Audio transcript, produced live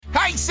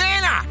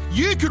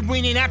you could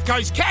win in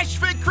APCO's Cash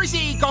for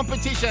Chrissy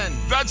competition.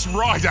 That's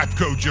right,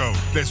 APCO Joe.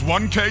 There's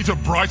 1K to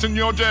brighten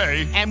your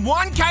day. And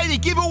 1K to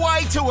give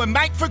away to a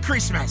mate for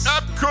Christmas.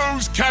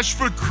 APCO's Cash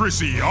for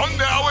Chrissy on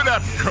now at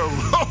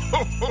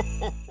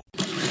APCO.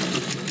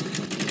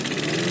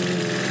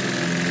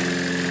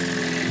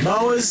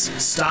 Mowers,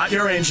 start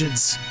your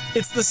engines.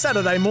 It's the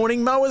Saturday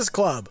Morning Mowers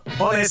Club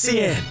on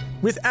SEN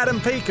with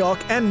Adam Peacock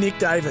and Nick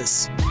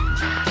Davis.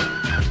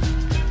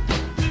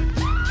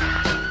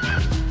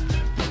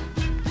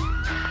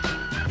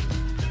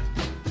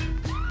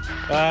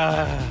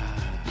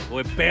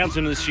 We're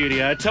bouncing to the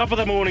studio. Top of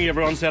the morning,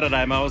 everyone.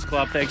 Saturday Mowers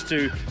Club. Thanks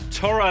to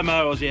Toro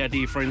Mowers, our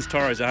dear friends.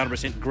 Toro's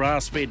 100%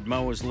 grass-fed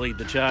mowers lead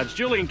the charge.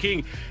 Julian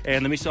King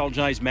and the missile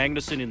James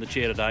Magnuson in the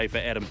chair today for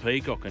Adam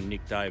Peacock and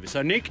Nick Davis.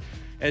 So, Nick,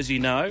 as you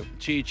know,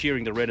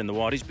 cheering the red and the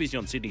white. He's busy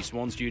on Sydney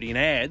Swans duty and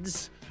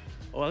Ads.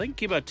 Well, I think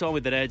Gibbo told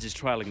me that Ads is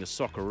trailing the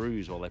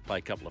Socceroos while they play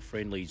a couple of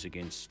friendlies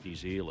against New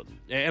Zealand.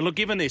 And look,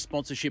 given their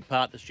sponsorship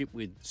partnership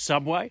with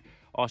Subway,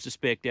 I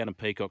suspect Adam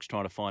Peacock's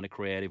trying to find a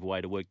creative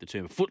way to work the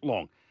term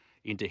footlong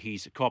into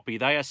his copy.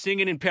 They are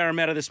singing in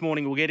Parramatta this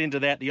morning. We'll get into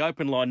that. The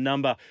open line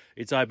number,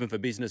 it's open for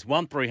business,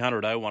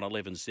 1300 01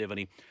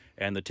 1170.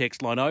 And the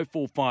text line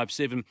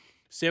 0457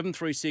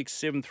 736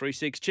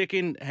 736. Check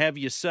in, have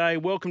your say.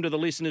 Welcome to the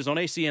listeners on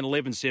SEN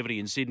 1170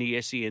 in Sydney,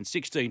 SEN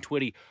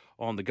 1620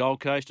 on the Gold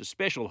Coast. A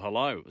special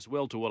hello as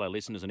well to all our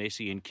listeners on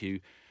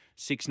SENQ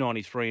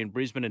 693 in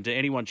Brisbane and to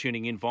anyone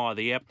tuning in via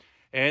the app.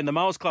 And the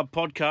Mowers Club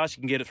podcast,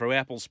 you can get it through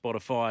Apple,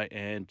 Spotify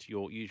and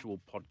your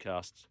usual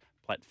podcasts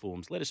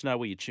platforms. Let us know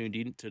where you tuned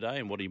in today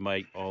and what you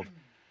made of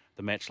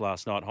the match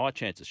last night. High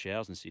chance of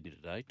showers in Sydney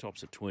today.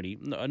 Tops at 20.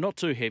 No, not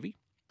too heavy.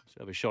 So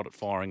have a shot at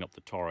firing up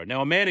the Toro.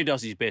 Now, a man who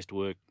does his best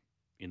work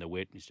in the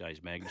wet is James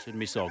Magnuson.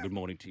 Missile, good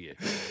morning to you.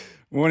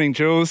 Morning,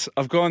 Jules.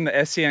 I've gone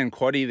the SEN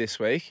quaddie this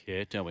week.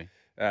 Yeah, tell me.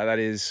 That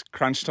is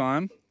crunch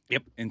time.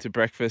 Yep. Into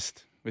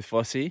breakfast with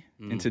Flossie.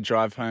 Into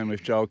drive home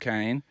with Joel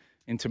Kane.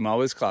 Into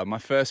Mowers Club. My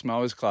first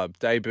Mowers Club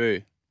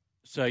debut.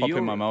 So Pop you're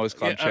in my Mowers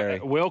Club cherry.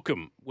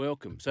 Welcome.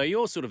 So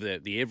you're sort of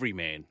the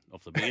everyman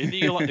off the bench.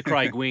 You're like the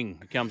Craig Wing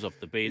who comes off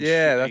the bench.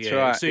 Yeah, that's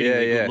right.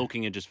 Exceedingly Yeah. good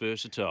looking and just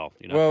versatile.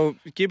 You know? Well,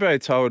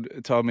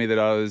 Gibbo told me that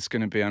I was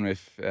going to be on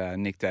with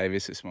Nick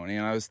Davis this morning,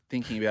 and I was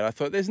thinking about it. I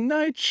thought there's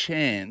no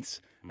chance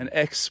an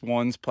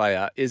ex-Swans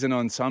player isn't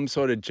on some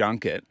sort of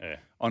junket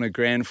on a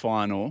grand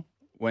final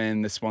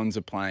when the Swans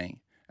are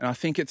playing. And I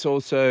think it's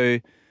also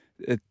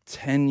a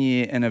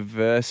 10-year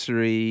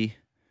anniversary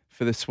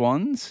for the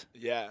Swans.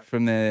 Yeah.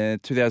 From the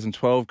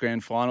 2012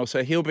 grand final.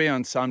 So he'll be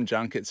on some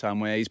junket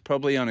somewhere. He's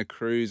probably on a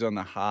cruise on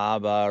the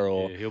harbour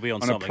or he'll be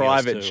on a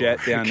private jet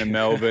down to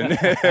Melbourne.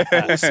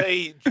 Well,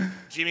 see,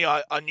 Jimmy,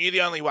 I knew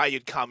the only way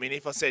you'd come in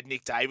if I said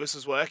Nick Davis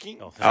was working.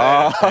 Thanks,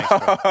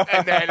 bro.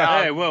 And then,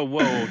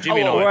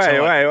 Jimmy and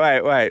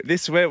I...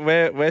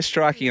 Wait. We're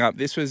striking up.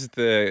 This was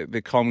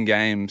the Com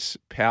Games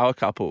power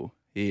couple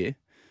here.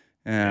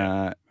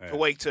 for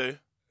week two.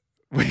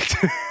 Week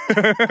two.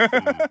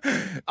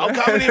 I'm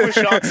coming in with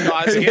shots,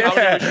 guys. Coming in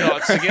with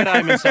shots. Get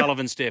Eamon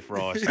Sullivan, Steph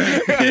Rice.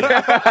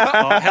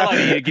 Hello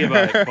to you,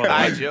 Gibbo.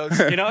 Hey, Jules.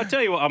 You know, I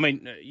tell you what, I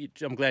mean,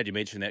 I'm glad you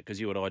mentioned that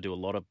because you and I do a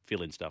lot of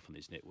fill-in stuff on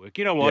this network.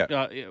 You know what?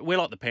 We're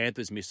like the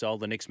Panthers missile,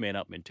 the next man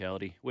up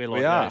mentality. We're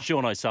like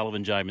Sean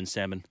O'Sullivan, Jamin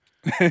Salmon.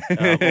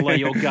 Although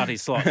your gut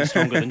is slightly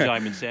stronger than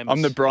Jamin Salmon's.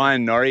 I'm the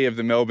Brian Norrie of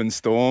the Melbourne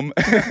Storm.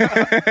 He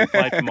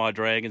played for my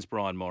Dragons,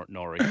 Brian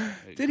Norrie.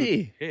 Did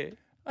he? Yeah.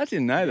 I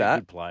didn't know that.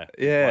 Good player.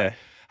 Yeah.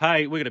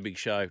 Hey, we've got a big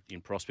show in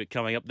Prospect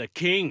coming up. The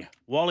King,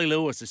 Wally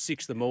Lewis, the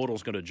sixth immortal,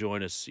 is going to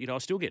join us. You know, I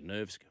still get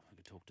nervous. I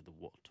could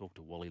talk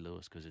to Wally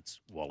Lewis because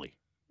it's Wally.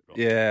 Right?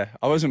 Yeah,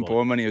 I wasn't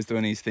born when he was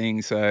doing his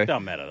thing, so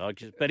Doesn't matter though.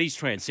 But he's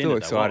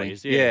transcendent. still exciting. Though,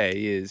 is, yeah,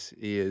 he is.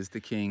 He is the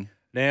king.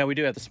 Now, we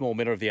do have the small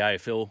matter of the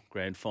AFL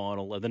Grand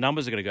Final. The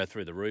numbers are going to go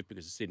through the roof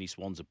because the Sydney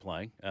Swans are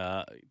playing.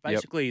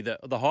 Basically,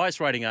 the highest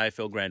rating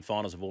AFL Grand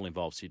Finals have all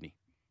involved Sydney.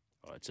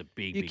 Oh, it's a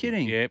big, You're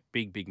kidding? Yeah,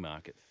 big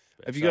market.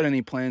 Have you got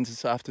any plans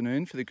this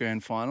afternoon for the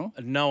grand final?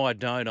 No, I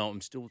don't.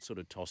 I'm still sort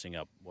of tossing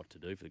up what to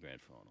do for the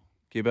grand final.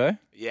 Gibbo?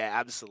 Yeah,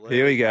 absolutely.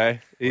 Here we go.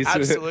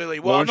 Absolutely.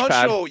 Well, I'm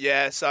not sure.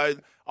 Yeah, so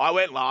I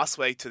went last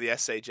week to the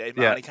SCG.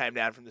 Marnie came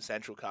down from the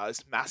Central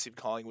Coast. Massive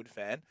Collingwood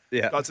fan.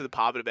 Yeah. Got to the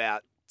pub at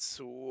about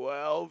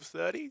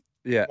 12:30.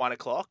 Yeah. 1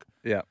 o'clock.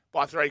 Yeah.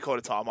 By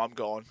 3/4 time, I'm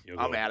gone.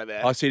 I'm out of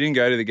there. Oh, so you didn't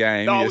go to the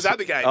game? No, I was at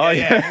the game.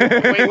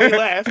 Yeah. We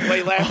left.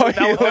 We left. Oh, with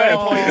no 30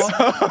 points.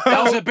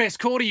 That was the best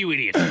quarter, you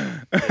idiot.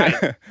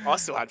 Hey, I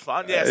still had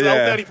fun. Yeah, so they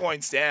were 30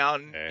 points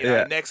down. Yeah. You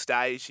know, next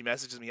day, she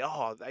messages me,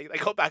 they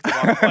got back to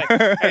 1 point.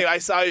 Anyway,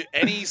 so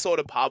any sort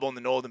of pub on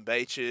the northern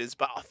beaches,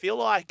 but I feel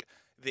like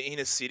the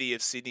inner city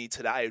of Sydney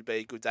today would be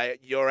a good day.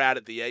 You're out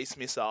at the East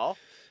Missile.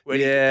 Where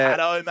do you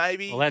Paddo,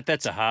 maybe? Well,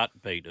 that's a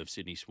heartbeat of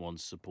Sydney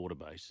Swans supporter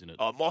base, isn't it?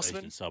 Oh, Mossman?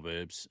 Eastern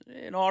suburbs.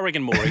 And I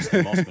reckon more east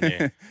than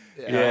Mossman,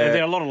 yeah. There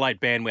are a lot of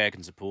late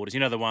bandwagon supporters. You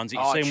know the ones that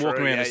you see them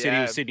walking around the city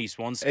with Sydney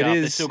Swans scarf.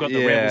 They've still got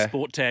the Rebel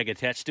Sport tag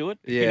attached to it.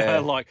 Yeah. You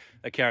know, like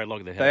they carry it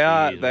like the They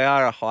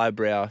are a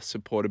highbrow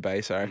supporter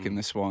base, I reckon,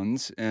 the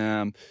Swans.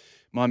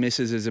 my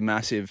missus is a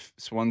massive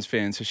Swans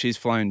fan, so she's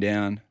flown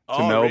down to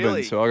Oh, Melbourne,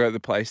 really? so I got the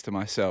place to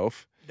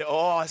myself.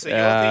 Oh, so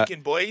you're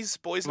thinking boys?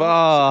 Oh, So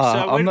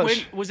I'm not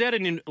was that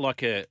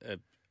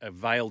a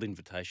veiled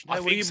invitation? I Hey,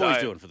 what are you think boys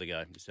so. doing for the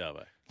game,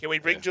 Salvo? Can we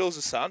bring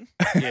Jules' son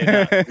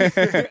Yeah,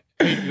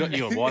 no.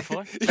 you on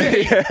Wi-Fi?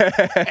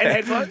 and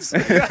headphones?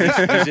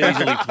 He's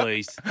easily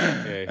pleased.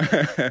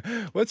 Yeah.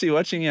 What's he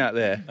watching out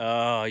there?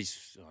 I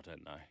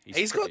don't know.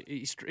 He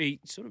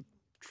sort of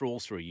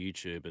trawls through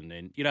YouTube, and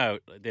then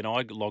then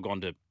I log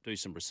on to do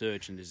some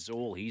research, and there's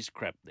all his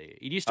crap there.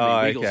 It used to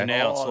be Wiggles, okay. and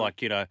now it's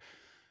like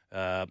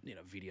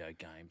video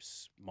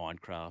games,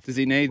 Minecraft. Does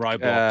he need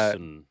Roblox?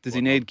 And does he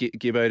need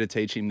Gibbo to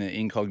teach him the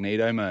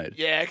incognito mode?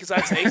 Yeah, because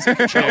that's easy.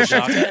 Control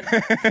shift 10.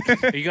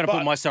 Are you going to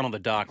put my son on the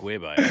dark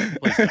web, eh?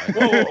 Please don't.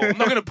 Whoa, I'm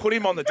not going to put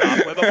him on the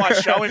dark web. I might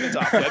show him the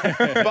dark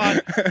web.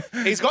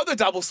 But he's got the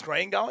double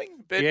screen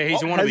going. But Yeah,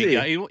 he's a has he?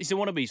 wannabe. He's a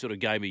wannabe sort of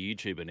gamer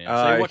YouTuber now.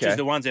 So Oh, he watches okay.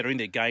 the ones that are in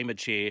their gamer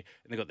chair and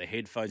they've got their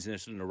headphones and they're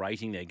sort of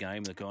narrating their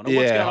game. They're going, "Oh, Yeah.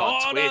 what's going on? Oh,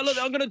 Oh no, Twitch. look,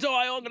 I'm going to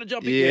die. I'm going to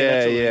jump in." Yeah,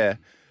 that sort of yeah. thing.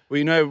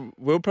 Well,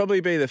 we'll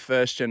probably be the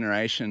first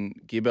generation,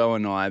 Gibbo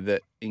and I,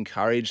 that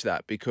encourage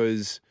that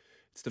because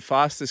it's the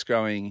fastest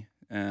growing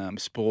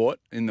sport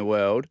in the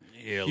world.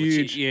 Yeah,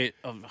 Huge. Yeah,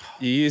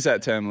 You use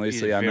that term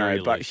loosely, Yeah, I know,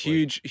 very but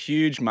loosely.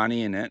 huge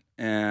money in it,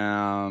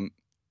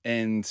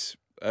 and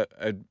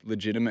a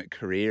legitimate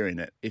career in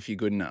it if you're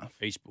good enough.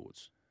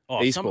 esports.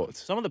 Esports.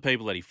 Some of the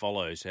people that he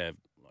follows have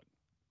like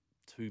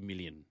 2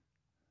 million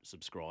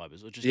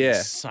subscribers. Or just Yeah,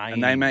 insane,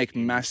 and they make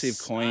massive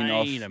coin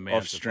insane off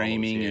amounts of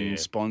streaming followers. and Yeah.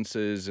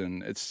 sponsors,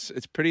 and it's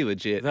pretty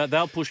legit.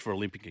 They'll push for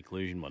Olympic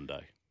inclusion one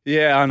day.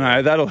 Yeah, I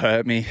know that'll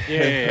hurt me.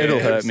 It'll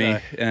hurt me.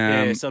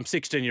 Some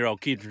 16-year-old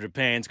kid from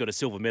Japan's got a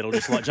silver medal,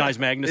 just like James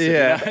Magnuson.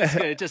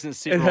 Yeah. It doesn't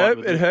sit It right hurt.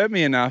 with It me. hurt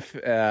me enough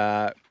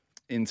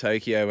in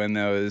Tokyo when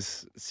there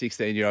was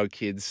 16-year-old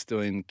kids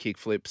doing kick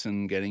flips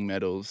and getting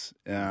medals.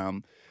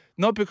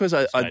 Not because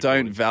I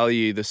don't Skateboarding.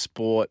 value the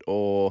sport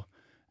or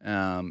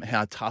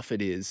how tough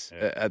it is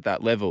at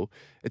that level.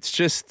 It's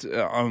just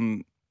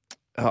I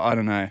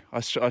don't know. I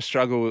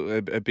struggle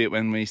a bit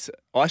when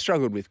I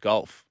struggled with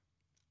golf.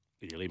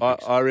 The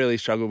Olympics. I really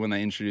struggled when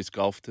they introduced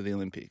golf to the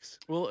Olympics.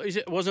 Well,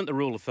 wasn't the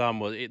rule of thumb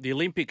the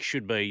Olympics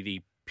should be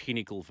the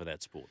pinnacle for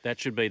that sport?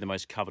 That should be the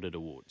most coveted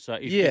award. So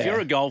if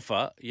you're a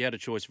golfer, you had a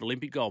choice of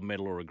Olympic gold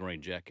medal or a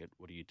green jacket.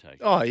 What do you take?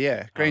 Oh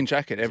yeah, green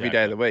jacket every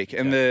day of the week.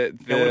 And the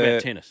Now, what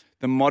about tennis?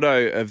 the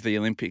motto of the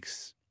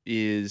Olympics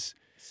is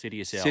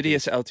Sidious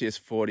Altius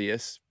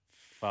Fortius,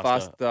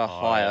 faster,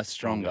 higher,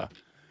 stronger.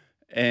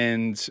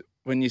 And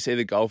when you see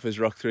the golfers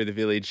rock through the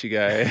village, you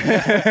go,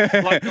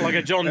 like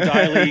a John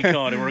Daly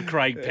kind of, or a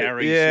Craig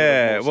Parry.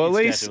 yeah. Sort of Well,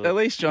 it's at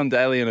least John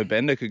Daly and a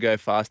bender could go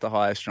faster,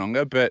 higher,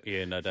 stronger. But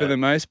Yeah, no for doubt. the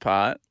most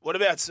part, What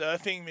about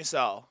surfing, Miss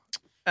Al?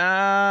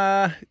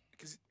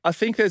 I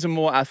think there's a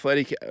more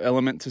athletic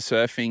element to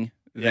surfing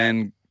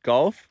than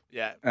golf.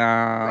 Yeah.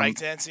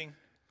 Breakdancing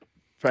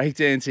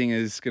Breakdancing.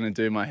 is going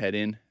to do my head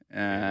in.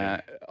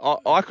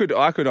 I could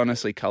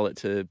honestly cull it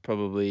to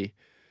probably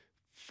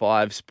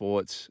 5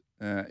 sports.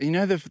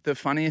 The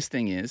funniest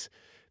thing is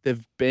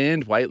they've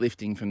banned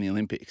weightlifting from the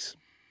Olympics,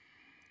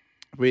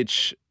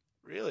 which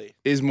Really?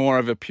 is more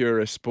of a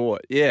purist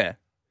sport. Yeah,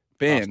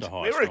 banned. Faster,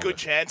 higher, We were a stronger. good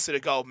chance at a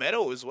gold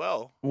medal as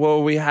well.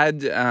 Well, we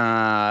had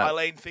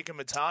Eileen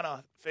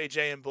Thickamatana,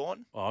 Fijian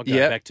born. Oh, I'll go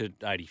Yep. back to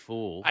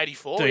 84.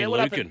 84. Dean yeah, what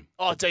Lucan. happened?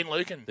 Oh, Dean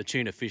Lucan. The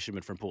tuna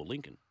fisherman from Port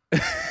Lincoln.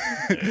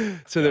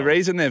 so the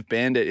reason they've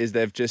banned it is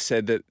they've just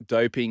said that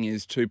doping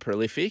is too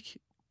prolific,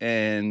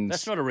 and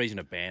That's not a reason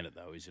to ban it,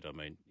 though, is it? I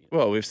mean,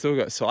 well, we've still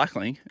got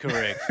cycling.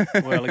 correct.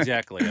 Well,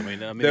 exactly. I mean,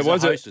 There there's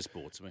was a a- host of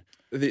sports. I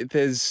mean,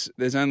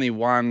 There's only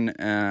one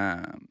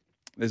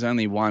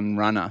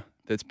runner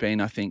that's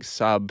been, I think,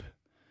 sub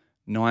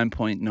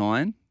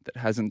 9.9 that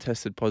hasn't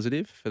tested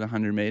positive for the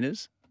 100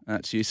 meters.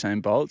 That's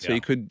Usain Bolt. So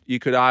Yeah. you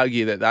could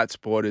argue that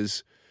sport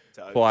is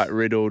Dopes. quite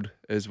riddled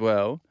as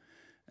well.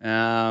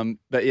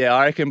 But yeah,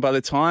 I reckon by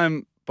the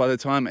time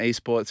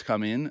esports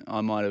come in,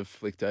 I might have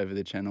flicked over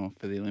the channel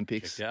for the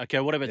Olympics. yeah. Okay,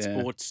 what about Yeah.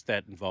 sports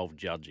that involve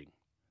judging?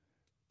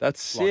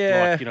 That's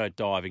Like,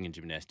 diving and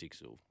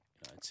gymnastics. Or,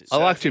 I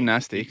like surfing.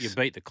 gymnastics. You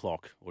beat the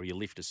clock or you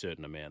lift a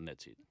certain amount and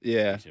that's it.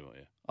 Yeah, You see what-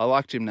 yeah. I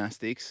like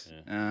gymnastics.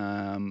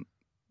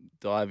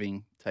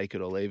 Diving, take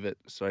it or leave it.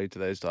 Sorry to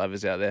those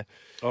divers out there.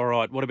 All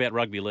right, what about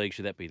rugby league?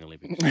 Should that be in the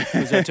Olympics?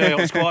 Because I tell you,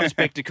 it was quite a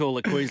spectacle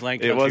at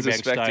Queensland It Country was a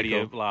Bank spectacle.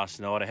 Stadium last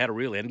night. I had a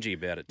real energy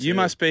about it too. You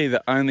must be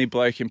the only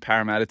bloke in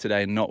Parramatta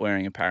today not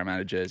wearing a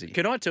Parramatta jersey.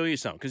 Can I tell you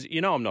something? Because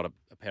I'm not a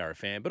Para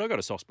fan, but I got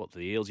a soft spot for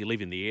the Eels. You live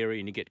in the area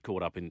and you get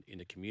caught up in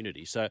the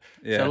community. So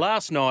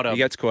last night, He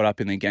gets caught up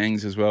in the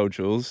gangs as well,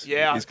 Jules.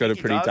 Yeah, I He's got a think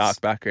he pretty does.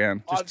 dark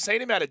background. I've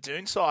seen him at a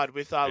dune side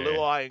with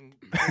Luai and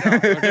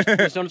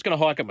I'm just going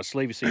to hike up my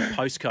sleeve. You see a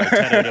postcode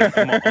tattooed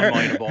on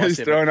my inner bicep. He's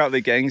throwing up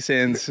the gang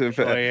signs of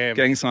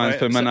gang signs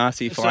for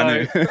Manasi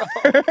Fainu.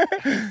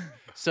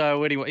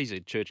 So anyway, he's a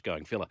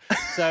church-going fella.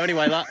 So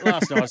anyway, last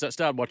night I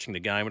started watching the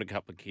game with a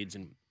couple of kids,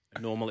 and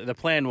normally the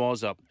plan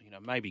was,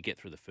 maybe get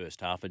through the first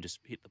half and just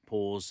hit the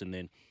pause and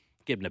then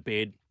get them to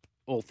bed.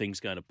 All things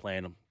going to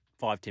plan. I'm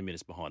 5-10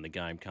 minutes behind the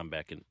game, come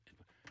back, and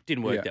it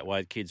didn't work that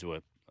way. The kids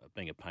were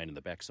being a pain in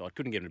the backside.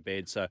 Couldn't get into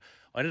bed, so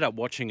I ended up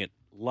watching it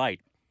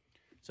late.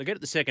 So I get to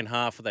the second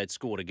half, they'd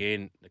scored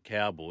again, the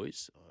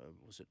Cowboys.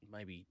 Was it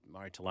maybe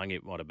Murray Talangi?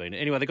 It might have been.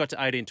 Anyway, they got to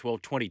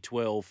 18-12,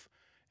 2012,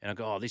 and I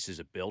go, this is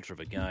a belter of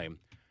a game.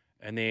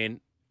 And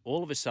then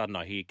all of a sudden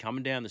I hear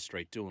coming down the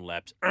street doing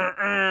laps, go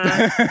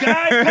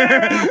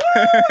Para!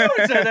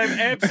 Woo! So they've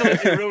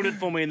absolutely ruined it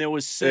for me, and there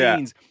was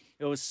scenes. Yeah.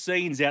 There was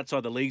scenes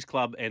outside the Leagues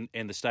Club and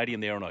the stadium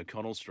there on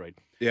O'Connell Street.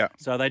 Yeah.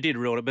 So they did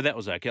ruin it, but that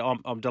was okay.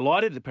 I'm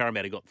delighted that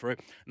Parramatta got through.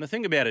 And the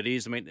thing about it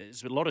is,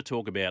 there's a lot of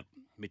talk about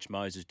Mitch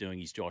Moses doing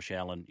his Josh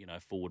Allen,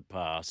 forward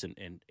pass,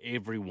 and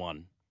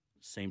everyone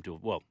seemed to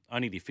have,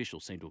 only the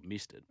officials seemed to have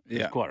missed it. It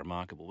was quite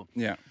remarkable.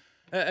 Yeah.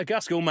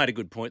 Gus Gill made a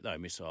good point, though,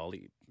 Missile.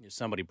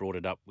 Somebody brought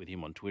it up with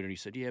him on Twitter, and he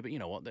said, but you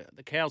know what?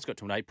 The Cows got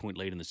to an 8-point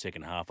lead in the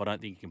second half. I don't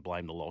think you can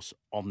blame the loss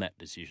on that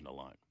decision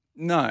alone.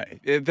 No,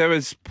 there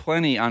was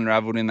plenty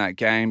unravelled in that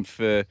game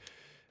for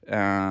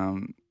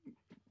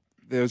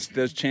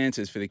there's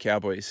chances for the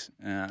Cowboys,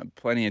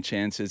 plenty of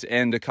chances,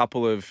 and a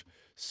couple of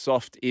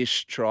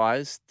soft-ish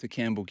tries to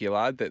Campbell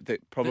Gillard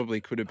that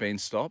probably could have been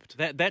stopped.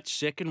 That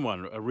second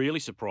one really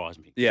surprised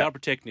me. Yeah. They were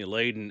protecting the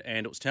lead, and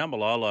it was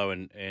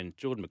Taumalolo and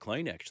Jordan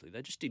McLean, actually.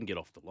 They just didn't get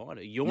off the line.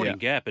 A yawning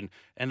gap, and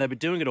they've been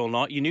doing it all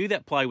night. You knew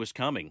that play was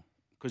coming,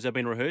 because they've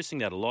been rehearsing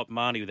that a lot.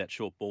 Marnie with that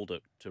short ball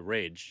to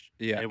Reg.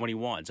 Yeah. And when he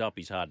winds up,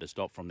 he's hard to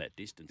stop from that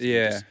distance.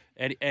 Yeah.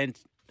 And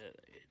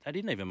they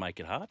didn't even make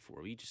it hard for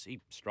him. He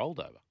strolled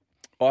over.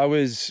 I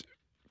was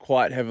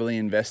quite heavily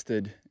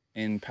invested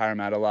in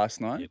Parramatta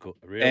last night. Yeah, cool.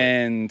 Really?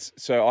 And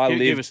so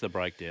Give us the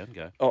breakdown.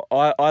 Go.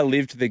 I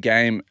lived the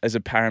game as a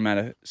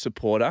Parramatta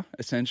supporter,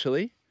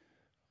 essentially.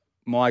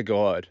 My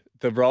God,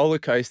 the roller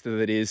coaster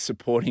that is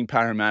supporting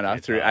Parramatta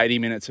through 80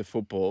 minutes of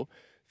football.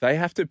 They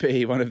have to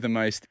be one of the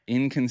most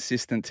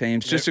inconsistent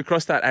teams just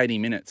across that 80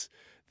 minutes.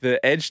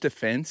 The edge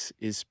defence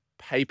is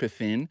paper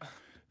thin.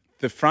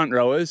 The front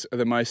rowers are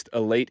the most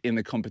elite in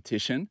the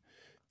competition.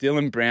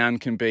 Dylan Brown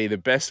can be the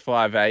best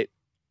 5'8",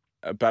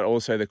 but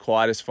also the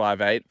quietest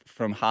 5'8",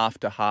 from half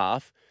to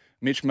half.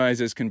 Mitch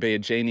Moses can be a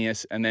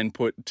genius and then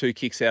put 2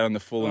 kicks out on the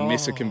full and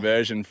miss a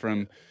conversion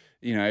from,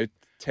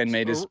 10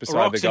 metres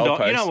beside the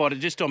goalpost. You know what?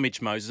 Just on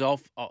Mitch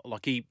Moses,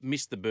 he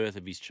missed the birth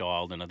of his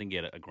child, and I think he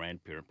had a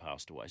grandparent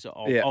passed away. So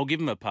I'll give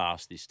him a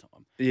pass this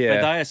time. Yeah.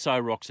 But they are so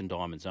rocks and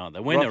diamonds, aren't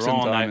they? When rocks they're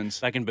on,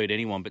 they can beat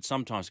anyone. But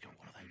sometimes, what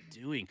are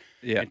they doing?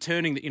 Yeah. And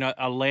turning,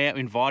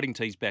 inviting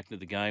teams back into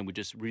the game with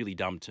just really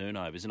dumb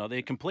turnovers. And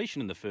their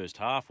completion in the first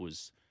half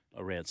was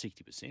around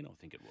 60%, I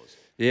think it was.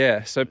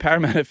 Yeah. So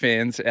Parramatta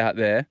fans out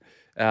there,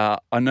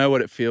 I know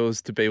what it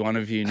feels to be one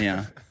of you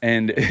now,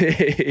 and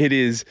it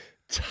is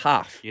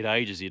tough. It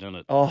ages you, doesn't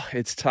it? Oh,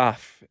 it's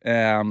tough.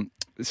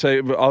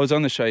 So I was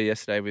on the show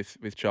yesterday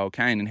with Joel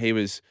Kane, and he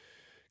was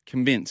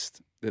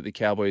convinced that the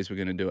Cowboys were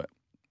going to do it.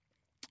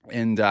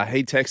 And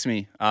he texted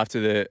me after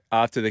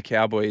the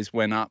Cowboys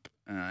went up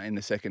in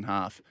the second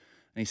half,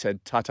 and he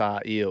said,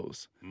 "Tata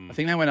Eels." I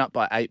think they went up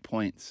by 8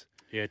 points.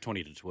 Yeah,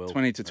 20-12.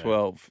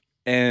 20-12. Yeah.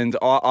 And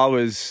I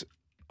was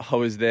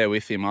there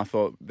with him. I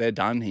thought, they're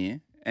done here.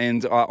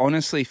 And I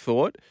honestly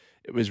thought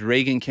it was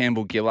Regan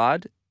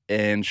Campbell-Gillard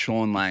and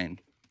Sean Lane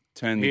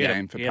turned the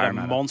game for Parramatta. He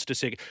had a monster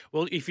second.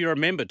 Well, if you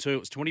remember too, it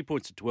was 20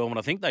 points to 12, and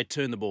I think they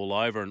turned the ball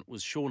over, and it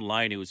was Sean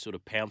Lane who was sort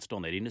of pounced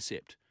on that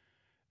intercept.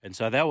 And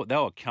so they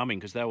were coming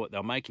because they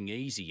were making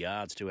easy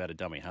yards to out a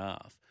dummy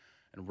half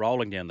and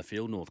rolling down the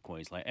field, North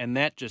Queensland. And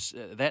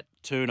that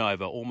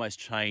turnover almost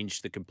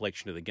changed the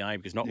complexion of the game,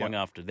 because not long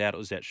after that, it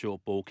was that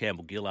short ball,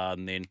 Campbell-Gillard,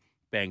 and then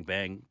bang,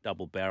 bang,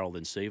 double barrel,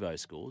 then Sevo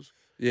scores.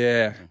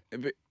 Yeah.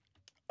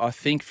 I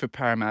think for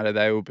Parramatta,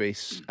 they will be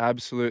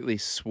absolutely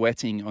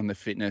sweating on the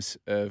fitness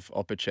of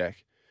Opacek.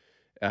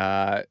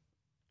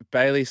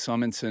 Bailey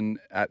Simonson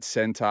at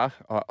centre.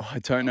 I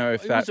don't know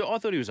if that. I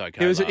thought he was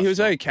okay. He was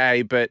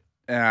okay, but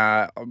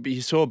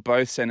you saw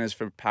both centres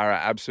for Para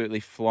absolutely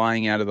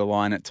flying out of the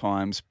line at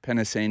times.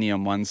 Penasini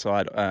on one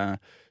side,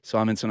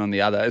 Simonson on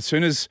the other. As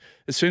soon as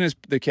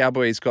the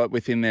Cowboys got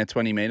within their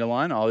 20-metre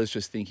line, I was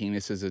just thinking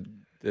this is a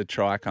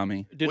try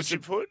coming. Would you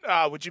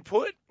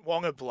put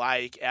Wonga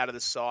Blake out of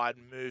the side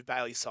and move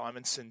Bailey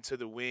Simonson to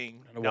the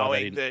wing,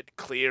 knowing that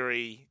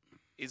Cleary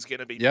is going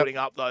to be putting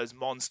up those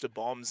monster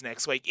bombs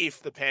next week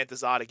if the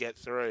Panthers are to get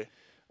through?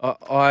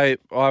 I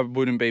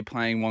wouldn't be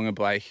playing Wonga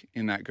Blake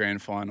in that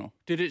grand final.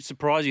 Did it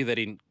surprise you they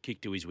didn't kick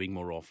to his wing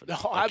more often?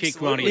 Oh, absolutely.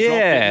 Kick one,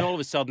 and all of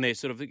a sudden they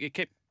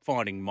kept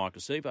finding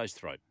Michael Sevo's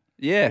throat.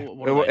 Yeah,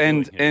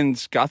 and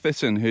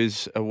Gutherson,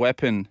 who's a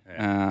weapon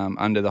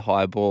under the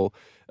high ball.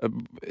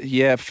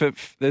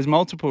 There's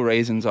multiple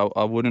reasons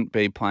I wouldn't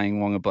be playing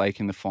Wonga Blake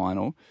in the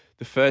final.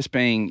 The first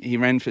being he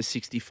ran for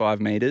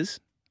 65 metres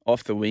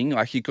off the wing.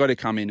 Like, you've got to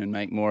come in and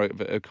make more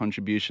of a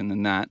contribution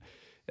than that.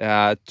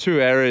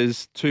 2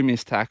 errors, 2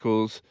 missed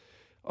tackles.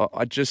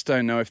 I just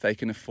don't know if they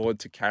can afford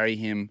to carry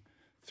him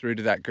through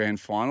to that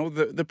grand final.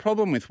 The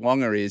problem with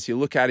Wonga is you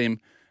look at him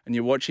and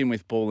you watch him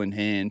with ball in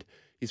hand.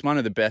 He's one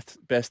of the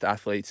best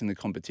athletes in the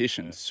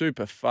competition.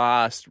 Super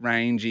fast,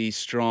 rangy,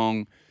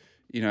 strong.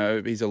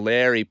 he's a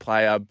Larry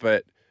player,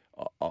 but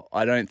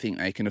I don't think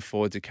they can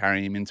afford to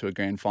carry him into a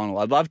grand final.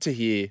 I'd love to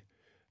hear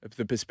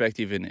the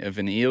perspective of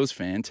an Eels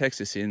fan. Text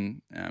us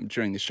in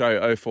during the show,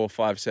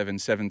 0457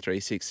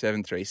 736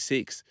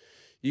 736.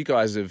 You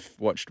guys have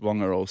watched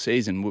Wonga all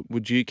season.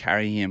 Would you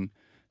carry him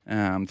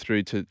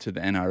through to the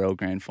NRL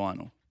grand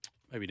final?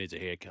 Maybe he needs a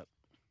haircut.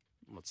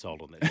 I'm not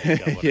sold on that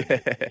haircut.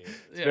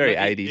 It's very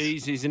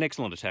 80s. He's an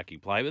excellent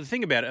attacking player. But the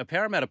thing about it,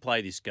 Parramatta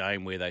play this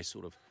game where they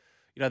sort of,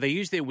 they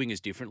use their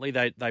wingers differently.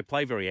 They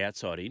play very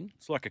outside in.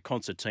 It's like a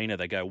concertina.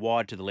 They go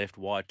wide to the left,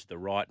 wide to the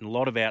right, and a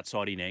lot of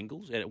outside in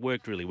angles. And it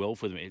worked really well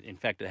for them. In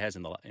fact, it has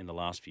in the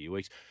last few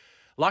weeks.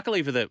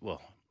 Luckily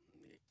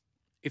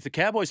if the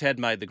Cowboys had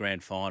made the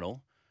grand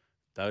final,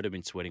 they would have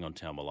been sweating on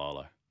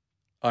Taumalolo.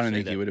 I don't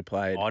think he would have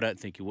played. I don't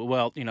think he would.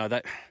 Well,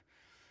 that.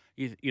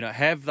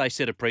 Have they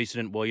set a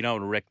precedent? Well, you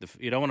don't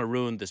want to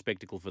ruin the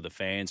spectacle for the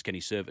fans. Can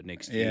he serve it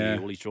next year?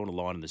 Well, he's drawn a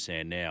line in the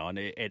sand now, and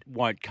it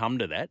won't come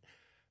to that.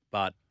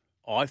 But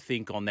I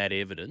think on that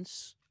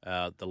evidence,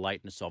 the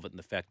lateness of it and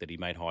the fact that he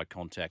made high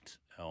contact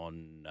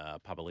on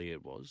Papali'i,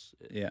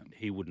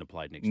 he wouldn't have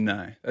played next year.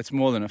 No, that's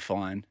more than a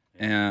fine.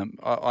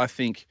 I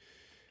think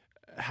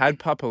had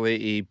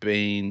Papali'i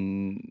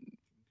been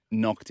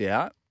knocked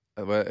out,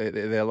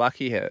 they're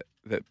lucky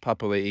that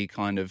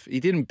Papali'i he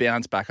didn't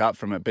bounce back up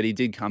from it, but he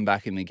did come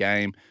back in the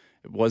game.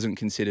 It wasn't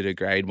considered a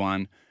grade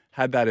 1.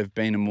 Had that have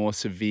been a more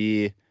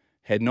severe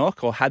head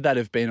knock, or had that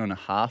have been on a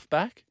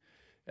halfback,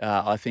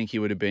 I think he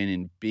would have been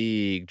in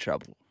big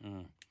trouble.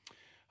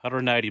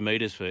 180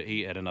 metres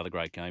he had another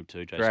great game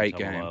too, Jason. Great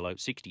Taumalolo. game.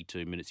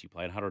 62 minutes he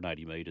played,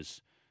 180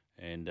 metres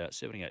and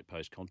 78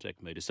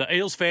 post-contact metres. So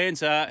Eels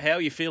fans, how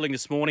are you feeling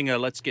this morning?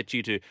 Let's get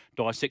you to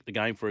dissect the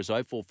game for us.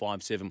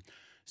 0457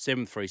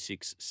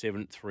 736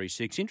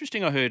 736.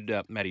 Interesting, I heard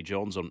Matty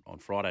Johns on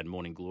Friday in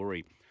Morning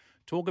Glory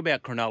talk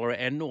about Cronulla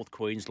and North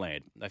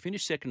Queensland. They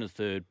finished second and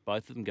third.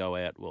 Both of them go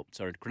out.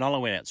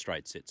 Cronulla went out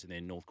straight sets, and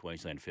then North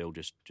Queensland fell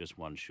just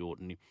one short.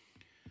 And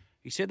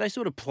he said they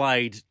sort of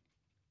played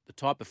the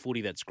type of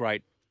footy that's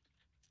great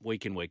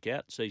week in, week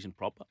out, season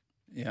proper.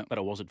 Yeah. But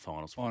it wasn't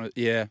finals.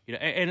 Yeah.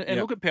 And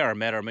look at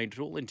Parramatta. I mean,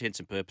 to all intents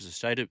and purposes,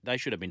 they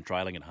should have been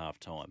trailing at half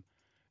time.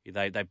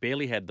 They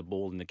barely had the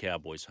ball in the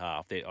Cowboys'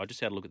 half. I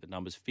just had a look at the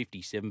numbers,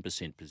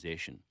 57%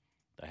 possession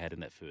they had in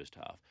that first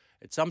half.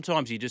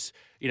 Sometimes you just,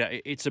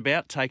 it's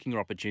about taking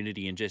your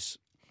opportunity and just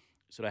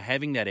sort of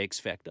having that X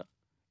factor.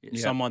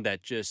 Someone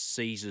that just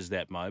seizes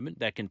that moment,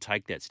 that can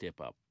take that step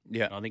up.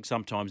 Yeah. And I think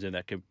sometimes then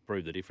that can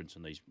prove the difference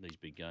in these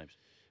big games.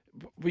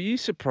 Were you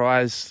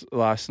surprised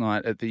last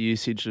night at the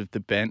usage of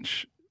the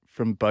bench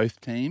from both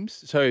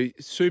teams? So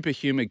super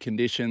humid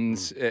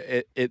conditions.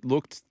 It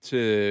looked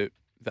to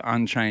the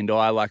untrained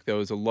eye like there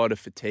was a lot of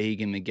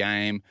fatigue in the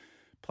game,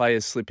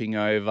 players slipping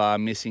over,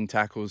 missing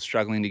tackles,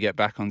 struggling to get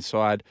back on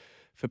side.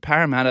 For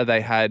Parramatta,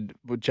 they had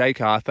Jake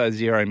Arthur,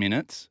 0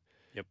 minutes.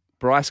 Yep.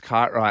 Bryce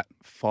Cartwright,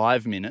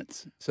 5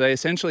 minutes. So they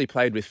essentially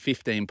played with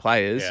 15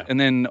 players. Yeah. And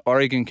then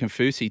Oregon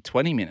Konfusi,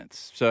 20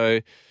 minutes. So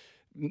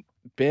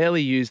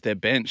barely used their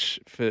bench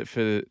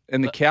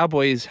and the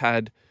Cowboys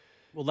had...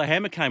 Well, the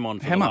hammer came on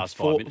for the last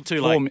 5 minutes.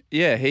 Too late.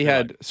 Yeah, he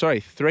had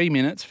 3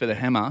 minutes for the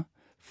hammer,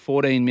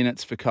 14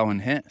 minutes for Cohen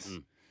Hess.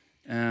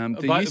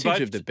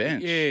 Usage of the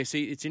bench. Yeah,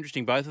 see, it's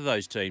interesting. Both of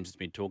those teams, it's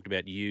been talked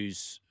about,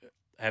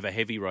 have a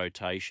heavy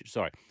rotation.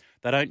 Sorry,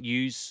 they don't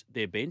use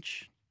their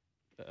bench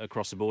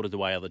across the board the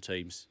way other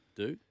teams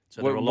do.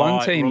 So they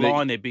rely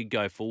on their big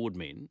go-forward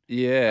men.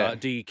 Yeah.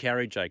 Do you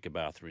carry Jacob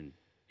Arthur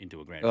into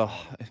a grand final?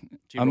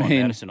 Ryan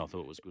Madison, I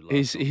thought was good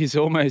last night. He's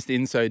almost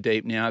in so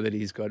deep now that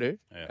he's got to.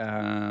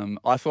 Yeah.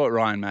 I thought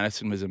Ryan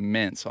Madison was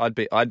immense.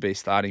 I'd be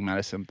starting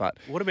Madison, but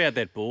what about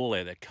that ball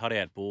there, that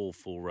cutout ball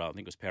for I think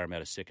it was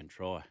Parramatta's second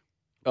try?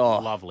 Oh,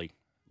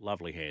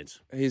 lovely hands.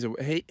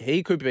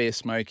 He could be a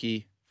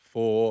smoky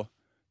for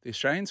the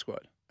Australian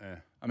squad. Yeah.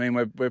 I mean,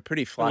 we're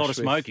pretty flush. A lot of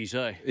smokies,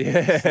 eh?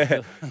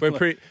 Yeah,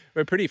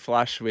 we're pretty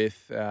flush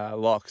with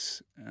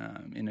locks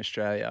in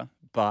Australia,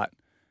 but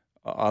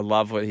I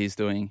love what he's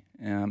doing.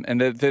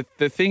 And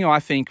the thing I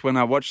think when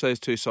I watch those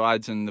two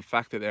sides and the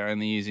fact that they're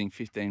only using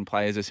 15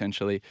 players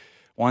essentially,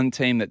 one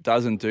team that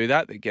doesn't do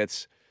that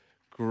gets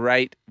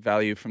great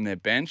value from their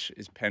bench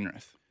is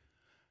Penrith.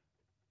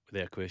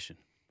 Without question.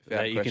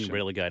 You can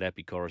relegate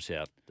Appy Corus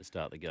out to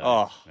start the game.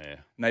 Oh, yeah.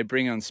 And they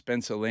bring on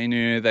Spencer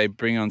Lenu, they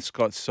bring on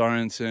Scott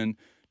Sorensen,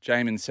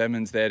 Jamin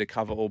Simmons there to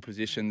cover all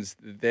positions.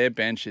 Their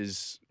bench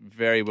is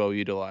very well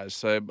utilised.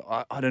 So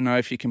I don't know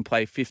if you can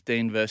play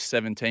 15 versus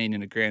 17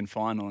 in a grand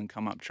final and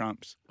come up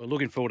trumps. Well,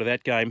 looking forward to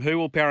that game. Who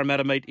will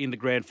Parramatta meet in the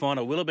grand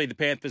final? Will it be the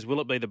Panthers? Will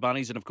it be the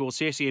Bunnies? And, of course,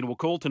 SEN will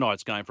call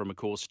tonight's game from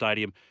McCaw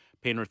Stadium,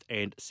 Penrith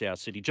and South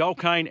Sydney. Joel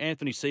Kane,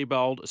 Anthony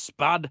Seibold,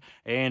 Spud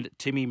and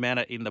Timmy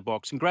Manor in the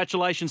box.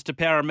 Congratulations to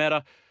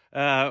Parramatta.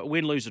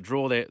 Win, lose, or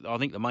draw there. I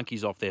think the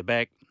monkey's off their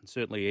back.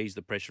 Certainly eased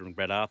the pressure on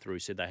Brad Arthur, who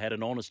said they had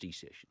an honesty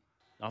session.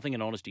 Nothing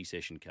an honesty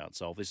session can't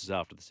solve. This is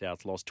after the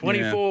South lost.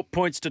 24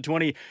 points to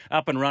 20,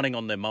 up and running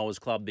on their Mowers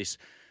Club this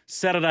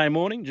Saturday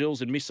morning,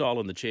 Jules and Missile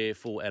in the chair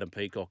for Adam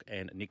Peacock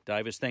and Nick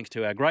Davis. Thanks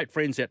to our great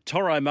friends at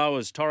Toro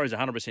Mowers. Toro's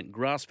 100%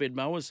 grass-fed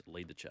mowers.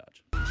 Lead the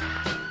charge.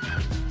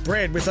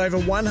 Bred with over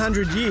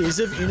 100 years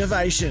of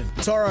innovation,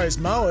 Toro's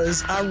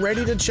mowers are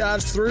ready to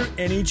charge through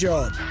any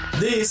job.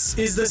 This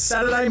is the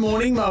Saturday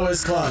Morning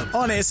Mowers Club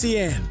on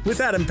SEN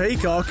with Adam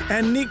Peacock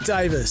and Nick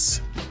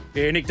Davis.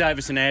 Yeah, Nick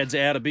Davison ads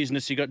out of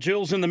business. You got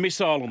Jules and the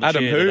Missile on the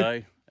Adam chair who?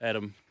 today.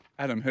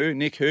 Adam who?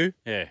 Nick who?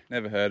 Yeah.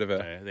 Never heard of her.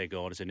 Yeah, they're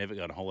gone. They're never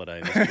going on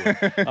holiday.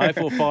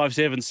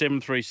 0457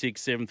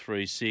 736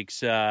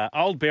 736.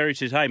 Old Berry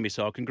says, hey,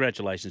 Missile,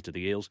 congratulations to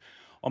the Eels.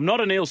 I'm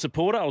not an Eel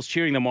supporter. I was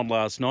cheering them on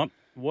last night.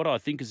 What I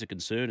think is a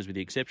concern is with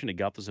the exception of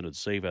Gutherson and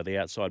Sevo, the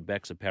outside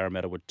backs of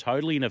Parramatta were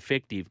totally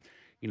ineffective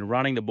in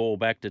running the ball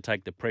back to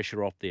take the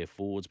pressure off their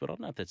forwards. But I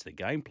don't know if that's the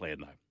game plan,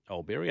 though,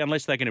 Old Berry.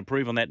 Unless they can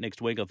improve on that next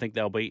week, I think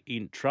they'll be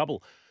in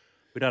trouble.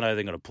 We don't know how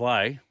they're going to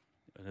play.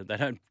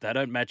 They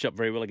don't match up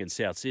very well against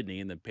South Sydney,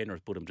 and the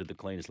Penrith put them to the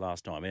cleanest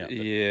last time out. But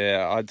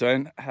Yeah, I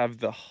don't have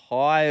the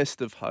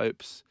highest of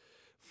hopes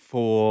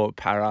for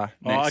Para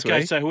next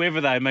week. So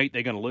whoever they meet,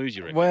 they're going to lose,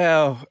 you reckon?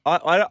 Well,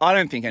 I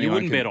don't think anyone You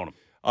wouldn't can, bet on them?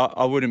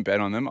 I wouldn't bet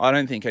on them. I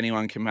don't think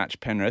anyone can match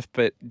Penrith.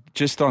 But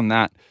just on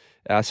that,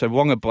 so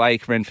Wonga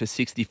Blake ran for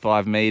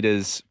 65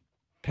 metres,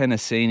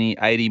 Penasini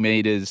 80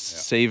 metres,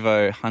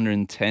 Sevo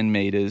 110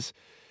 metres.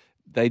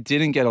 They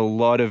didn't get a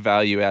lot of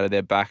value out of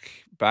their back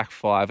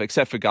five,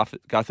 except for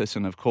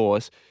Gutherson, of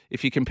course.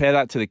 If you compare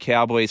that to the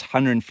Cowboys,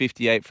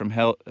 158 from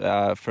Felt,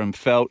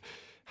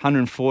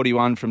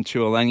 141 from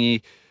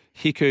Tuolangi,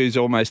 Hiku's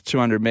almost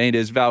 200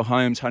 metres, Val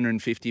Holmes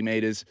 150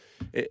 metres.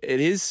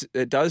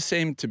 It does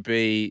seem to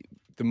be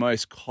the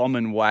most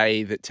common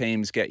way that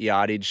teams get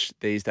yardage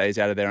these days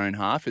out of their own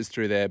half is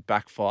through their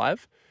back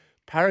five.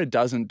 Para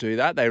doesn't do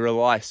that. They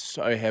rely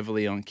so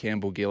heavily on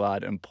Campbell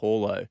Gillard and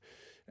Paulo.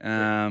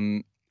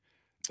 And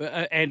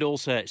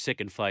also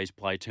second phase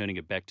play, turning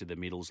it back to the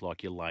middles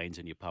like your Lanes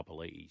and your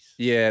Papali'is.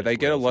 Yeah, they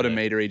get a lot of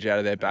meterage out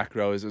of their back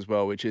rowers as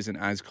well, which isn't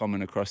as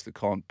common across the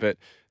comp. But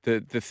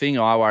the thing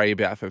I worry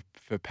about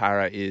for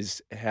Para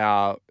is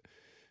how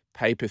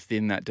paper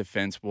thin that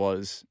defence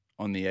was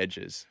on the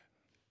edges.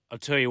 I'll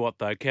tell you what,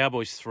 though,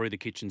 Cowboys threw the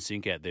kitchen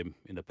sink at them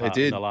in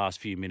the last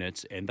few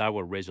minutes, and they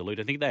were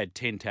resolute. I think they had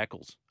 10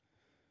 tackles,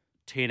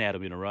 10 out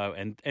of them in a row,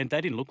 and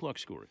they didn't look like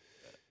scoring.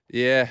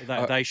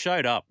 Yeah. They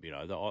showed up,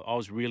 I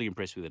was really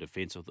impressed with the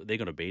defence. I thought they're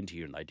going to bend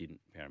here, and they didn't,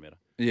 Parramatta.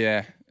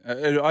 Yeah.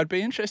 I'd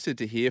be interested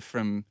to hear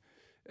from...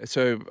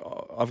 So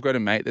I've got a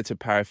mate that's a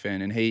Para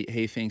fan, and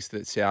he thinks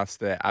that South's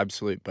their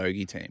absolute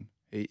bogey team.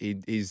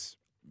 He's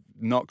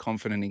not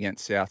confident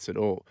against Souths at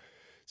all.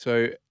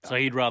 So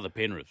he'd rather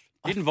Penrith.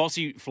 Didn't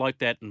Vossi float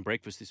that in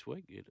breakfast this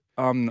week? If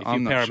I'm you're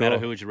not Parramatta, sure.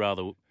 who would you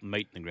rather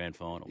meet in the grand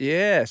final?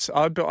 Yes,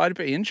 I'd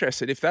be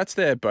interested. If that's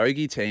their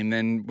bogey team,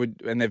 and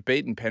they've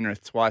beaten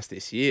Penrith twice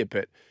this year,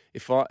 but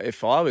if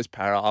I was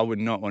Para, I would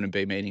not want to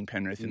be meeting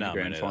Penrith in the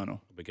grand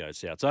final. We go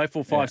South. So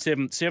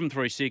 0457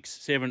 736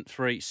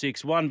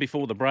 736. One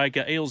before the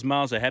breaker. Eels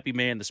Mars, a happy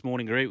man this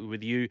morning. Agree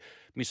with you,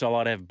 Missile.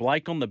 I'd have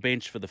Blake on the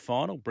bench for the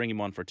final. Bring him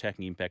on for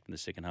attacking impact in the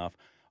second half.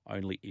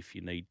 Only if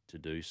you need to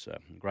do so.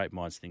 Great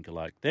minds think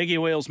alike. Thank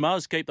you, Eels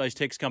Mars. Keep those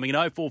texts coming in.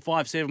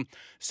 0457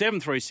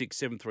 736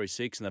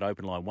 736 and that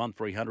open line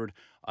 1300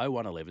 01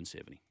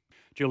 1170.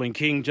 Julian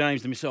King,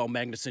 James the Missile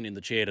Magnuson in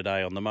the chair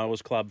today on the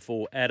Mowers Club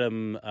for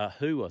Adam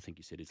Who, I think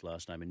you said his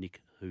last name, and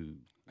Nick Who.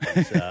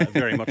 He's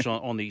very much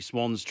on the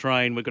Swans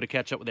train. We've got to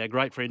catch up with our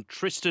great friend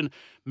Tristan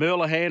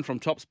Merlihan from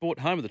Top Sport,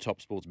 home of the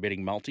Top Sports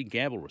betting multi.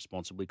 Gamble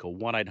responsibly. Call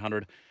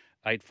 1-800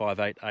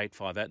 858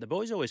 858. The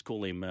boys always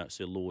call him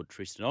Sir Lord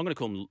Tristan. I'm going to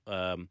call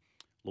him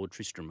Lord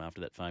Tristram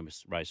after that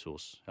famous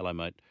racehorse. Hello,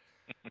 mate.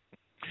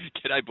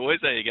 G'day, boys.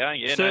 How you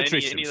going? Yeah, Sir no,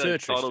 Tristram. any of Sir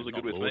those titles Tristram,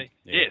 are good with Lord. me.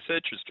 Yeah. Sir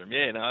Tristram.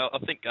 Yeah, no, I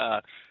think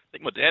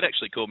my dad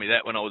actually called me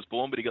that when I was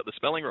born, but he got the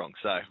spelling wrong.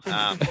 So,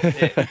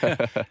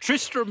 yeah.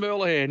 Tristram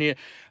Merlihan,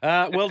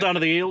 yeah. Well done to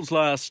the Eels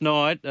last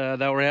night.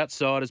 They were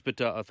outsiders, but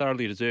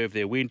thoroughly deserved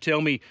their win. Tell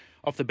me,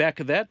 off the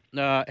back of that,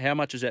 how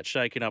much has that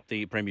shaken up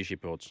the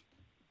premiership odds?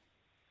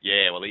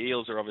 Yeah, well, the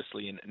Eels are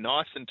obviously in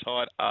nice and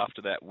tight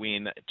after that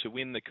win. To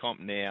win the comp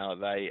now,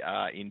 they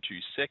are into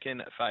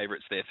second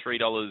favourites. They're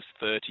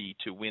 $3.30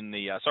 to win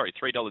the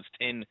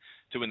 $3.10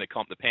 to win the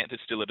comp. The Panthers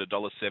still at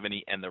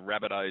 $1.70 and the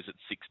Rabbitohs at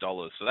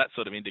 $6. So that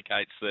sort of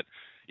indicates that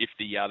if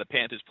the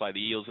Panthers play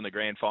the Eels in the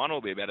grand final,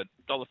 it'll be about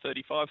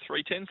 $1.35,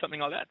 $3.10, something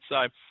like that.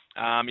 So,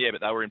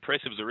 but they were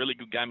impressive. It was a really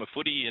good game of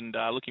footy, and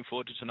looking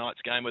forward to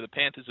tonight's game where the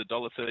Panthers are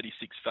 $1.36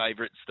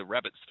 favourites, the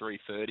Rabbits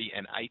 $3.30,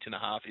 and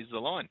 8.5 is the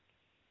line.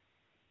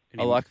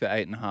 I like the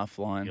 8.5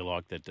 line. You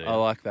like that, do you? I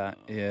like that,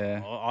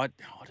 yeah. I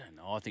don't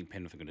know. I think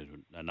Penrith are going to do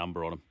a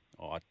number on them.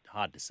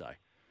 Hard to say.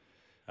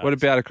 What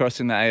about across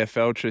in the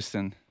AFL,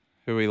 Tristan?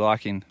 Who are we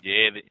liking?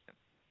 Yeah,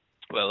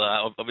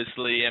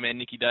 obviously,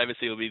 Nicky Davis,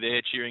 he'll be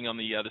there cheering on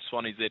the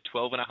Swannies. They're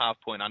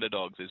 12.5-point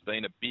underdogs. There's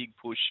been a big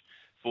push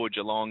for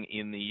Geelong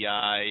in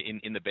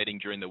the betting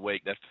during the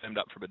week. They've firmed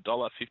up from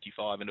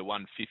 $1.55 into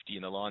 $1.50,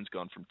 and the line's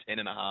gone from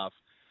 10.5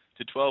 to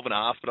to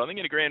 12.5. But I think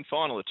in a grand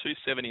final, a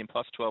 270 and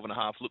plus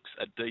 12.5 looks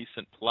a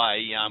decent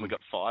play. We've got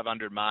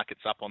 500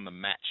 markets up on the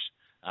match.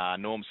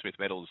 Norm Smith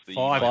medals. The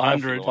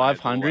 500.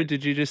 500,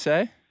 did you just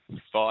say?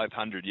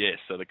 500, yes.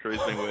 So the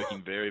crew's been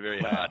working very, very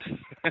hard.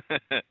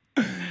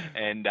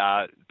 And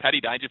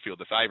Paddy Dangerfield,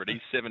 the favourite, he's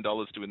 $7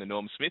 to win the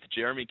Norm Smith.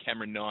 Jeremy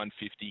Cameron,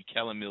 $9.50.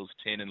 Callum Mills,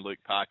 10, and Luke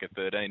Parker,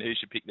 13. Who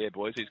should pick there,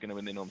 boys? Who's going to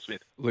win the Norm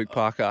Smith? Luke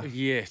Parker,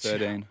 Yes.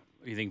 13.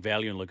 You think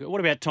value and look. What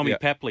about Tommy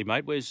Papley,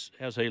 mate?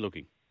 How's he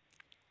looking?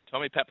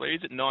 Tommy Papley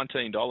is at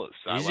 $19.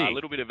 So Is he? a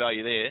little bit of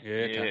value there.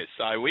 Yeah, okay.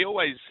 So we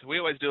always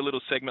do a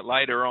little segment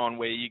later on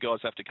where you guys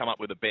have to come up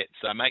with a bet.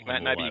 So maybe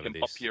you can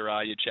pop your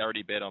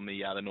charity bet on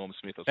the Norm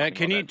Smith or something.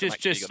 Can like you that to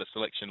make sure just you got a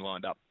selection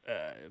lined up?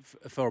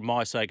 For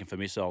my sake and for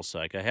Missile's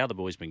sake, how the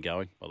boys been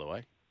going, by the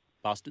way?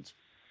 Bastards.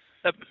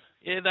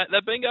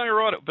 They've been going all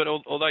right, but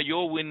although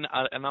your win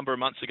a number of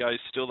months ago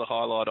is still the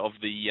highlight of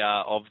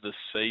the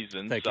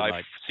season. Thank so you,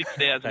 mate.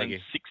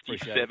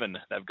 6,067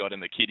 they've got in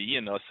the kitty,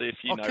 and I see a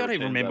few. I can't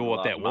even remember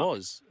what that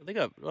was. I think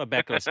I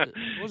back was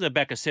it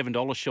back a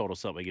 $7 shot or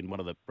something in one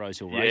of the Rose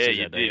Hill races?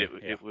 Yeah, you did.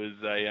 It was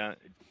a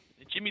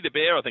Jimmy the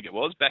Bear, I think it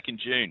was, back in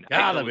June. The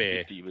Bear.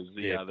 $8.50 was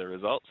the other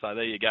result. So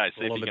there you go.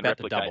 See if you can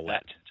replicate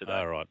that today.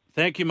 All right.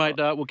 Thank you, mate.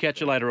 We'll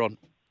catch you later on.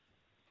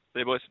 See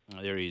you, boys.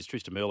 There he is,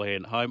 Tristan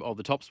Merlehan, home of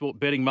the Top Sport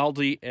betting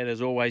multi. And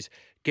as always,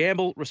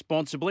 gamble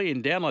responsibly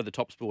and download the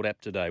Top Sport app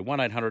today.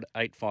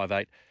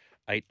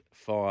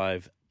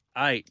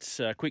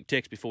 1-800-858-858. Quick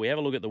text before we have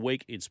a look at the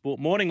week in sport.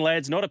 Morning,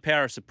 lads. Not a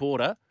Para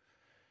supporter,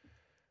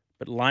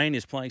 but Lane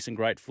is playing some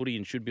great footy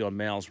and should be on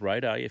Mal's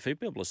radar. Yeah, a few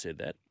people have said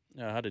that.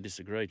 Hard to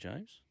disagree,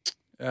 James.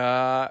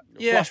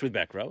 Flush with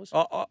back rowers.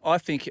 I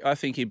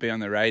think he'd be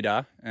on the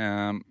radar.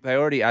 They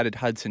already added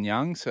Hudson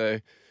Young, so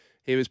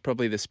he was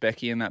probably the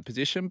specky in that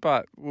position,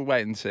 but we'll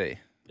wait and see.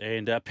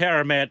 And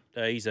Paramat,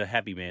 he's a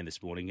happy man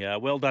this morning.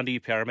 Well done to you,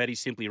 Paramat. He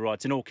simply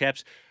writes in all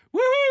caps,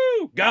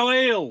 woohoo, go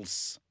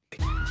Eels!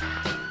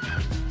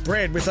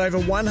 Bred with over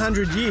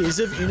 100 years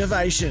of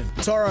innovation,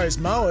 Toro's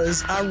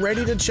Mowers are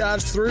ready to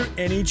charge through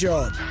any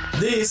job.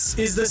 This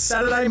is the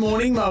Saturday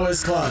Morning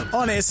Mowers Club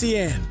on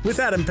SEN with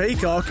Adam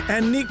Peacock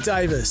and Nick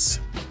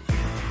Davis.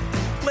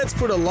 Let's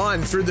put a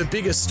line through the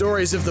biggest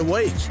stories of the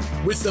week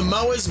with the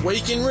Mowers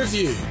Week in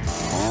Review.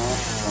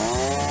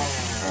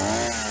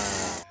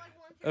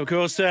 Of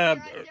course,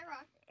 thank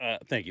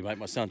you, mate.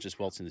 My son's just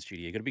waltzed in the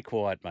studio. You've got to be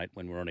quiet, mate,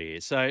 when we're on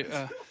air. So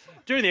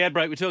during the ad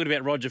break, we're talking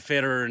about Roger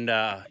Federer, and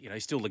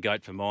he's still the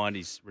GOAT for mine.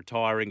 He's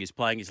retiring. He's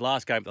playing his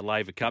last game at the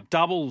Laver Cup.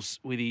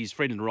 Doubles with his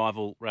friend and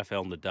rival,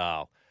 Rafael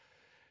Nadal.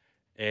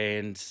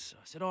 And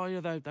I said,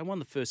 they won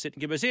the first set.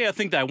 And Gibbo said, I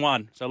think they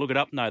won. So I look it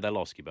up. No, they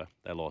lost, Gibbo.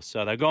 They lost.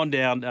 So they've gone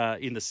down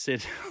in the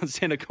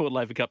Centre Court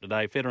Laver Cup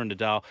today. Federer and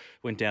Nadal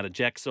went down to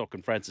Jack Sock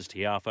and Francis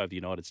Tiafoe of the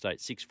United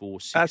States, 6-4,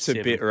 6-7. That's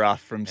a bit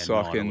rough from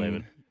Sock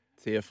and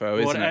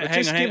Tiafoe, isn't it?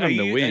 Just give them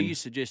the win. Are you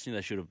suggesting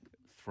they should have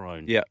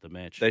thrown the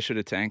match? They should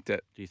have tanked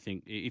it. Do you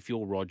think, if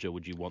you're Roger,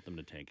 would you want them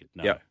to tank it?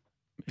 No. Yep.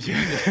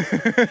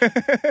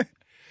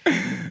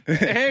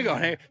 Hang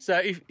on. So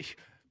if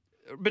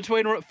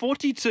between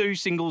 42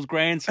 singles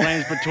grand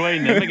slams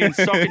between them against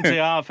Sock and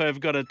Tiafoe have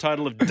got a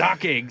total of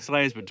duck egg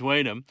slams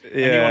between them, and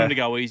you want them to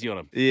go easy on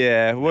them.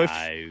 Yeah. Well,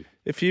 no.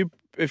 If you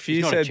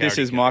said this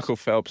is Michael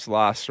Phelps'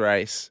 last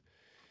race,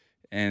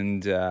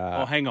 and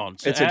hang on,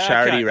 so, it's a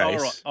charity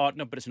race. All right.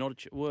 No, but it's not.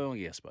 Well,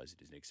 yeah, I suppose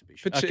it is an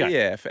exhibition.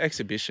 For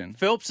exhibition.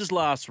 Phelps'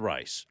 last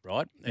race,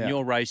 right? And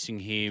you're racing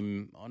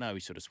him. I know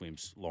he sort of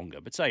swims longer,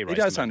 but say he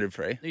does 100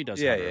 free. He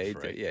does 100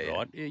 free,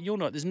 right? You're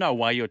not. There's no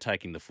way you're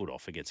taking the foot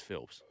off against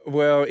Phelps.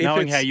 Well,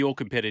 knowing how your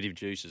competitive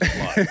juices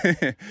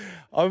flow,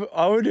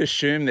 I would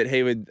assume that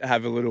he would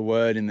have a little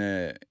word in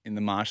the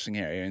marshalling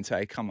area and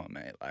say, "Come on,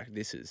 mate. Like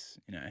this is,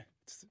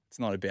 It's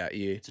not about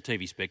you. It's a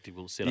TV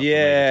spectacle set up.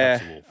 Yeah,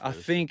 for me to touch the wall I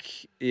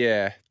think.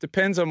 Yeah,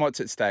 depends on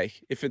what's at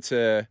stake. If it's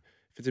a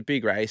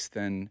big race,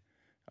 then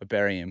I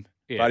bury him.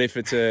 Yeah. But if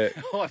it's a,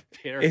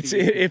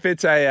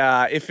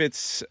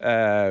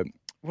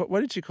 what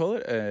did you call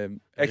it?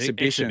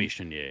 Exhibition.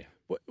 Exhibition, yeah.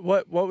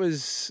 What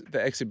was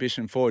the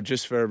exhibition for?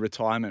 Just for a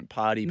retirement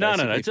party? No.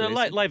 It's a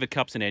Laver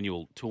Cup's an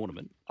annual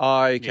tournament.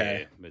 Oh,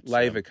 okay. Yeah,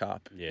 Laver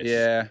Cup. Yes.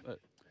 Yeah.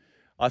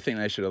 I think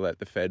they should have let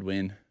the Fed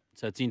win.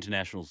 So it's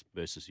internationals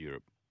versus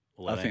Europe.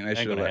 I think they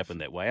should have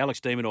happened that way.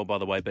 Alex de Minaur, by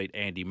the way, beat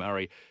Andy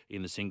Murray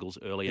in the singles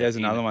earlier. There's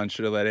another one.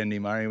 Should have let Andy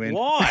Murray win.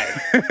 Why?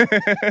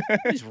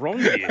 What is wrong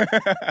with you?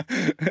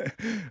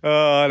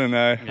 I don't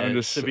know. Yeah, I'm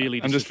just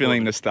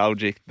feeling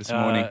nostalgic this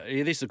morning.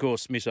 This, of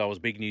course, Missile was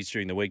big news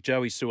during the week.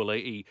 Joey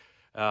Suaalii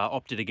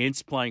opted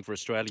against playing for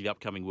Australia the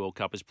upcoming World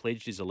Cup, has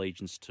pledged his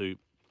allegiance to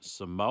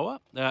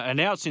Samoa. And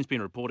now it's since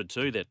been reported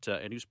too that,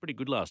 and he was pretty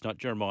good last night,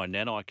 Jeremiah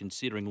Nanai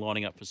considering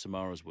lining up for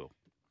Samoa as well.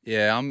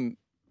 Yeah, I'm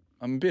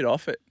a bit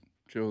off it,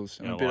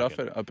 Jules. I'm a bit off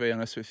it. I'll be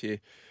honest with you.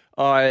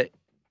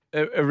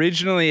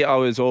 Originally, I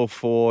was all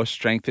for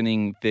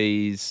strengthening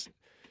these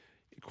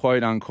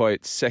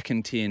quote-unquote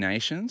second-tier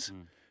nations.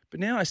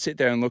 But now I sit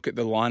there and look at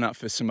the lineup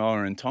for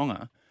Samoa and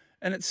Tonga,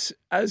 and it's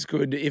as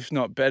good, if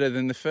not better,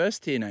 than the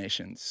first-tier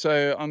nations.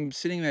 So I'm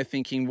sitting there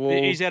thinking, well...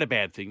 Is that a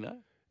bad thing, though?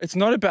 It's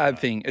not a bad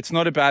thing. It's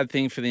not a bad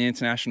thing for the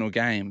international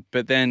game.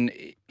 But then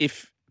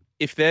if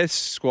their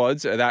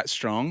squads are that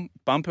strong,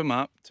 bump them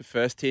up to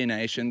first-tier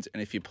nations.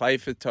 And if you play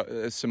for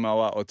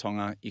Samoa or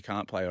Tonga, you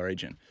can't play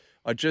Origin.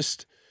 I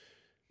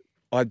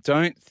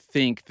don't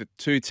think that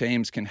two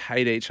teams can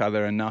hate each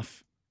other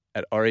enough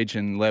at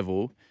Origin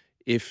level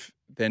if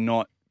they're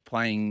not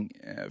playing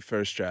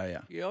for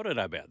Australia. Yeah, I don't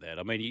know about that.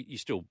 I mean, you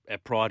still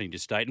have pride in your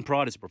state, and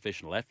pride as a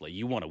professional athlete,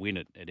 you want to win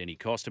it at any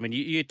cost. I mean,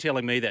 you're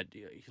telling me that,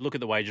 you look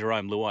at the way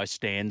Jerome Luai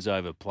stands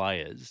over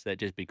players, that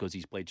just because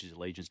he's pledged his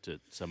allegiance to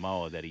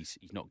Samoa, that he's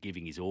not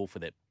giving his all for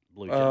that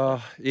blue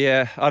jacket?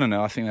 Yeah, I don't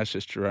know. I think that's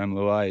just Jerome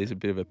Luai. He's a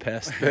bit of a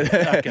pest.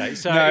 Okay,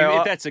 so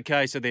if that's the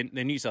case, so then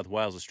New South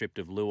Wales are stripped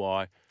of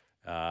Luai,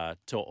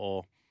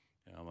 To'o.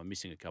 I'm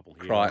missing a couple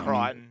here.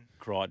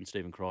 Crichton,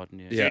 Stephen Crichton,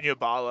 yeah. Junior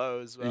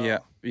Barlow as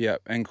well. Yeah.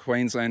 And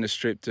Queensland are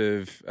stripped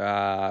of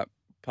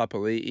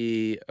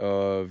Papali'i,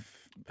 of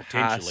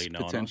Potentially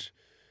Haas,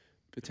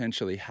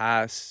 potentially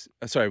Haas.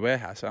 Sorry, we're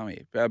Haas, aren't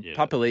we?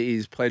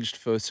 Papali'i's pledged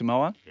for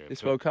Samoa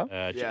this World Cup.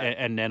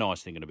 And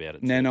Nanai's thinking about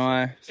it.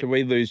 Nanai. So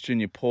we lose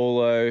Junior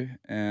Paulo.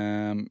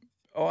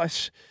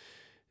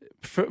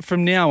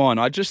 From now on,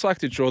 I'd just like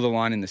to draw the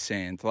line in the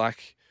sand.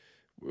 Like,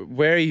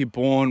 where are you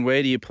born?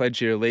 Where do you pledge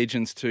your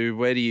allegiance to?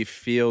 Where do you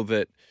feel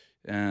that?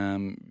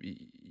 Where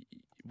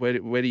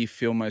do you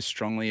feel most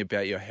strongly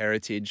about your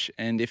heritage?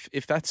 And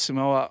if that's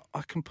Samoa,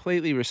 I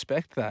completely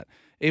respect that.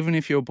 Even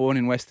if you're born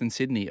in Western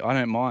Sydney, I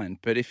don't mind.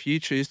 But if you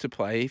choose to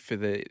play for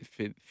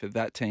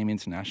that team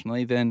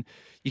internationally, then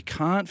you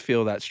can't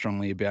feel that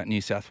strongly about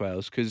New South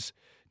Wales, because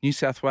New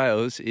South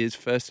Wales is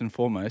first and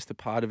foremost a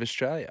part of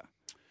Australia.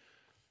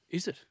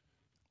 Is it?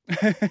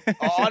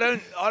 I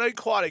don't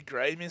quite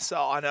agree, Mister.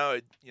 I know,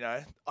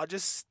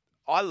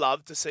 I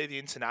love to see the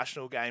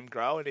international game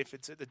grow, and if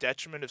it's at the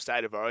detriment of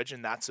state of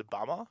origin, that's a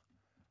bummer.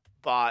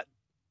 But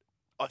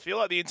I feel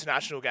like the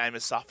international game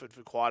has suffered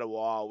for quite a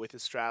while, with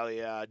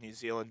Australia, New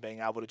Zealand being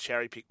able to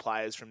cherry pick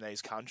players from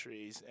these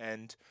countries,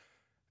 and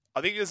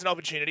I think there's an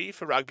opportunity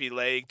for rugby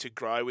league to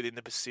grow within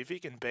the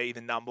Pacific and be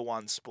the number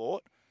one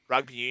sport.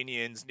 Rugby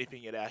union's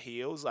nipping at our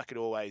heels like it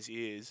always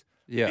is.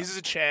 Yeah. This is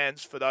a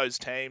chance for those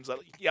teams,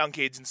 like young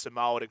kids in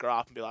Samoa, to grow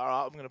up and be like, all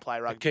right, I'm going to play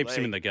rugby It keeps league.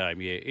 them in the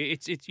game, yeah.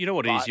 It's you know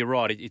what it is, you're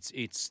right.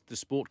 It's the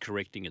sport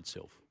correcting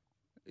itself.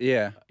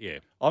 Yeah. Yeah.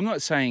 I'm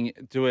not saying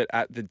do it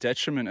at the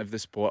detriment of the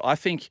sport. I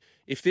think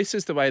if this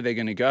is the way they're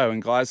going to go, and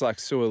guys like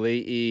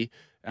Suali'i,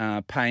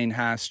 Payne,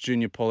 Haas,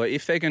 Junior Paulo,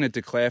 if they're going to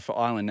declare for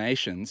island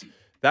nations,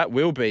 that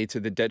will be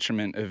to the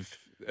detriment of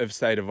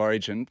state of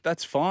origin.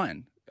 That's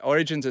fine.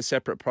 Origin's a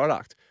separate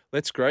product.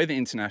 Let's grow the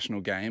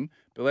international game,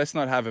 but let's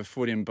not have a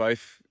foot in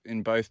both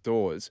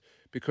doors.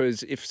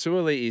 Because if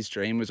Suali'i's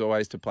dream was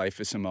always to play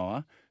for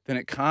Samoa, then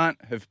it can't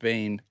have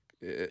been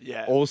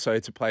also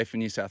to play for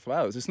New South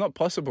Wales. It's not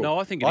possible. No,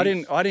 I think I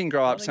didn't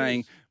grow up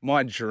saying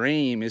my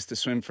dream is to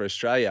swim for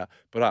Australia,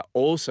 but I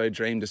also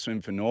dream to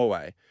swim for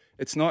Norway.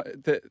 It's not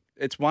that.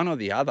 It's one or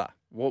the other.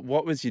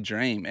 What was your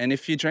dream? And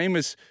if your dream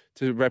was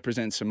to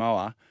represent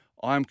Samoa,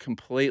 I'm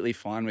completely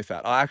fine with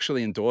that. I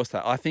actually endorse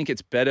that. I think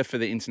it's better for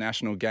the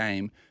international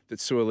game that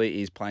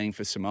Suali'i is playing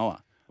for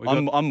Samoa.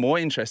 I'm more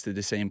interested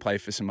to see him play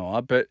for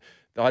Samoa, but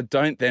I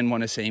don't then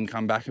want to see him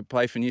come back and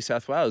play for New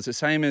South Wales. The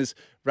same as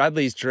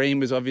Radley's dream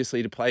was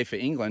obviously to play for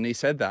England. He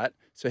said that,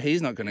 so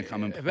he's not going to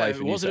come and play for New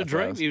South Wales. Was it a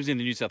dream? He was in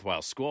the New South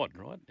Wales squad,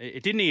 right?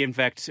 Didn't he, in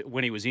fact,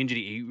 when he was injured,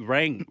 he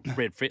rang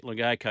Brett Fittler,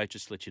 go, coach,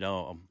 just to let you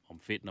know I'm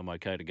fit and I'm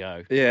okay to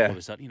go. Yeah. All of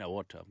a sudden, you know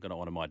what, I'm going to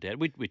honour my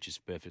dad, which is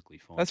perfectly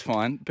fine. That's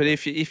fine. But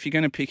if you're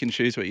going to pick and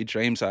choose what your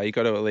dreams are, you've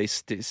got to at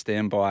least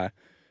stand by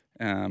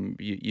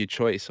your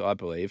choice, I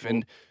believe.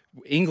 And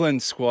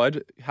England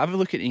squad, have a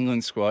look at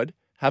England's squad.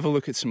 Have a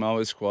look at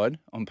Samoa's squad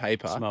on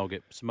paper.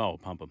 Samoa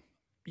pump them.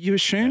 You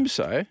assume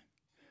so.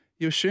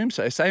 You assume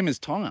so. Same as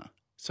Tonga.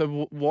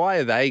 So why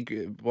are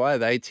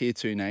they tier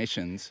 2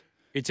 nations?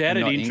 It's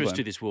added interest England?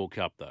 To this World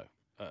Cup, though.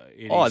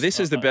 This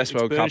is the best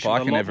World Cup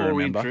I can ever remember. A lot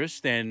more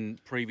interest than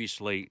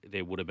previously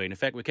there would have been. In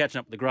fact, we're catching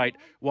up with the great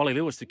Wally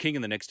Lewis, the king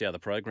in the next hour of the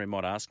program.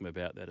 Might ask him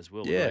about that as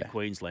well. Yeah. The great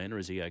Queenslander,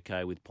 is he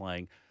okay with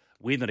playing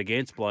with and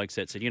against blokes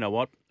that said, you know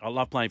what, I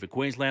love playing for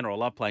Queensland or I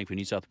love playing for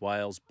New South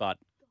Wales, but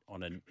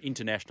on an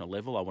international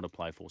level, I want to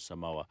play for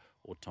Samoa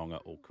or Tonga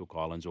or Cook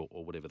Islands or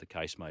whatever the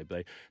case may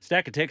be.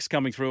 Stack of texts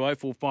coming through,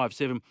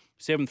 0457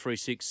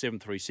 736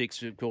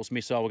 736. Of course,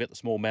 Missile will get the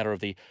small matter of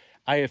the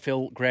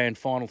AFL Grand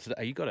Final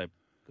today. You got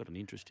an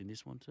interest in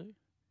this one too?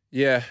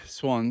 Yeah,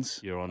 Swans.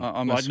 You're on.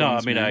 I'm a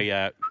Swans man.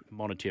 A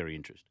monetary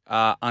interest.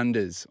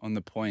 Unders on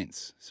the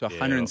points. So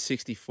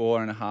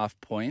 164.5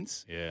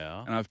 points.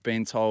 Yeah. And I've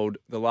been told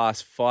the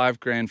last 5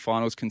 grand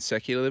finals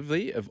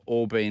consecutively have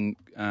all been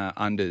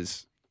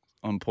unders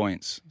on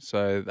points.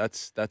 So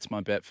that's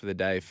my bet for the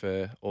day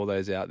for all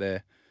those out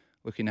there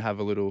looking to have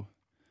a little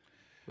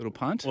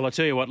punt. Well, I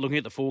tell you what, looking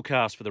at the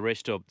forecast for the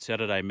rest of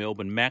Saturday,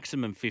 Melbourne,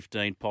 maximum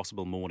 15,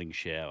 possible morning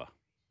shower.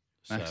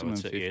 Maximum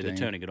 15. Yeah, they're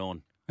turning it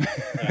on.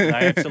 They're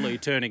absolutely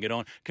turning it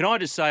on. Can I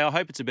just say, I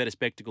hope it's a better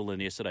spectacle than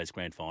yesterday's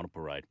grand final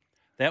parade.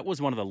 That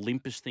was one of the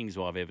limpest things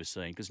I've ever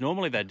seen, because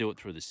normally they do it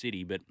through the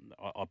city, but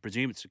I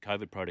presume it's the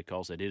COVID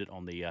protocols. They did it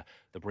on the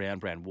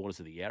brown waters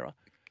of the Yarra.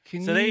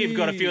 So there you've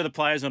got a few of the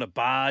players on a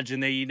barge,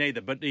 and there you need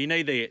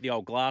the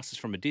old glasses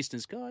from a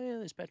distance. Go, yeah,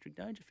 there's Patrick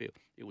Dangerfield.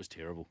 It was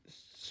terrible.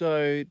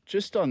 So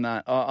just on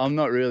that, I'm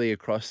not really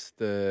across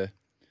the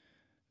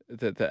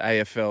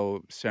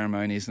AFL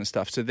ceremonies and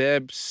stuff. So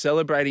they're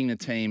celebrating the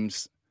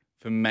teams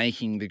for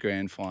making the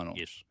grand final.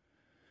 Yes.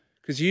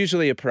 Because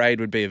usually a parade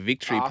would be a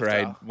victory After.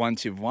 parade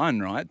once you've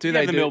won, right? They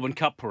have the Melbourne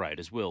Cup parade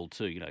as well,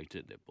 too. You know,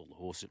 to pull the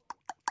horse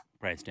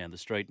prance down the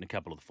street, and a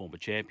couple of the former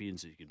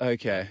champions.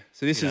 Okay,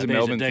 so this is a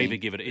there's Melbourne diva thing.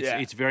 give it. Yeah.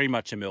 It's very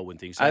much a Melbourne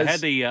thing. So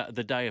they had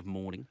the day of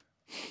mourning,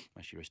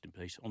 may she rest in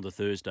peace, on the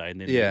Thursday, and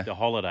then the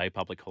holiday,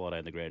 public holiday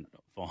in the grand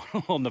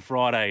final on the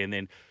Friday, and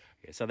then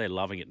so they're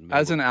loving it in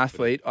Melbourne. As an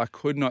athlete, I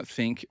could not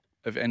think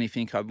of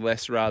anything I'd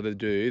less rather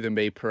do than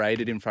be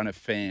paraded in front of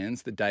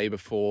fans the day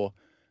before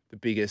the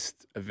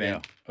biggest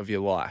event of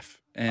your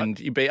life. And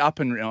you'd be up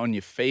and on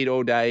your feet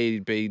all day.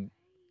 You'd be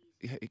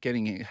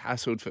getting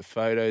hassled for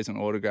photos and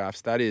autographs.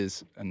 That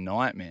is a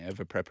nightmare of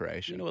a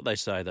preparation. You know what they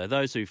say, though?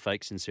 Those who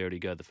fake sincerity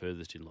go the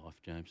furthest in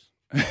life, James.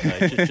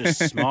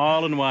 Just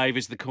smile and wave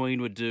as the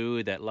Queen would do,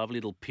 with that lovely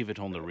little pivot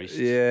on the wrist.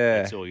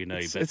 Yeah. That's all you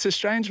need. It's a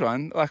strange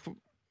one. Like,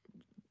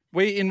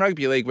 in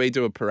rugby league, we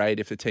do a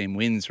parade if the team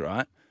wins,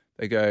 right?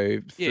 They go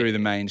through the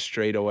main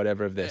street or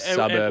whatever of their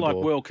suburb. Like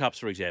World Cups,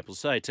 for example.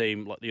 Say a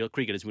team, like the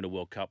cricketers win a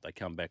World Cup, they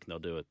come back and they'll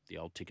do the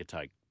old ticker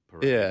take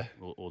parade.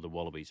 Or the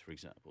Wallabies, for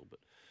example. But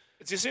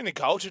It's just in the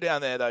culture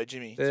down there, though,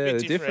 Jimmy. It's Yeah, a they're bit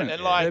different. different.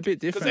 And like, They're a bit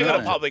different, because they've got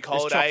a aren't they? public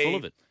It's chock holiday. full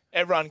of it.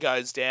 Everyone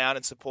goes down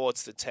and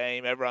supports the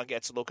team. Everyone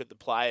gets a look at the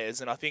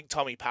players. And I think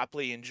Tommy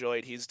Papley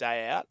enjoyed his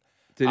day out.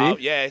 Did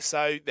he? Yeah,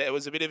 so there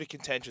was a bit of a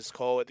contentious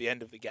call at the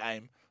end of the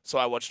game. So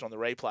I watched it on the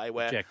replay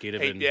where Jack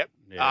Ginnivan.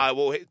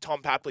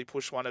 Tom Papley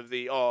pushed one of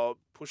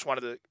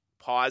the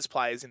Pies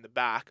players in the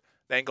back,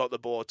 then got the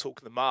ball,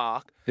 took the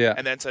mark. Yeah.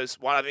 And then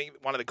I think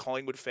one of the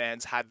Collingwood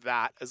fans had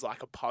that as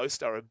like a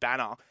poster, a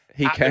banner.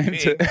 He at the came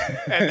thing.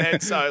 to... And then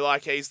so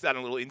like he's done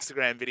a little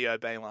Instagram video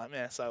being like,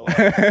 man, so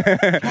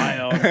Play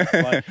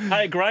on.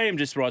 Hey, Graham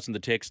just writes in the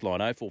text line,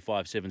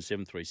 0457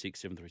 736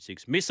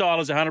 736. Missile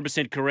is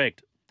 100%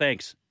 correct.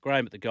 Thanks.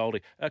 Graham at the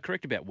Goldie.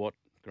 Correct about what,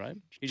 Graham?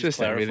 Can you just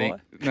clarify?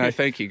 everything. No,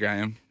 thank you,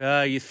 Graham.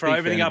 You throw Big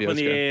everything fan up of in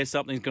the yours, air,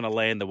 something's going to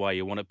land the way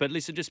you want it. But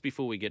listen, just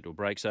before we get to a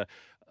break, so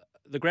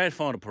the grand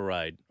final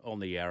parade on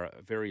the Yarra,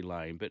 very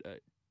lame, but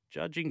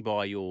judging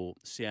by your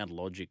sound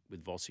logic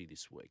with Vossi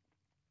this week,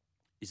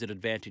 is it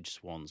advantage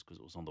Swans because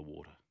it was on the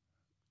water?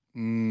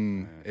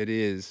 It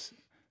is.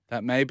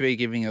 That may be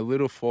giving a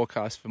little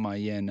forecast for my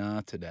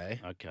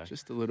today. Okay.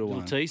 Just a little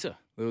one. Teaser.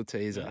 Little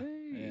teaser.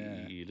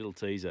 Hey, little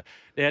teaser.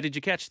 Now, did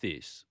you catch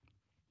this?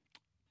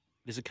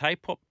 There's a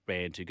K-pop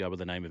band who go by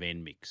the name of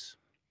N-Mix.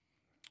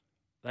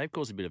 They've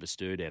caused a bit of a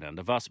stir down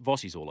under.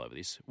 Vossi's all over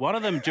this. One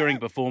of them during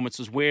performance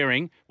was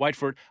wearing, wait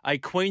for it, a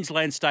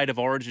Queensland State of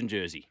Origin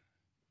jersey.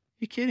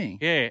 You kidding?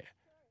 Yeah,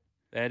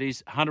 that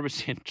is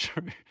 100%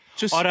 true.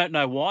 I don't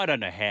know why, I don't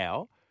know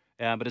how,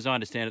 but as I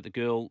understand it, the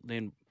girl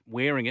then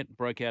wearing it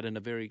broke out in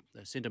a very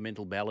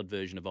sentimental ballad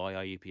version of I,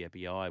 Yippee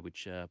Happy I,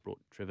 which brought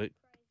Trevor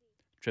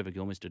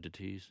Gilmister to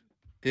tears.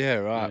 Yeah,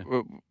 right.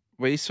 Yeah.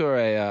 We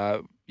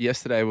saw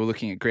yesterday we were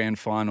looking at grand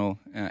final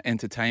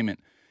entertainment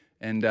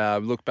and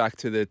look back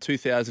to the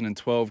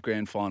 2012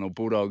 grand final,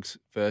 Bulldogs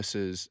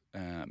versus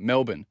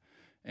Melbourne.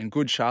 And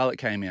Good Charlotte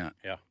came out.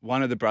 Yeah.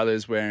 One of the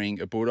brothers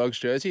wearing a Bulldogs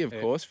jersey, of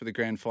course, for the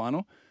grand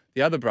final.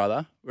 The other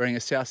brother wearing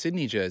a South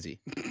Sydney jersey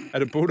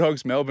at a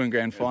Bulldogs Melbourne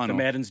grand final.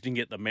 The Maddens didn't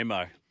get the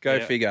memo. Go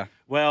figure.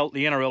 Well,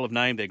 the NRL have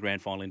named their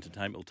grand final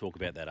entertainment. We'll talk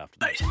about that after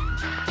this.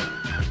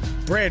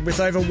 Bred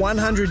with over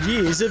 100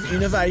 years of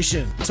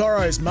innovation,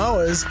 Toro's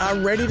mowers are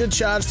ready to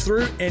charge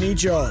through any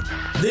job.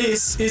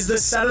 This is the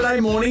Saturday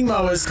Morning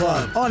Mowers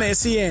Club on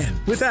SEN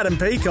with Adam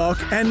Peacock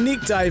and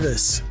Nick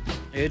Davis.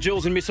 Yeah,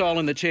 Jules and Missile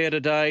in the chair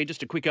today.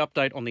 Just a quick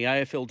update on the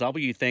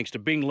AFLW thanks to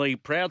Bingley,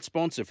 proud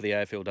sponsor for the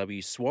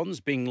AFLW Swans.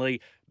 Bingley,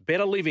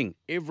 better living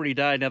every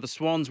day. Now, the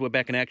Swans were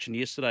back in action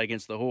yesterday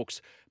against the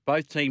Hawks.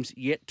 Both teams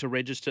yet to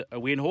register a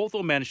win.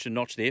 Hawthorn managed to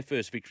notch their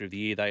first victory of the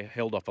year. They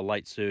held off a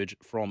late surge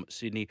from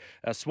Sydney.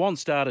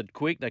 Swans started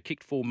quick. They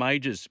kicked 4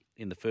 majors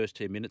in the first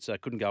 10 minutes. They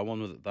couldn't go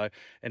on with it, though.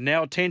 And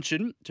now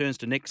attention turns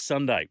to next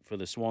Sunday for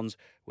the Swans,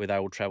 where they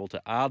will travel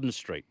to Arden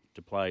Street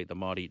to play the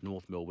mighty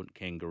North Melbourne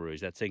Kangaroos.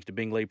 That's thanks to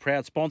Bingley,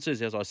 proud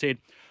sponsors, as I said,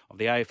 of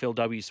the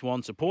AFLW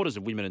Swans, supporters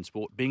of women in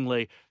sport.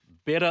 Bingley,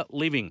 better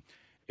living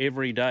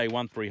every day.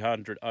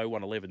 1300 01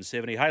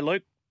 1170. Hey,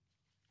 Luke.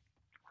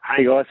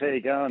 Hey guys, how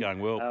you going? Going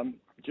well.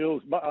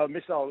 Jules,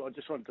 Missile, I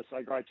just wanted to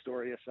say great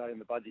story yesterday in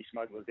the budgie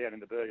smugglers down in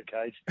the burger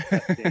cage.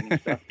 Outstanding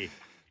stuff.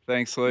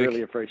 Thanks, Luke.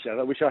 Really appreciate it.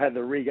 I wish I had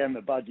the rig and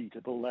the budgie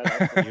to pull that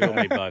up. You and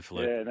me both,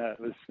 Luke. Yeah, no,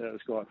 it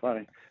was quite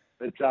funny.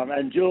 But,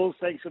 and Jules,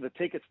 thanks for the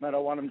tickets, mate. I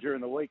won them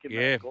during the week and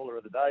the caller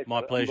of the day.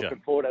 My pleasure. I'm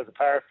looking forward as a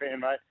Para fan,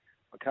 mate.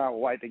 I can't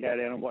wait to go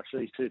down and watch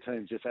these two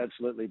teams just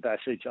absolutely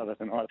bash each other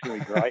tonight. It's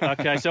going to be great.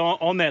 Okay, so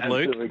on that,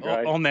 Luke, Absolutely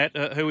great. on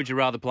that, who would you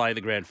rather play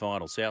the grand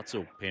final, Souths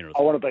or Penrith?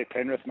 I want to beat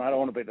Penrith, mate. I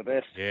want to beat the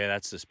best. Yeah,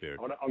 that's the spirit.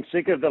 I'm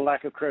sick of the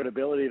lack of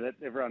credibility that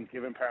everyone's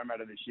given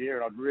Parramatta this year,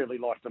 and I'd really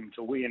like them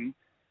to win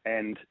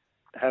and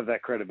have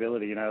that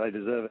credibility. You know, they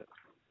deserve it.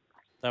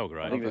 They were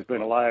great. I think there's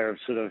been a layer of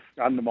sort of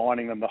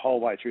undermining them the whole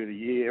way through the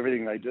year,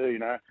 everything they do, you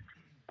know.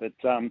 But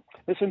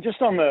listen,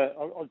 just on I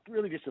was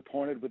really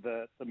disappointed with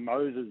the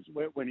Mowers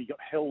when he got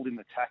held in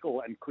the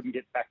tackle and couldn't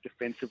get back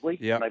defensively.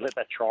 Yep. And they let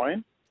that try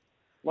in.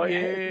 Like,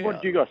 Yeah.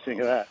 what did you guys think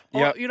of that?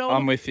 Yeah, you know,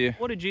 I'm with you.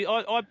 What did you?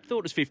 I thought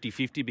it was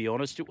 50-50, to be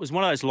honest. It was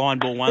one of those line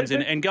ball ones,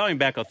 and going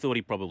back, I thought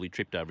he probably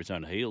tripped over his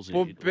own heels.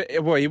 Well,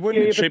 he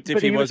wouldn't have tripped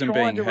if he wasn't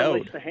being was trying to held.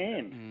 release the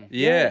hand.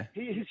 Yeah.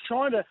 He's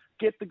trying to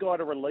get the guy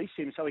to release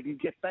him so he can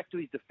get back to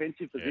his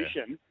defensive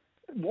position.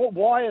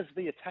 Why has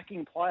the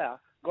attacking player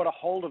got a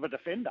hold of a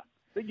defender?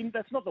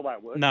 That's not the way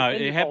it works. No,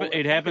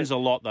 it happens a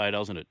lot, though,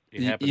 doesn't it?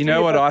 It happens. You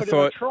know what I but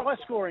thought? In a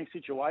try-scoring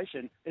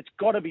situation, it's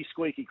got to be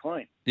squeaky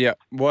clean. Yeah,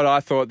 what I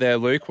thought there,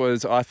 Luke,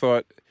 was I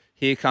thought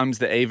here comes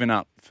the even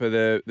up for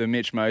the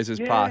Mitch Moses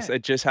pass.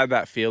 It just had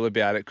that feel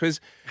about it because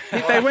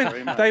they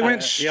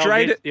went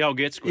straight at the old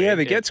get square. Yeah,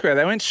 the get square.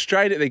 They went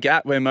straight at the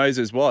gap where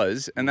Moses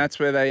was, and that's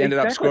where they ended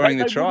up scoring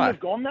the try. They wouldn't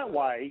have gone that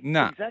way.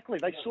 Nah. Exactly.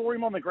 They saw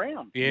him on the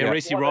ground. Yeah,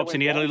 Reece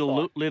Robson, he had a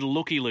little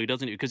looky-loo,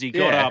 doesn't he? Because he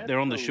got up there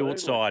on the short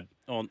side,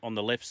 on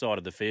the left side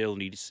of the field,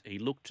 and he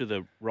looked to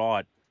the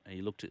right.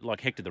 He looked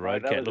like Hector the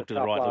Road Cat, looked to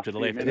the right, looked to the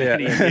left.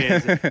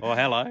 Yeah. Oh,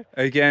 hello.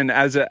 Again,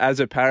 as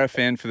a para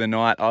fan for the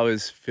night, I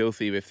was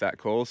filthy with that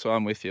call, so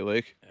I'm with you,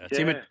 Luke.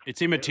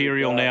 It's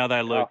immaterial now,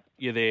 though, Luke.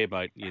 You're there,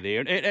 mate. You're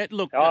there. And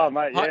look. Oh,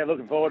 mate,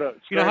 looking forward to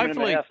it.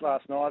 Hopefully. In the house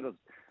last night.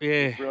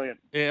 It was brilliant.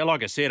 Yeah,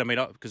 like I said, I mean,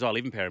 because I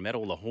live in Parramatta,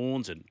 all the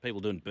horns and people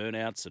doing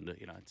burnouts, and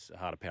it's the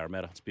heart of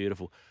Parramatta. It's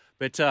beautiful.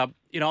 But, I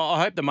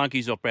hope the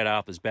monkey's off Brad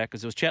Arthur's back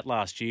because there was chat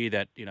last year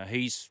that,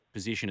 his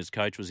position as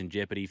coach was in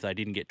jeopardy if they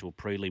didn't get to a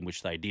prelim,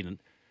 which they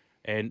didn't.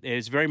 And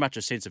there's very much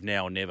a sense of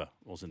now or never,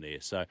 wasn't there?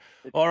 So,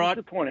 all right.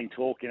 It's disappointing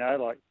talk,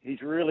 like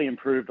he's really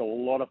improved a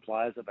lot of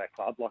players at that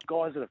club, like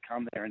guys that have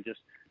come there and just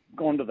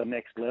gone to the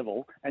next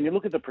level. And you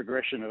look at the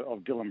progression of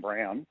Dylan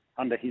Brown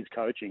under his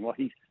coaching, like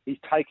he's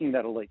taking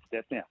that elite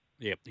step now.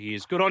 Yep, he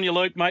is. Good on you,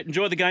 Luke, mate.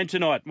 Enjoy the game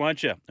tonight,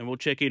 won't you? And we'll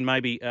check in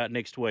maybe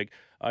next week.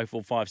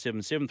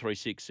 0457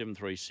 736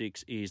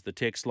 736 is the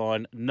text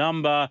line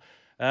number.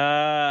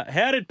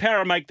 How did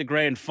Para make the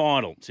grand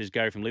final, says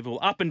Gary from Liverpool?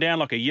 Up and down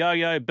like a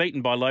yo-yo,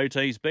 beaten by low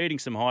teams, beating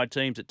some high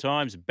teams at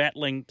times,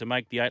 battling to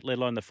make the 8, let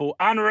alone the 4.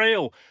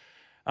 Unreal.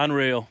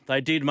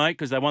 They did, mate,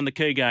 because they won the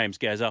key games,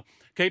 Gazza.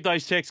 Keep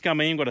those texts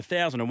coming in. We've got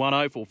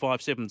 1001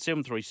 0457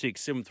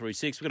 736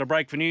 736. We've got a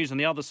break for news. On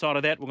the other side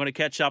of that, we're going to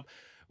catch up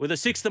with the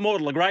sixth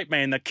immortal, a great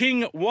man, the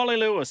King, Wally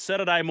Lewis.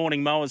 Saturday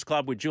morning Mowers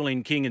Club with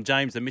Julian King and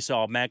James the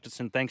Missile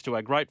Magnuson. Thanks to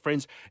our great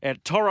friends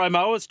at Toro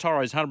Mowers.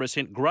 Toro's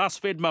 100%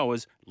 grass-fed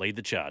mowers lead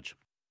the charge.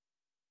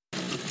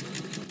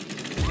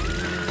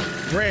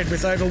 Bred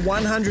with over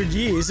 100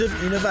 years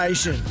of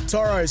innovation,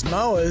 Toro's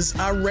mowers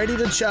are ready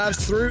to charge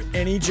through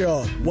any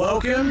job.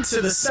 Welcome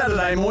to the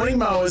Saturday Morning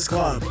Mowers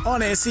Club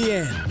on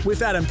SEN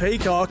with Adam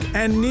Peacock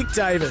and Nick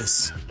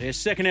Davis. Yeah,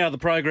 second hour of the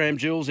program,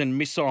 Jules and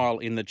Missile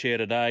in the chair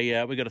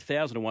today. We've got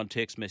 1001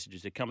 text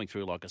messages. They're coming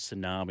through like a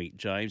tsunami,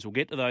 James. We'll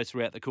get to those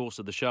throughout the course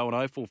of the show on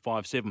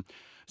 0457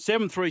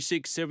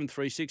 736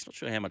 736. Not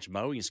sure how much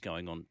mowing is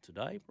going on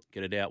today.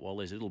 Get it out while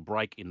there's a little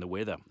break in the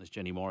weather, as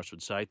Jenny Morris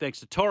would say. Thanks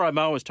to Toro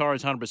Mowers.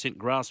 Toro's 100%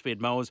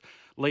 grass-fed mowers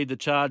lead the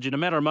charge. In a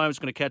matter of moments,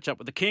 going to catch up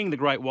with the King, the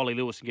great Wally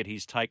Lewis, and get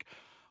his take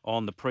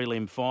on the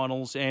prelim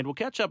finals. And we'll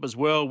catch up as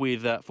well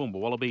with former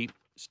Wallaby,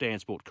 Stan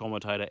Sport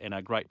commentator, and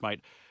our great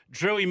mate,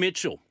 Drewy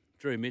Mitchell.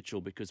 Drew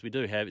Mitchell, because we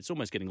do have, it's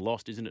almost getting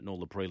lost, isn't it, in all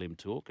the prelim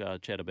talk.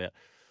 Chat about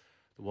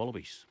the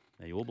Wallabies.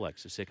 The All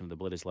Blacks, the second of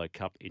the Bledisloe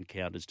Cup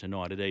encounters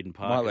tonight at Eden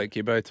Park. Might let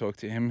Gibbo talk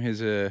to him.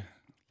 He's a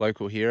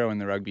local hero in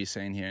the rugby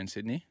scene here in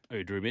Sydney.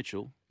 Oh, Drew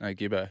Mitchell? No,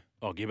 Gibbo.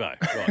 Oh, Gibbo.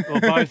 Right.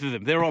 Well, both of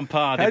them. They're on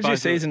par. How'd your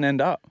season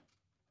end up?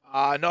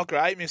 Not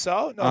great,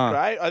 Missile. Not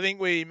great. I think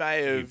we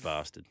may have... You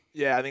bastard.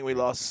 Yeah, I think we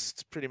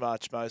lost pretty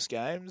much most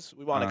games.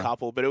 We won a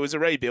couple, but it was a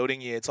rebuilding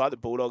year. It's like the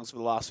Bulldogs for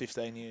the last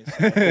 15 years.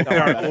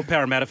 Or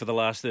Parramatta for the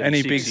last 36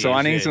 Any big years,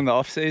 signings in the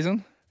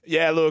off-season?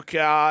 Yeah, look... Do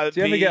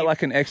you ever get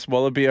like an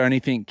ex-Wallaby or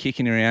anything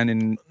kicking around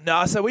in...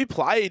 No, so I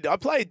played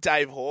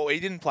Dave Horwitz. He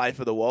didn't play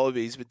for the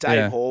Wallabies, but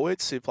Dave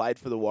Horwitz, who played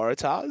for the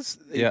Waratahs,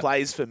 he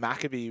plays for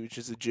Maccabee, which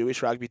is a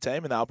Jewish rugby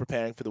team, and they were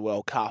preparing for the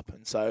World Cup.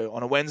 And so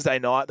on a Wednesday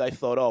night, they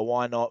thought,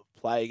 why not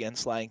play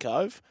against Lane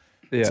Cove?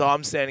 Yeah. So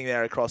I'm standing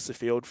there across the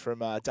field from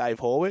Dave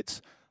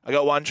Horwitz. I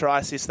got one try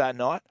assist that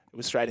night. It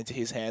was straight into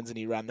his hands, and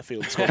he ran the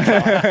field and scored a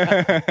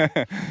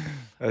try.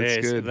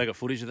 That's good. Have they got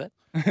footage of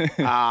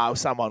that?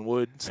 Someone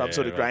would. Some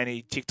sort of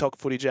grainy TikTok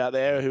footage out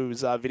there who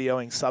was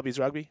videoing Subbies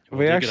rugby.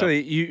 We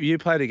actually, you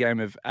played a game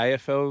of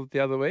AFL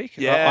the other week.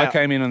 Yeah. I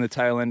came in on the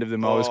tail end of the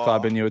Mowers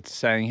Club and you were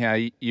saying how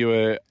you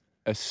were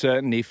a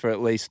certainty for at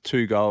least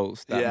 2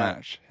 goals that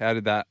match. How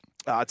did that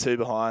Two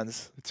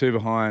behinds. Two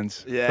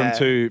behinds. Yeah.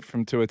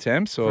 From two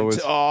attempts, or was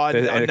no,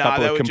 there a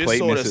couple they of were complete just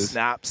sort misses? of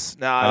snaps.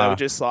 No, they were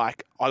just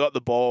like, I got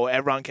the ball.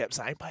 Everyone kept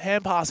saying,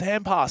 hand pass,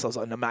 hand pass. I was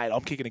like, no, mate,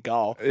 I'm kicking a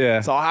goal.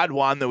 Yeah. So I had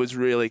one that was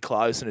really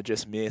close and it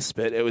just missed,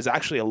 but it was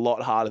actually a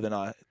lot harder than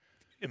I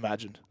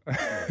imagined.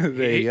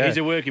 There you go. He's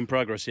a work in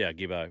progress, yeah,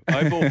 Gibbo.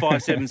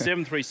 0457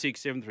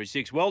 736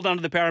 736. Well done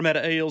to the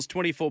Parramatta Eels.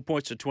 24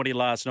 points to 20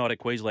 last night at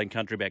Queensland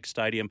Countryback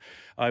Stadium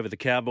over the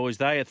Cowboys.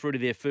 They are through to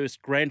their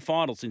first grand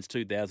final since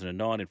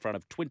 2009 in front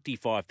of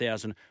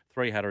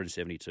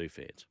 25,372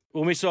 fans.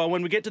 Well, Missile,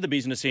 when we get to the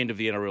business end of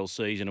the NRL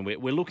season and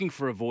we're looking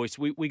for a voice,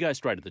 we go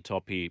straight to the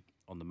top here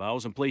on the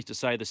Mowers. I'm pleased to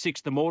say the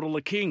sixth immortal,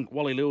 the King,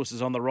 Wally Lewis,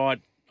 is on the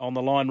line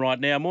right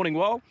now. Morning,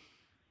 Wal.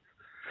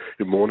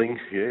 Good morning.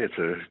 Yeah, it's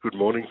a good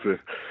morning for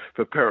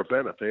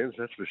Parramatta fans,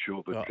 that's for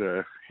sure. But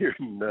here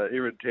in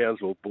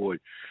Townsville, boy,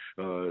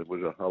 it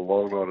was a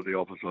long night at the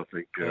office, I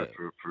think,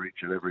 for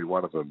each and every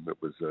one of them. It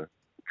was a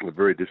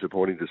very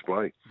disappointing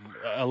display.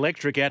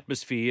 Electric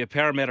atmosphere.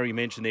 Parramatta, you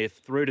mentioned, they're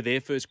through to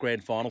their first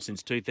grand final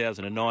since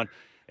 2009.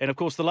 And, of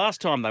course, the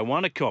last time they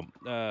won a comp,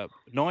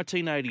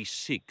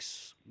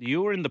 1986.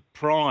 You were in the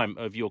prime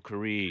of your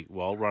career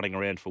while running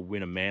around for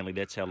Wynnum Manly.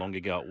 That's how long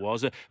ago it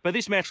was. But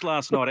this match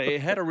last night,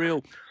 it had a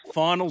real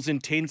finals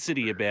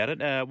intensity about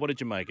it. What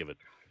did you make of it?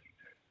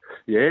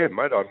 Yeah,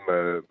 mate,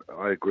 I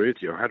agree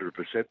with you 100%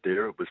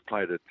 there. It was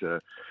played at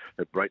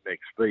breakneck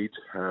speed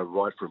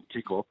right from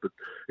kick-off, but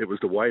it was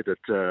the way that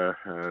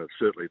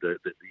certainly the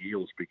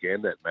Eels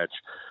began that match,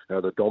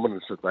 the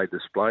dominance that they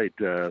displayed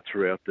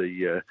throughout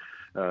the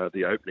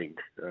opening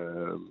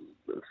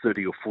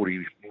 30 or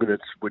 40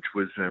 minutes, which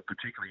was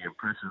particularly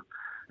impressive.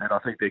 And I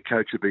think their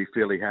coach would be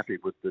fairly happy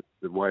with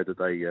the way that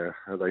they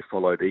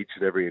followed each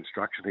and every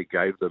instruction he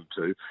gave them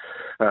to.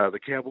 The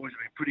Cowboys have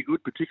been pretty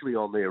good, particularly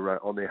on their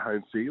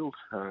home field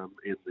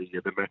in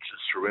the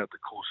matches throughout the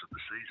course of the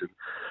season.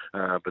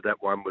 But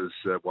that one was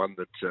one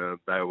that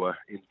they were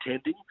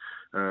intending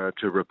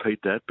to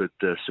repeat that, but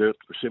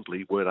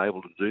simply weren't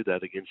able to do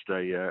that against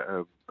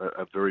a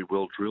very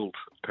well-drilled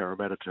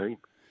Parramatta team.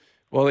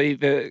 Well,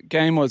 the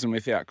game wasn't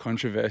without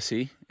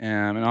controversy,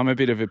 and I'm a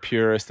bit of a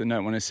purist and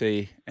don't want to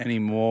see any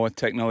more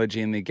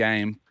technology in the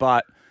game.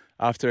 But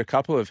after a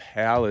couple of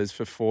howlers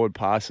for forward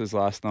passes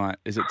last night,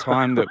 is it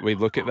time that we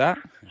look at that?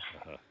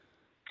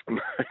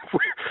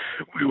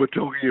 We were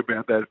talking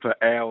about that for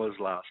hours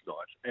last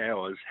night.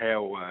 Hours,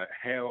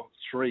 how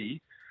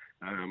three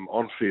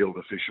on-field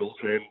officials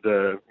and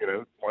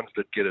ones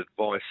that get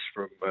advice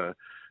from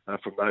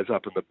those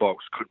up in the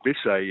box could miss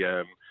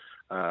a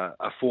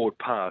forward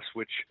pass,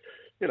 which,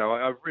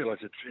 I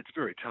realise it's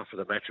very tough for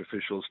the match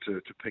officials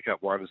to pick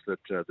up ones that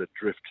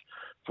drift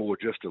forward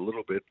just a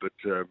little bit. But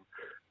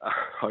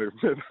I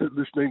remember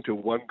listening to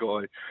one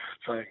guy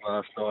saying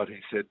last night,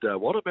 he said,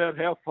 what about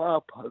how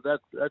far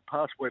that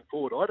pass went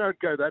forward? I don't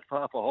go that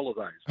far for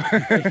holidays.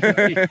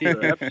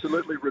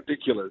 Absolutely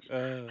ridiculous.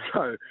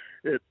 So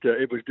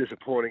it was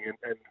disappointing,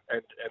 and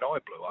I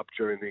blew up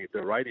during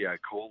the radio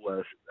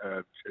call.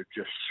 It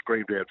just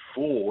screamed out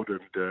forward,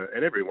 and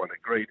everyone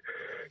agreed.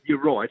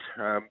 You're right.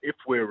 If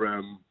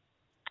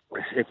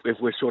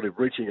we're sort of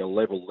reaching a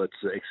level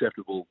that's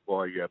acceptable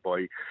by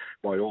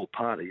all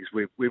parties,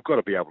 we've got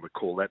to be able to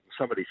call that. And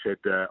somebody said,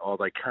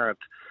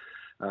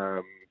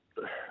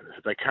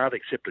 they can't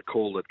accept a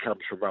call that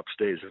comes from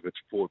upstairs if it's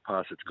forward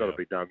pass. It's got to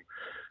be done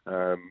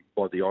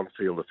by the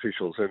on-field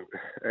officials, and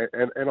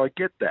I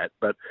get that.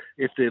 But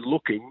if they're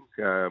looking,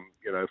 for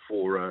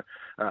a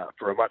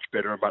much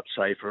better, a much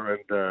safer,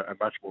 and a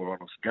much more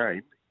honest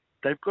game,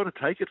 they've got to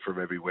take it from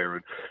everywhere.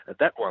 And at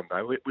that one,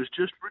 though, it was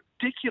just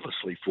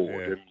ridiculously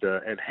forward,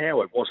 and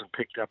how it wasn't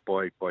picked up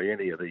by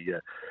any of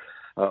the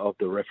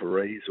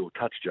referees or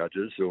touch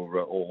judges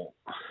or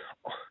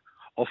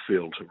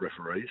off-field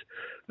referees,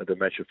 the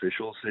match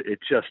officials, it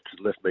just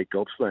left me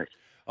gobsmacked.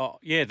 Oh,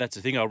 yeah, that's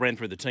the thing. I ran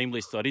through the team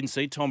list. I didn't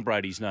see Tom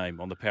Brady's name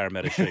on the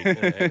Parramatta sheet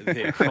there.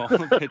 They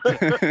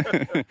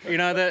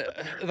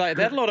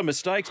had a lot of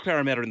mistakes,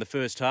 Parramatta, in the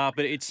first half,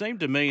 but it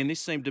seemed to me, and this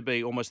seemed to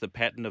be almost the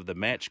pattern of the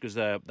match, because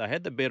they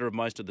had the better of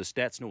most of the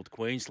stats, North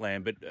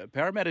Queensland, but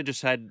Parramatta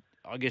just had,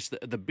 I guess,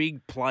 the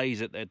big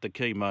plays at the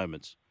key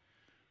moments.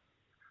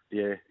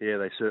 Yeah,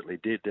 they certainly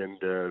did, and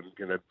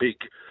Big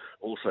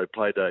also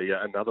played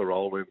another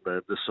role in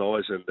the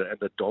size and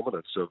the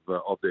dominance of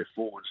their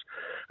forwards.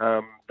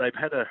 They've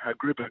had a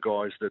group of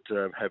guys that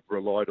have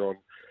relied on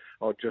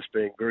just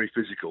being very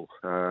physical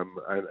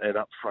and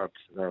up front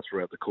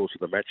throughout the course of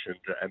the match,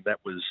 and that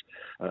was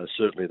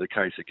certainly the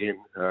case again.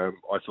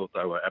 I thought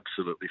they were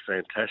absolutely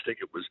fantastic.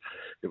 It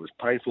was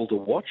painful to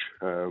watch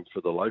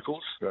for the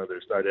locals.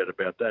 There's no doubt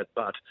about that.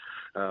 But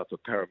for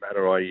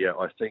Parramatta,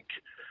 I think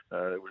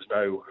there was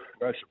no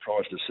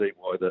surprise to see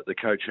why the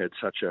coach had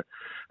such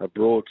a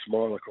broad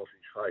smile across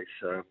his face.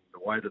 The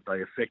way that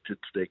they affected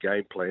their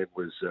game plan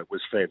was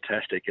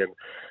fantastic, and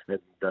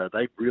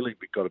they've really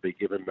got to be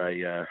given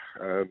a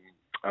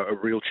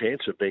real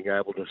chance of being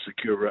able to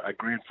secure a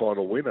grand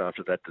final win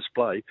after that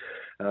display.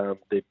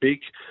 They're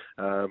big.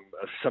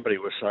 Somebody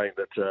was saying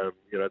that the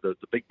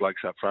big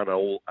blokes up front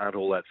aren't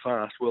all that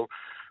fast. Well,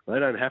 They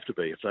don't have to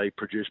be. If they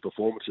produce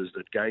performances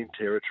that gain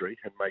territory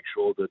and make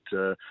sure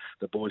that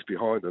the boys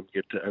behind them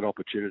get an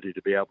opportunity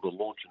to be able to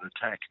launch an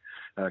attack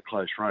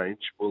close range,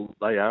 well,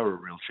 they are a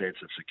real chance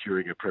of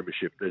securing a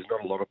premiership. There's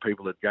not a lot of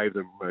people that gave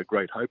them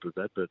great hope of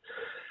that, but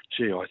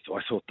gee, I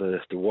thought the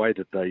way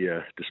that they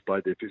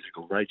displayed their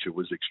physical nature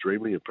was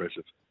extremely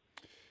impressive.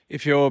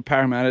 If you're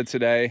Parramatta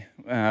today,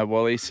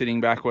 Wally,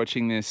 sitting back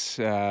watching this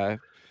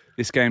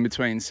game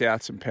between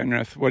Souths and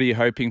Penrith, what are you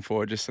hoping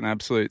for? Just an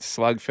absolute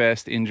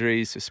slugfest,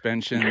 injuries,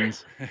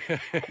 suspensions?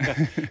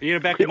 You know,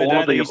 back in the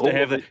day, they used to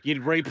have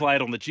you'd replay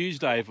it on the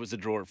Tuesday if it was a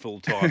draw at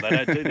full time. They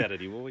don't do that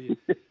anymore.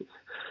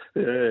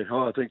 Yeah,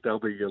 I think they'll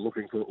be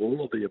looking for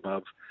all of the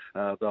above.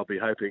 They'll be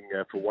hoping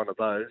for one of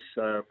those.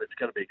 It's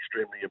going to be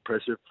extremely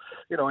impressive.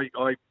 You know,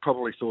 I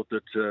probably thought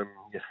that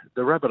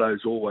the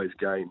Rabbitohs always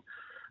gain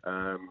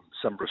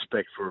some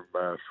respect from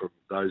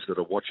those that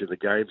are watching the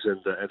games, and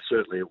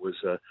certainly it was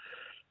a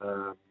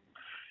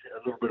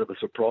little bit of a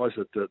surprise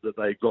that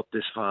they got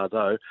this far,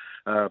 though.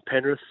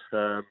 Penrith,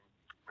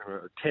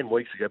 10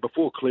 weeks ago,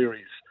 before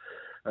Cleary's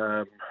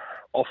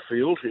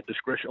off-field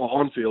indiscretion or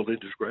on-field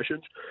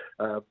indiscretions,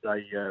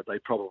 they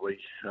probably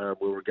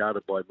were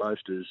regarded by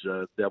most as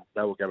they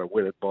were going to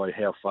win it by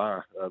how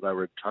far. They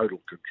were in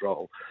total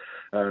control.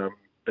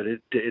 But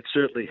it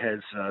certainly has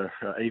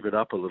evened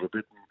up a little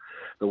bit.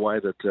 The way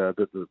that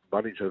the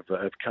bunnies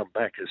have come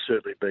back has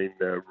certainly been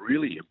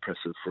really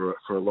impressive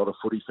for a lot of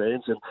footy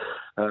fans,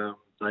 and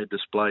they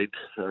displayed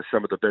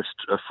some of the best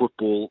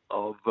football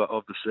of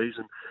the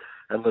season.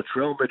 And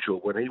Latrell Mitchell,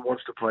 when he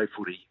wants to play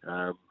footy,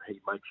 he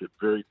makes it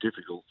very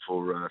difficult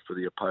for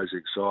the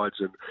opposing sides,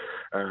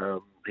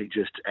 and he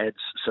just adds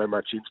so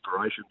much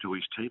inspiration to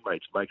his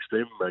teammates, makes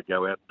them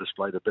go out and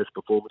display the best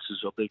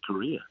performances of their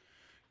career.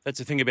 That's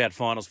the thing about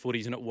finals footy,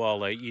 isn't it,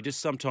 Wally? You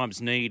just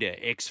sometimes need an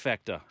X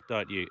factor,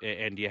 don't you?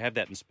 And you have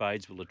that in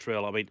spades with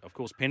Latrell. I mean, of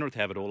course, Penrith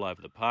have it all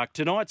over the park.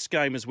 Tonight's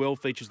game as well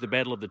features the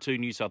battle of the two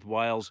New South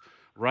Wales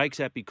rakes,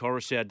 Appy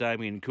Coruscant,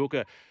 Damien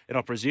Cooker. And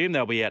I presume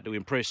they'll be out to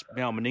impress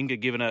Mal Meninga,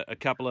 given a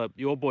couple of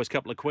your boys,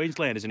 couple of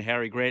Queenslanders in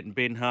Harry Grant and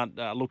Ben Hunt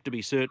look to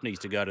be certainties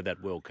to go to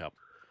that World Cup.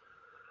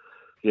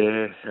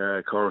 Yeah,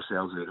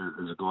 Coruscant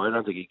is a guy. I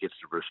don't think he gets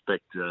the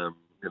respect,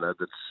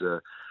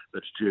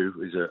 that's due.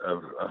 He's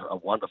a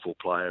wonderful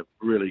player,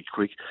 really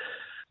quick.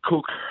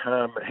 Cook,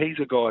 he's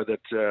a guy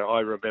that I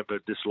remember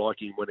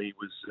disliking when he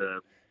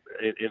was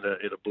in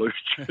a Blues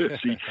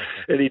jersey.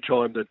 Any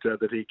time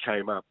that he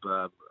came up,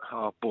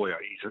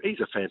 he's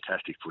a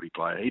fantastic footy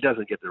player. He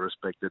doesn't get the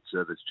respect that's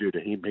due to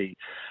him.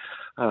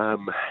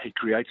 He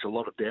creates a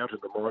lot of doubt in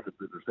the mind of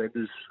the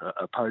defenders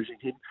opposing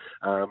him.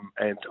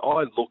 And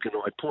I look and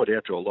I point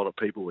out to a lot of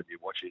people when you're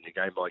watching a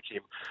game like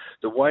him,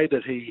 the way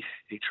that he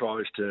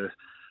tries to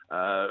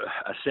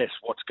assess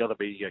what's going to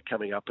be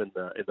coming up in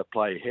the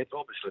play ahead.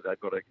 Obviously, they've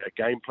got a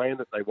game plan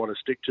that they want to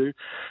stick to,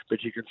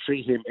 but you can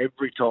see him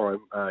every time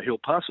he'll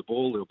pass the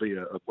ball. There'll be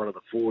one of the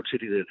forwards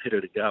hitting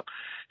it up.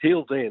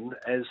 He'll then,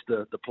 as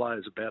the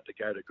player's about to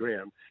go to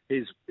ground,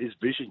 his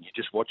vision, you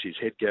just watch his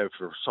head go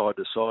from side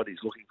to side. He's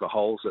looking for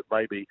holes that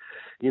may be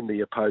in the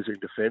opposing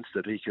defence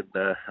that he can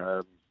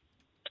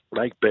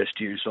make best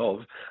use of,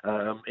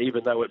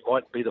 even though it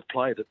might be the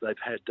play that they've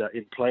had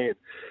in plan.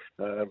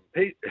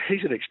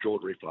 He's an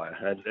extraordinary player,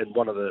 and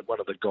one of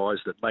the guys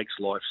that makes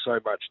life so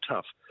much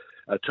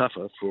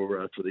tougher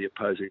for the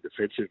opposing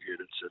defensive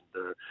units.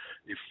 And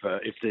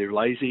if they're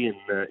lazy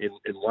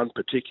in one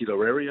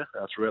particular area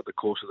throughout the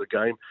course of the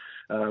game,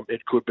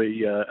 it could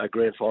be a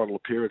grand final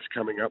appearance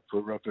coming up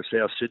for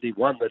South Sydney.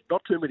 One that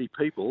not too many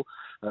people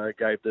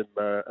gave them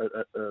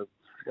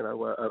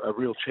a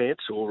real chance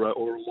or a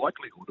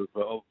likelihood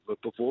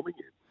of performing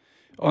in.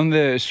 On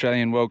the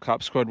Australian World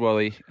Cup squad,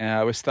 Wally,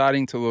 we're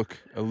starting to look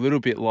a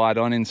little bit light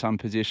on in some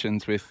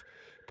positions with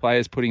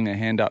players putting their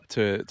hand up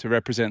to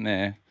represent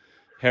their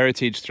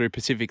heritage through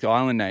Pacific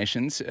Island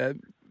nations.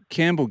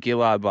 Campbell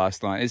Gillard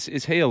last night,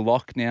 is he a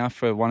lock now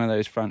for one of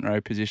those front row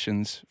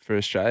positions for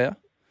Australia?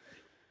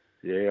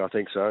 Yeah, I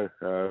think so.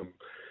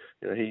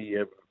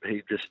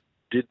 He just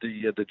did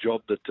the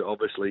job that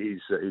obviously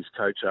his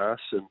coach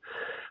asked, and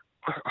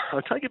I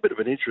take a bit of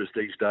an interest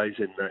these days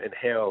in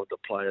how the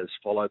players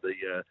follow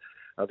the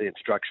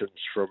instructions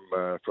from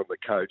the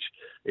coach.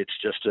 It's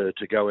just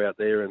to go out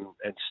there and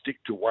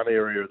stick to one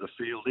area of the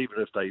field, even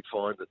if they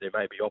find that there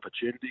may be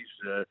opportunities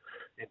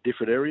in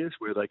different areas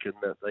where they can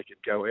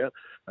go out.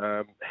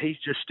 He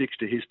just sticks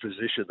to his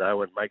position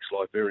though, and makes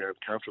life very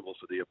uncomfortable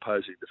for the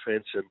opposing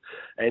defence,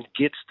 and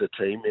gets the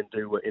team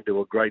into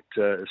a great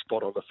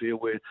spot on the field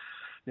where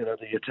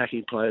the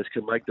attacking players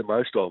can make the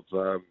most of.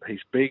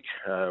 He's big.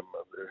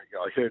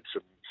 I heard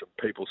some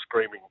people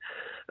screaming,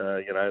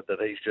 that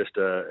he's just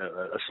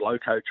a slow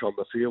coach on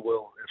the field.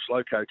 Well, if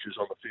slow coaches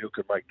on the field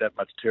can make that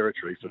much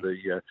territory for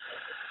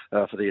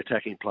the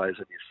attacking players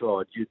on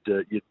your side,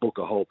 you'd book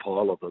a whole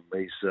pile of them.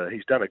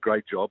 He's done a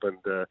great job, and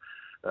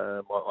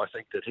I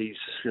think that he's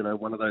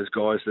one of those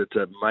guys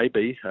that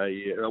maybe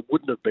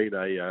wouldn't have been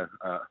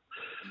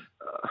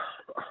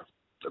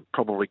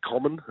probably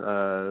common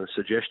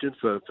suggestion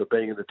for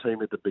being in the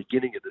team at the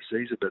beginning of the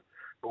season, but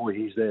boy,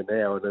 he's there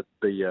now, and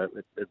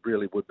it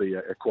really would be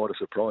quite a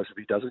surprise if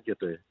he doesn't get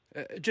there.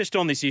 Just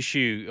on this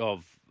issue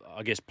of,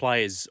 I guess,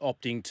 players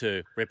opting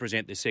to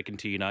represent their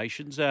second-tier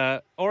nations,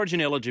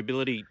 Origin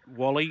eligibility,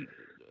 Wally,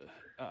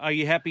 are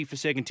you happy for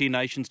second-tier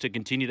nations to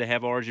continue to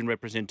have Origin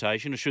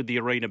representation, or should the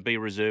arena be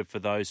reserved for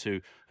those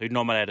who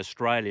nominate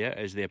Australia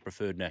as their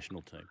preferred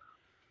national team?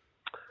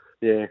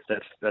 Yeah,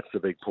 that's the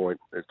big point.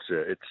 It's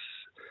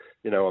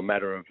a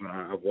matter of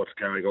what's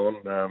going on.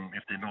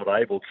 If they're not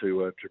able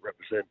to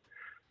represent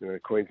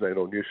Queensland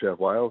or New South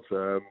Wales,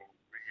 you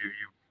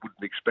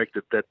wouldn't expect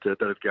that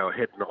it'd go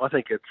ahead. And I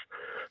think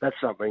that's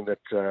something that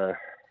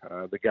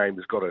the game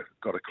has got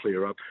to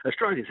clear up.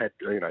 Australia's had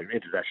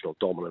international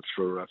dominance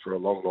for a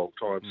long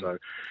time. So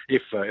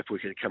if we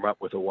can come up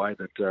with a way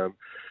that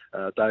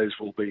those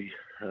will be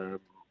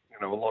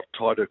a lot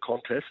tighter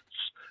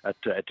contests at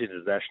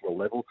international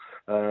level.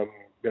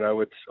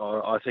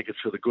 I think it's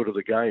for the good of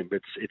the game.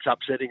 It's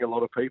upsetting a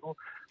lot of people.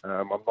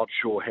 I'm not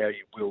sure how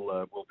you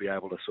will be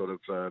able to sort of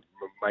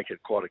make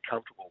it quite a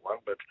comfortable one.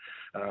 But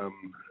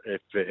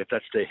if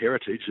that's their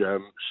heritage,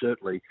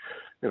 certainly,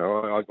 I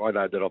know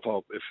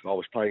that if I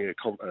was playing in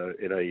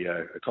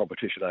a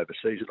competition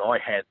overseas and I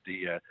had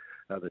the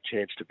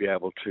chance to be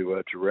able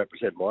to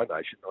represent my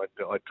nation,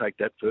 I'd take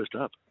that first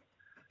up.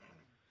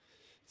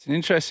 It's an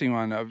interesting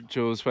one,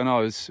 Jules. When I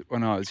was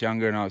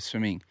younger and I was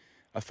swimming,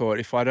 I thought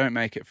if I don't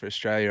make it for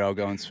Australia, I'll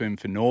go and swim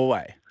for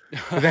Norway.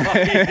 For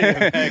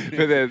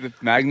the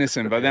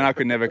Magnuson, but then I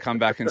could never come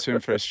back and swim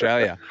for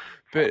Australia.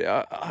 But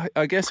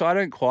I guess I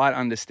don't quite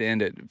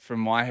understand it from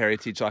my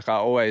heritage. Like I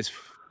always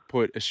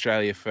put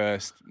Australia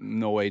first,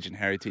 Norwegian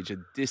heritage a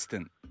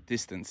distant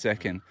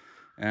second.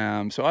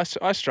 So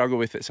I struggle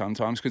with it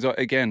sometimes because,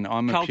 again,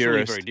 I'm a purist.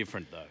 Culturally very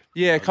different, though.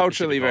 Yeah,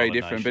 culturally very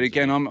different. But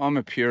again, I'm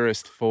a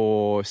purist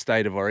for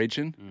state of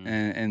origin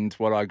and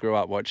what I grew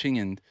up watching.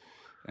 And,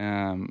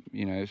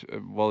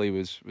 Wally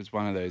was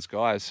one of those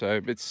guys.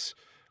 So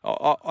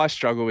I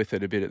struggle with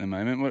it a bit at the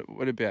moment.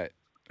 What about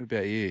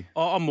you?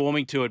 I'm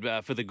warming to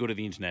it for the good of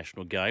the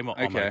international game.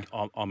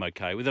 I'm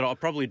okay with it. I'll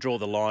probably draw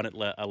the line at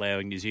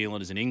allowing New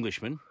Zealand as an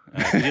Englishman.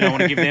 You don't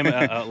want to give them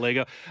a leg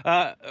up.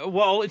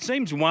 Well, it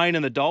seems Wayne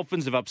and the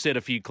Dolphins have upset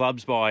a few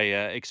clubs by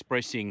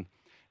expressing,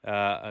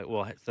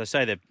 they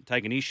say they've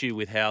taken issue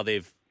with how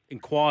they've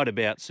inquired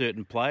about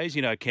certain players.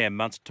 Cam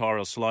Munster,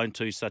 Tyrell Sloan,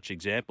 two such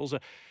examples.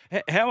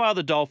 How are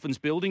the Dolphins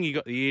building? You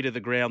got the ear to the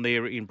ground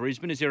there in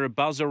Brisbane. Is there a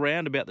buzz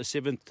around about the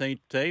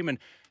 17th team? And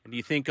do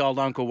you think old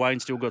Uncle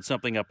Wayne still got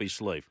something up his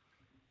sleeve?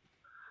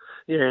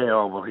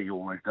 Yeah, well, he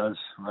always does.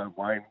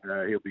 Wayne,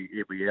 he'll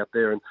be out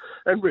there,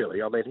 and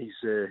really, I mean,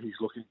 he's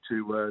looking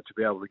to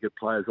be able to get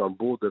players on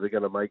board that are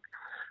going to make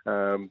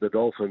the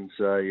Dolphins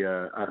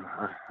a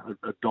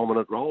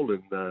dominant role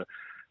in the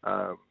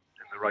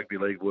rugby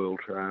league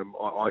world.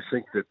 I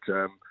think that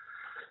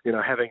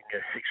having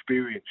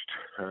experienced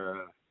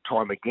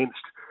time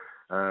against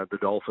the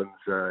Dolphins,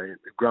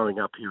 growing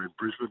up here in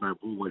Brisbane,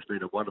 they've always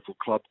been a wonderful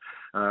club.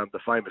 The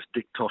famous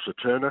Dick Tosser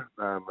Turner,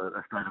 a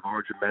state of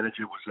origin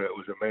manager,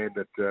 was a man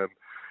that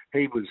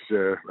he was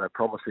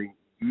promising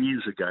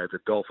years ago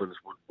that Dolphins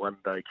would one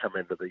day come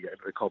into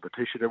the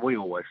competition, and we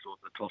always thought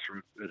that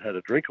Tosser had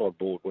a drink on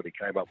board when he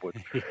came up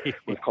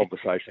with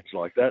conversations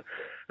like that.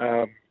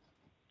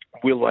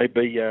 Will they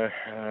be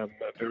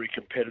very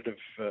competitive?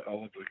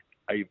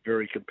 A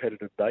very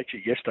competitive nature?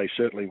 Yes, they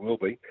certainly will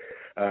be.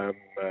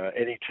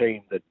 Any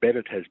team that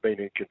Bennett has been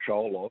in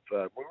control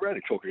of, we were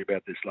only talking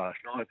about this last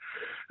night.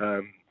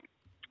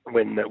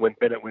 When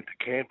Bennett went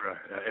to Canberra,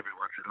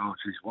 everyone said, "Oh,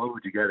 geez, why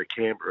would you go to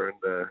Canberra?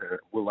 And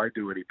will they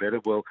do any better?"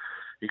 Well,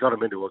 he got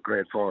them into a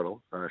grand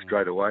final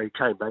straight away. He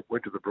came back,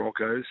 went to the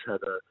Broncos,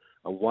 had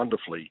a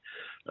wonderfully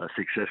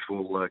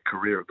successful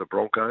career at the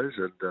Broncos,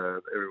 and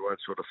everyone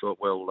sort of thought,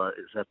 well,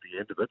 is that the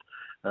end of it?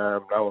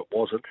 No, it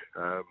wasn't.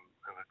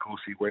 And of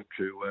course, he went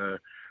to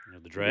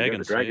the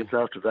Dragons.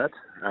 After that,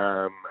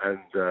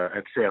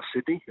 and South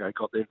Sydney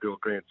got them to a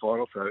grand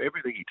final. So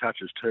everything he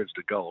touches turns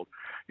to gold.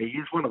 He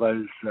is one of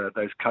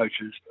those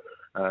coaches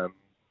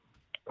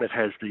that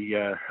has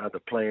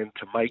the plan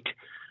to make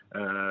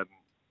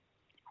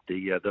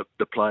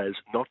the players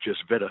not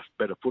just better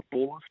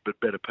footballers, but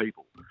better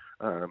people.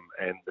 And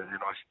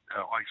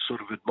I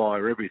sort of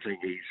admire everything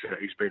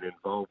he's been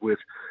involved with.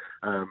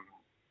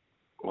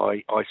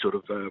 I sort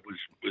of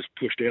was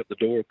pushed out the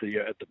door at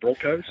the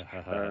Broncos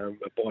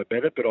by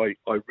Bennett, but I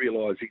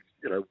realised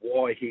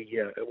why he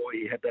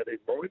had that in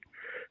mind.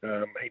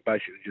 He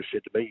basically just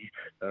said to me,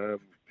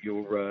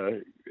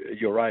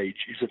 "Your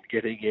age isn't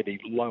getting any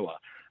lower."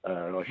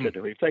 I said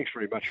to him, "Thanks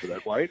very much for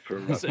that, Wade."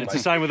 It's the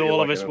same with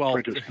all of us.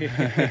 Well,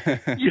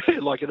 yeah,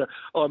 like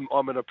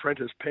I'm an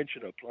apprentice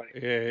pensioner playing.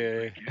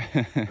 Yeah.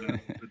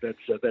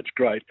 That's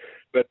great.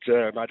 But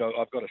mate,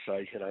 I've got to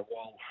say,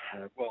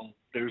 while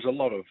there's a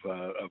lot of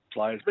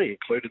players, me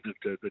included,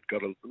 that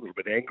got a little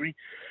bit angry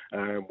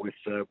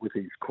with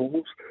his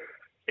calls.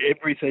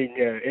 Everything,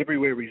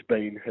 everywhere he's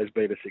been, has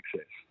been a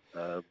success.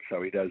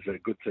 So he does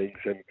good things,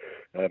 and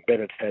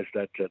Bennett has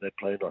that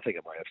plan. I think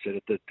I may have said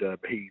it that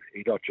he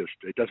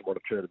doesn't want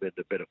to turn them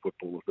into better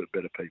footballers, but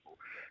better people.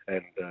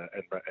 And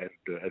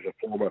as a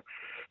former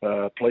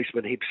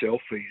policeman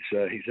himself,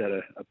 he's had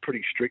a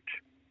pretty strict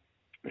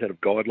set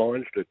of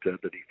guidelines that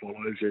he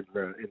follows in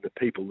the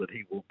people that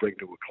he will bring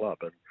to a club,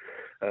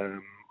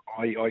 and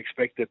I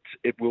expect that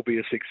it will be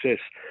a success.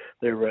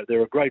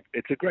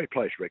 It's a great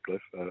place,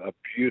 Redcliffe, a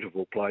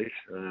beautiful place,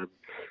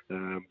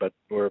 but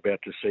we're about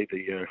to see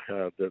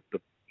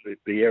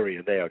the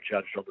area now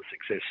judged on the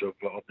success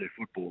of their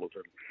footballers,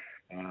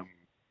 and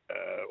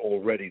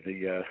already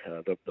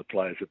the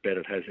players that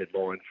Bennett has in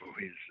mind for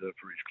his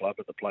club,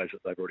 and the players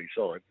that they've already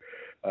signed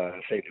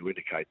seem to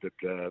indicate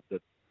that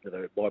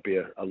it might be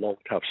a long,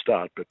 tough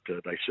start, but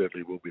they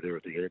certainly will be there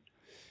at the end.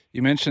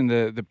 You mentioned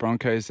the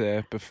Broncos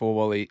there before,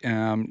 Wally.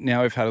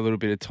 Now we've had a little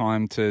bit of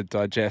time to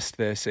digest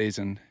their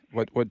season.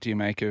 What do you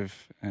make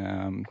of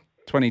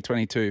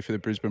 2022 for the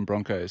Brisbane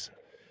Broncos?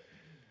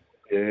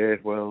 Yeah,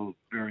 well,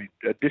 very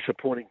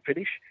disappointing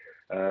finish.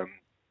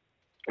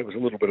 It was a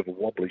little bit of a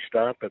wobbly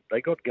start, but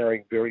they got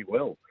going very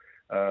well.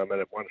 And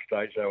at one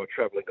stage they were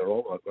travelling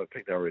along. I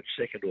think they were in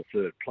second or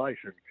third place,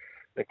 and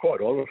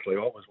quite honestly, I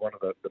was one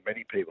of the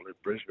many people in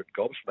Brisbane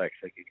gobsmacked,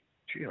 thinking,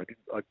 gee,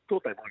 I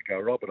thought they might go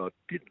right, but I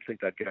didn't think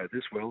they'd go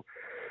this well.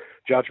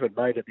 Judgment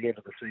made at the end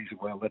of the season,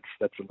 well,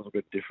 that's a little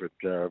bit different.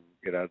 There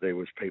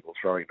was people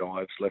throwing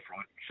knives left,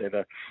 right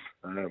and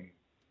centre.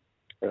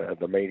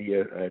 The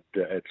media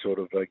had sort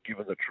of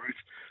given the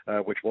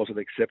truth, which wasn't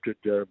accepted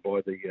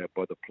by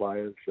the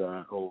players.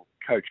 Or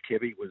Coach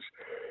Kevy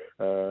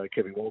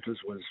Walters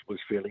was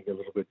feeling a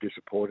little bit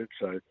disappointed.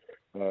 So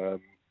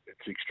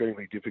it's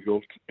extremely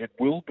difficult. It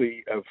will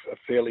be a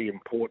fairly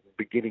important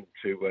beginning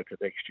to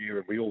next year,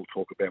 and we all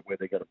talk about where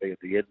they're going to be at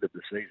the end of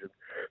the season.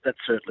 That's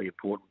certainly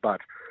important,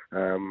 but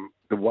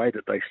the way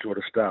that they sort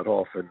of start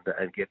off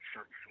and get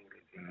some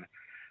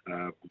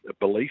sort of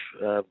belief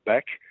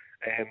back,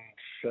 and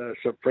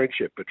some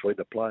friendship between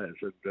the players.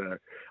 And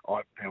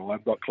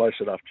I'm not close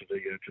enough to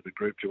the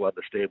group to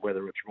understand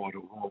whether it's right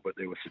or wrong, but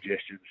there were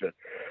suggestions that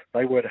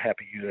they weren't a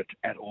happy unit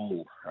at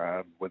all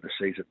when the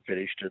season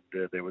finished,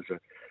 and there was a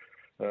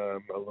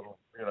little,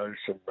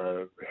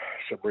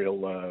 some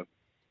real.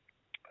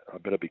 I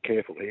better be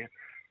careful here.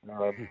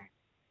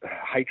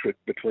 Hatred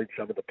between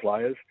some of the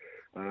players.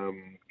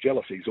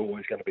 Jealousy is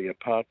always going to be a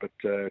part, but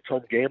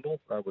Tom Gamble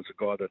was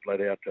a guy that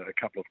let out a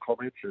couple of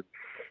comments, and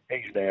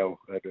he's now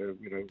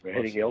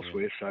heading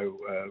elsewhere, so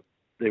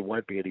there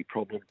won't be any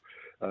problem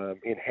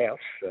in-house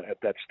at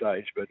that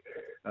stage. But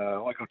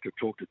I got to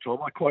talk to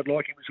Tom. I quite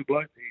like him as a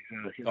bloke.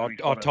 He's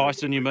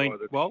Tyson, you mean?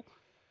 Well,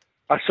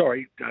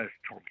 sorry, Tom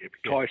Gamble,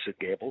 Tyson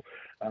Gamble.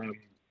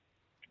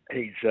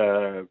 He's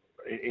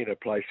in a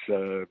place.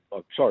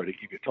 I'm sorry to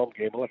give you Tom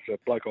Gamble. That's a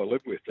bloke I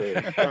live with.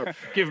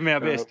 Give him our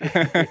best.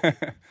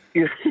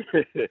 Yeah,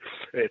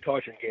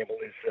 Tyson Gamble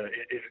is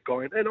a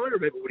guy, and I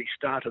remember when he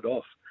started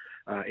off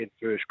in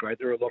first grade,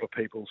 there are a lot of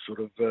people sort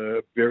of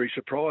very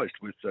surprised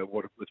with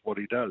what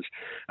he does.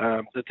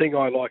 The thing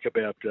I like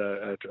about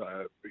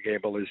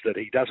Gamble is that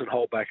he doesn't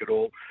hold back at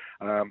all.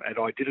 And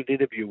I did an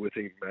interview with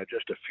him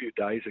just a few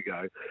days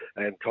ago,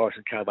 and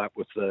Tyson came up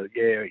with,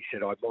 he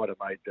said, I might have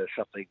made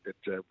something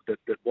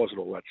that wasn't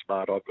all that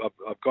smart.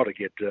 I've got to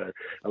get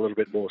a little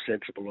bit more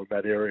sensible in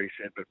that area,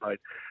 he said, but mate,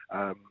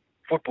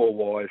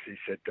 football-wise, he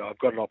said, I've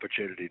got an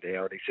opportunity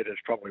now, and he said it's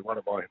probably one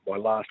of my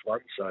last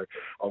ones, so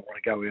I want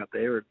to go out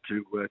there and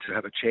to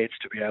have a chance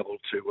to be able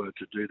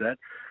to do that.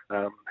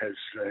 Has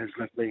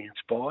left me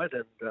inspired,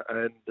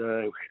 and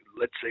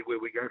let's see where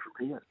we go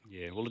from here.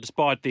 Yeah, well,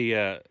 despite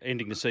the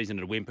ending the season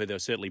at a whimper, there were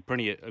certainly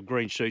plenty of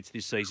green shoots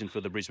this season for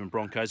the Brisbane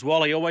Broncos.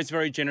 Wally, always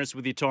very generous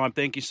with your time.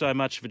 Thank you so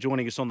much for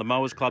joining us on the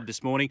Mowers Club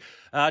this morning.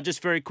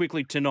 Just very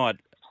quickly tonight,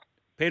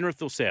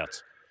 Penrith or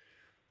Souths?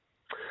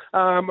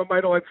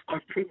 Mate, I've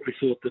probably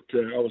thought that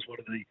I was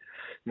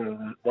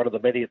one of the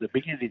many at the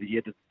beginning of the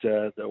year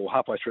or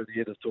halfway through the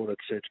year that thought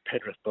it's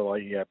Penrith by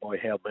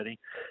how many.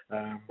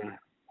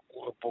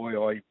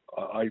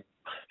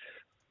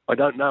 I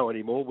don't know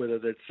anymore whether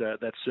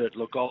that's certain.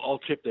 Look, I'll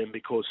tip them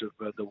because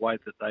of the way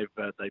that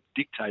they've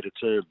dictated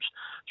terms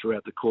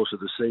throughout the course of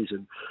the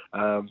season.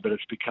 But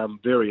it's become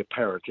very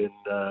apparent in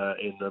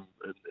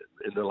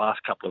the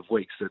last couple of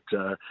weeks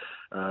that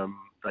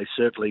they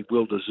certainly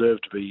will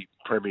deserve to be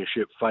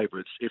premiership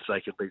favourites if they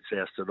can beat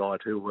South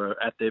tonight, who were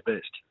at their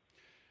best.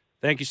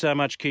 Thank you so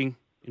much, King.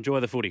 Enjoy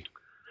the footy.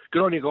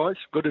 Good on you guys.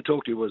 Good to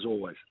talk to you as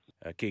always.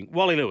 King.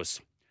 Wally Lewis.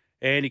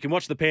 And you can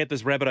watch the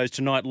Panthers Rabbitohs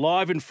tonight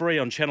live and free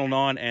on Channel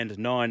 9 and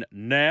 9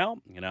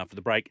 Now. And after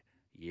the break,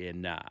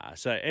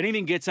 So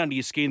anything gets under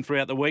your skin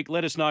throughout the week,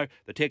 let us know.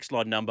 The text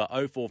line number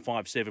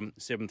 0457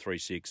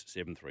 736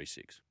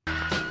 736.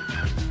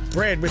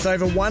 Bred with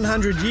over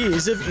 100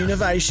 years of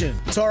innovation,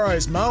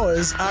 Toro's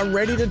Mowers are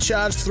ready to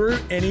charge through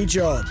any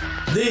job.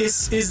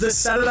 This is the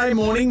Saturday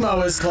Morning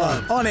Mowers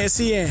Club on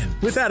SEN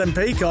with Adam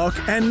Peacock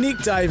and Nick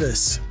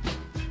Davis.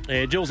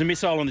 Jules and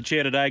Missile on the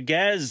chair today.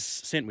 Gaz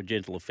sent with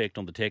gentle effect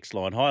on the text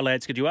line. Hi,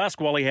 lads. Could you ask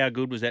Wally how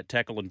good was that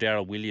tackle on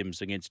Darryl Williams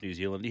against New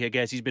Zealand? Yeah,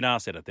 Gaz, he's been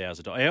asked that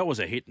 1,000 times. That was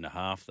a hit and a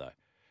half, though.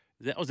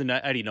 That was in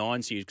the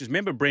 89 series. Because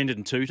remember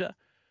Brendan Tutor?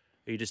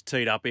 He just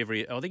teed up I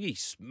think he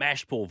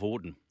smashed Paul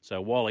Vorton. So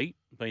Wally,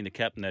 being the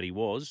captain that he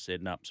was,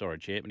 said, no, sorry,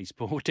 champ. And his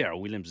poor Darryl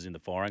Williams is in the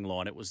firing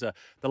line. It was the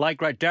late,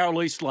 great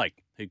Darryl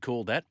Eastlake who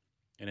called that.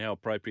 And how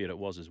appropriate it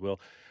was as well.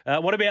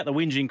 What about the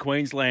whinging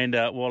Queensland,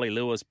 Wally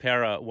Lewis?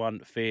 Para won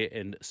fair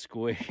and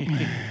square.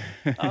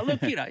 Look,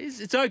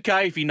 it's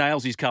okay if he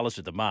nails his colours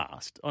to the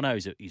mast. I know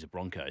he's a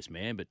Broncos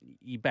man, but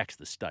he backs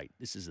the state.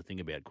 This is the thing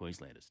about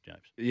Queenslanders,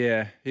 James.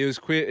 Yeah, he was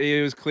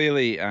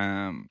clearly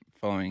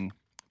following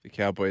the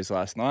Cowboys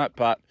last night,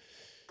 but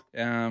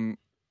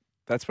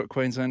that's what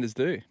Queenslanders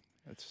do.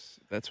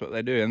 That's what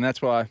they do, and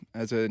that's why,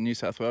 as a New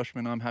South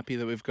Welshman, I'm happy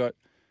that we've got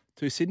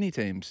 2 Sydney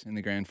teams in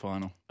the grand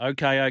final.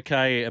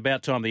 Okay.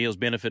 About time the Eels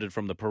benefited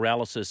from the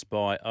paralysis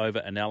by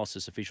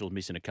over-analysis. Officials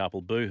missing a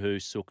couple. Boo-hoo,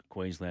 sook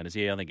Queenslanders.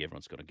 Yeah, I think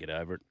everyone's got to get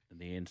over it in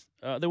the end.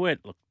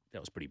 Look,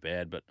 that was pretty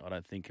bad, but I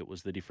don't think it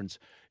was the difference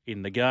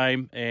in the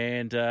game.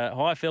 And,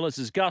 hi, fellas,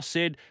 as Gus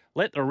said,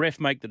 let the ref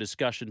make the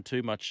discussion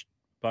too much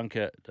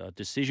bunker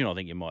decision. I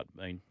think you might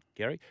mean,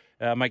 Gary.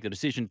 Make the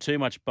decision too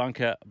much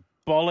bunker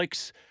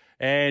bollocks.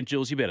 And,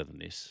 Jules, you're better than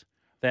this.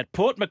 That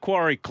Port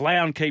Macquarie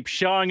clown keeps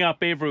showing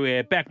up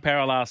everywhere. Back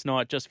para last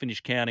night, just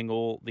finished counting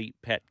all the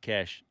Pat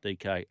Cash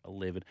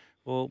DK11.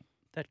 Well,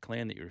 that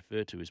clown that you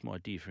refer to is my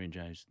dear friend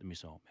James the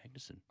Missile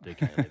Magnuson,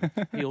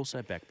 DK11. He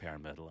also backed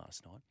Parramatta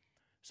last night.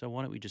 So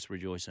why don't we just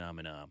rejoice arm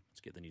in arm?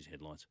 Let's get the news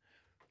headlines.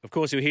 Of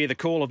course, you'll hear the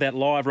call of that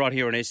live right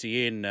here on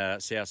SEN,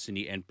 South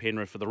Sydney and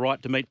Penrith for the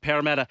right to meet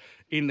Parramatta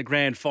in the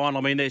grand final.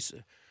 I mean, there's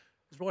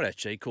right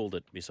actually called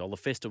it, Missile, the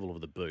Festival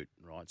of the Boot,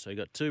 right? So you've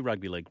got 2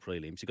 rugby league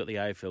prelims, you've got the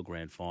AFL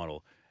grand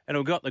final, and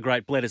we've got the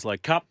great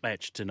Bledisloe Cup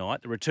match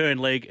tonight, the return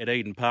leg at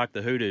Eden Park,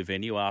 the Hoodoo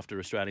venue, after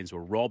Australians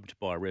were robbed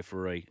by a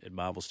referee at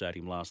Marvel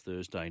Stadium last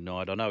Thursday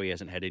night. I know he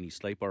hasn't had any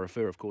sleep. I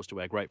refer, of course,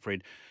 to our great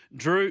friend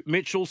Drew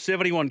Mitchell.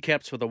 71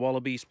 caps for the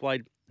Wallabies,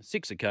 played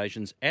 6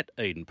 occasions at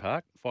Eden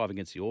Park, 5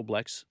 against the All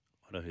Blacks.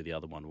 I know who the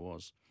other one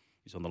was.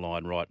 He's on the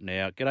line right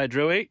now. G'day,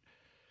 Drewy.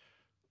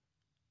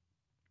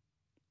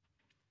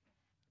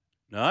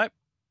 No,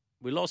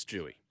 we lost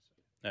Dewey.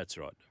 That's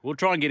right. We'll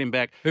try and get him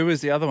back. Who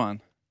was the other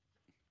one?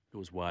 It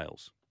was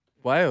Wales.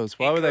 Wales?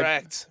 Why were they?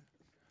 Correct.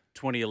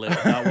 2011.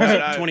 No, was it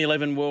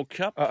 2011 World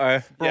Cup?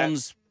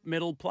 Bronze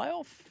medal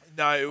playoff?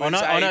 No, it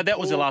was I know that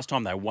was the last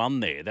time they won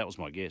there. That was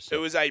my guess. It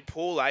was a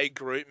Pool A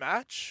group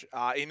match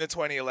in the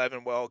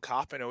 2011 World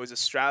Cup, and it was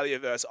Australia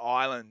versus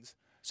Ireland.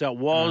 So it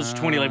was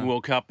 2011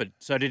 World Cup, but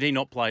so did he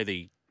not play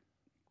the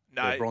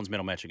No. bronze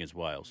medal match against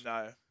Wales?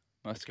 No.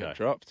 Must have got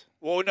dropped.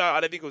 Well, no,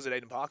 I don't think it was at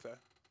Eden Park, though.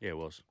 Yeah, it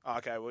was. Oh,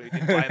 okay, well, he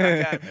didn't play in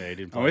that game. Yeah, he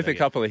didn't play I'm with that a game.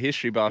 couple of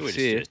history buffs We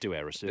here. just do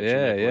our research.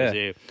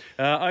 Yeah.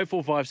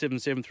 0457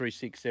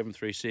 736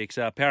 736.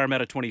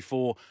 Parramatta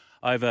 24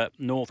 over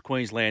North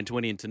Queensland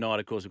 20. And tonight,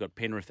 of course, we've got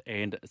Penrith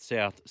and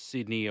South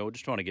Sydney. We're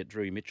just trying to get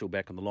Drew Mitchell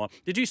back on the line.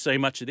 Did you see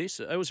much of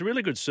this? It was a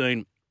really good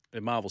scene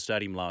at Marvel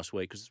Stadium last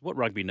week, because what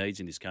rugby needs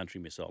in this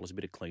country, Missile, is a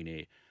bit of clean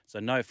air. So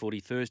no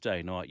footy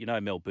Thursday night. You know,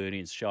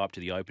 Melburnians show up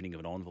to the opening of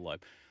an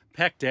envelope.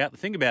 Packed out. The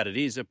thing about it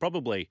is, I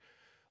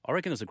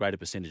reckon there's a greater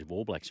percentage of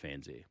All Blacks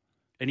fans there.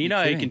 And you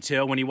can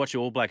tell when you watch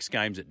All Blacks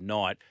games at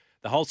night,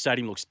 the whole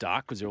stadium looks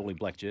dark because they're all in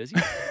black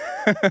jerseys.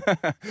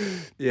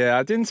 Yeah,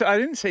 I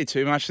didn't see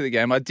too much of the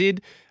game. I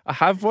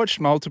have watched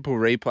multiple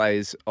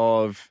replays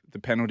of the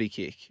penalty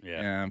kick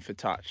for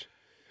touch.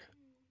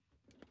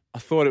 I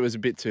thought it was a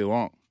bit too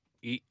long.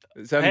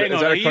 Is that a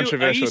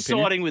controversial are you opinion?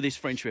 siding with this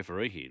French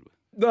referee here?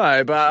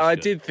 No, but I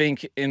did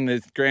think in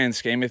the grand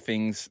scheme of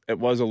things, it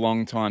was a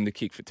long time to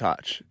kick for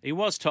touch. He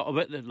was told.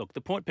 But look,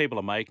 the point people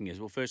are making is,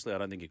 well, firstly, I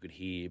don't think you could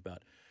hear,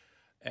 but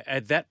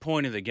at that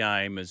point of the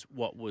game is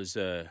what was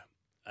a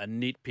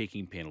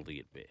nitpicking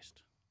penalty at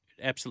best.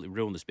 It absolutely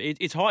ruined the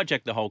It's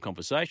hijacked the whole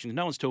conversation.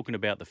 No one's talking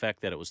about the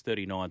fact that it was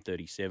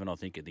 39-37, I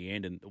think, at the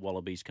end, and the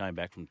Wallabies came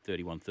back from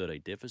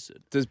 31-13 deficit.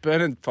 Does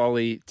Bernard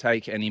Foley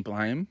take any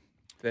blame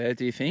there,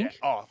 do you think?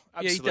 Yeah. Oh,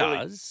 absolutely.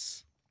 Yeah,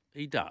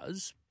 he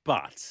does,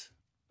 but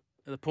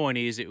the point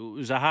is it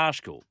was a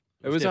harsh call.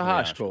 It was a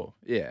harsh call,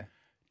 yeah.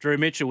 Drew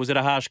Mitchell, was it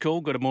a harsh call?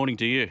 Good morning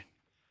to you.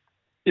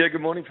 Yeah,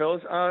 good morning,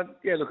 fellas.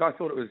 Look, I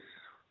thought it was,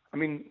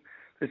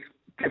 there's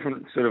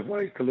different sort of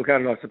ways to look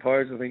at it, I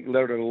suppose. I think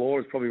letter of the law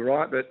is probably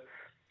right, but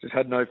just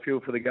had no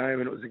feel for the game,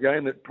 and it was a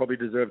game that probably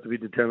deserved to be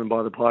determined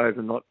by the players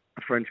and not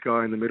a French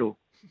guy in the middle.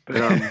 But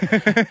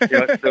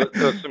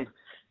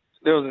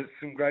there was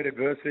some great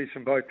adversities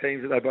from both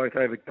teams that they both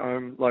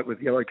overcome, like with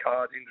yellow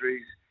cards,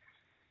 injuries.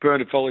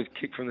 Bernard Foley's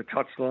kick from the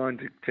touchline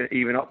to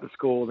even up the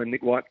score, then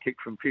Nick White's kick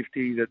from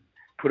 50 that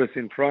put us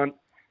in front.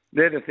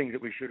 They're the things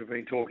that we should have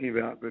been talking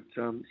about, but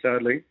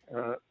sadly,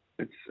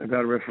 it's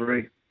about a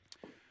referee.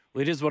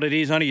 Well, it is what it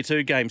is. Only a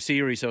 2-game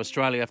series, so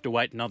Australia have to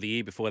wait another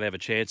year before they have a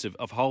chance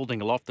of holding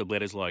aloft the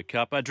Bledisloe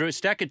Cup. Drew, a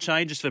stack of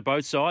changes for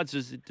both sides.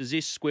 Does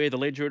this square the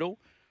ledger at all?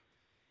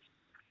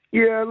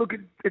 Yeah, look,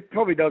 it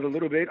probably does a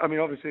little bit. I mean,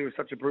 obviously it was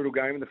such a brutal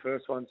game in the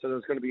first one, so there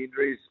was going to be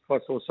injuries,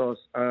 plus also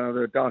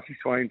the Darcy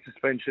Swain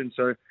suspension,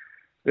 so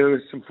there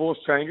was some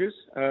forced changes.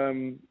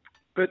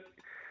 But,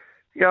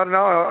 yeah, I don't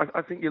know.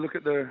 I think you look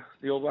at the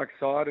All Blacks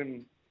side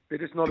and they're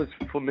just not as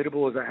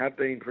formidable as they have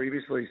been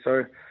previously.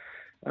 So,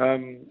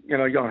 you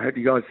know, I heard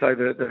you guys say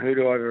the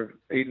hoodoo over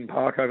Eden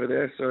Park over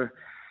there. So,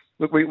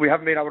 look, we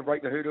haven't been able to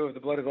break the hoodoo of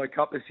the Bledisloe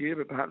Cup this year,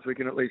 but perhaps we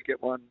can at least get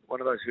one of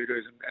those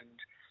hoodoos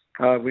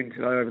and win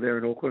today over there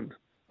in Auckland.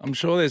 I'm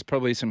sure there's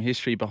probably some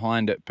history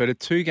behind it, but a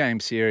 2-game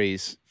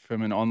series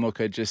from an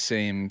onlooker just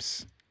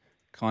seems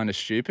kind of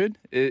stupid.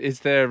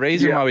 Is there a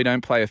reason why we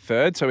don't play a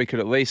third so we could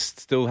at least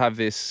still have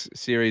this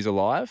series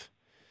alive?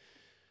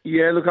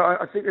 Yeah, look,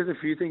 I think there's a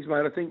few things,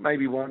 mate. I think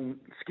maybe one,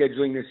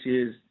 scheduling this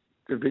year is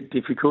a bit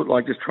difficult,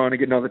 like just trying to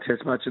get another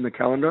test match in the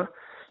calendar,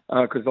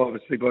 because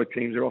obviously both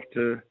teams are off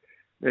to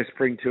their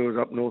spring tours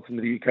up north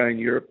into the UK and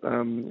Europe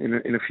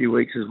in a few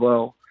weeks as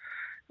well.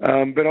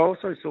 But I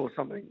also saw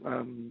something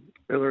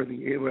earlier in the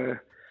year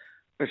where,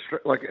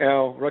 like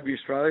our Rugby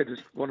Australia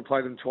just want to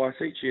play them twice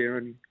each year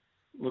and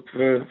look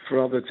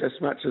for other test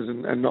matches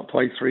and not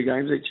play 3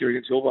 games each year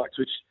against All Blacks,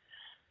 which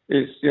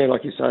is, yeah,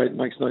 like you say, it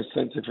makes no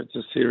sense if it's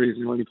a series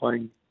and you're only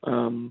playing,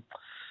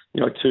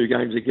 2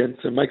 games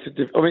against. It makes it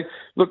different. I mean,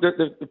 look,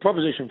 the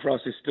proposition for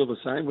us is still the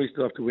same. We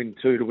still have to win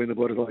 2 to win the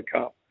Bledisloe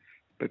Cup,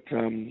 but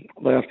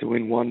they have to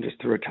win 1 just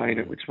to retain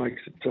it, which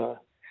makes it,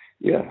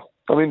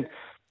 I mean,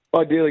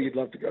 ideally you'd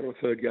love to go to a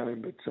third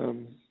game, but I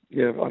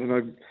don't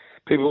know.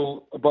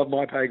 People above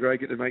my pay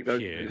grade get to make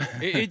those. Yeah.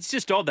 It's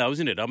just odd, though,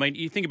 isn't it? I mean,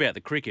 you think about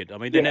the cricket. I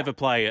mean, they never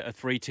play a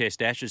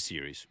 3-test Ashes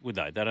series, would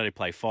they? They'd only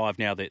play 5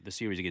 now. The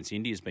series against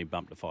India has been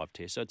bumped to 5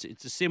 tests. So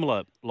it's a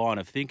similar line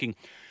of thinking.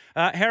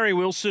 Harry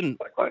Wilson.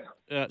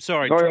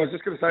 Sorry. I was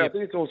just going to say, I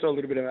think it's also a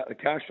little bit about the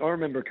cash. I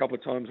remember a couple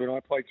of times when I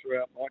played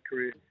throughout my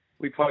career,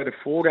 we played a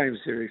 4-game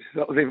series.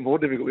 So that was even more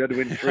difficult. We had to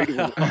win 3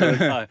 to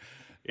win.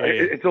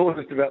 It's all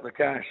just about the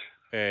cash.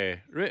 Yeah,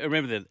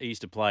 remember that he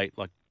used to play,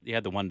 like, you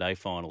had the one-day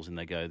finals and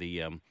they go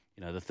the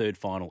third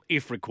final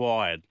if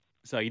required.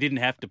 So you didn't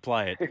have to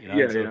play it.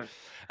 The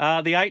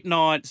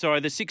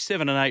 8-9, the 6,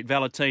 7 and 8,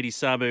 Valetini,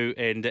 Samu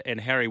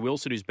and Harry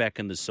Wilson, who's back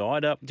in the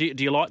side. Do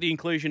you like the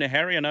inclusion of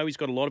Harry? I know he's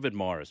got a lot of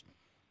admirers.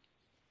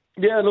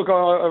 Yeah, look,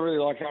 I really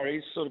like Harry.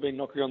 He's sort of been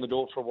knocking on the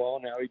door for a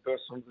while now. He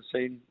burst onto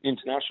the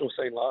international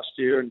scene last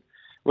year and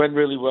went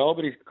really well,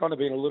 but he's kind of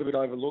been a little bit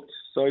overlooked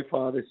so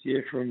far this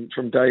year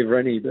from Dave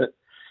Rennie. But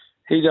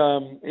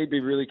he'd be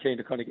really keen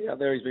to kind of get out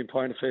there. He's been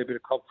playing a fair bit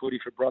of cop footy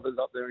for brothers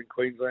up there in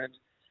Queensland.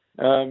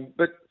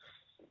 But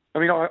I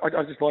mean,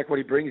 I just like what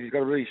he brings. He's got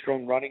a really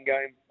strong running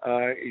game.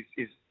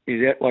 His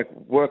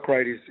work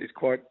rate is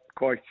quite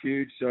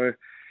huge. So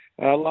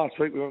last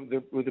week we went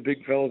with the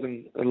big fellas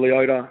and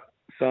Leota,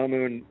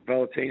 Samu and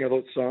Valetini. I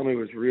thought Samu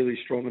was really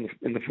strong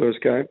in the first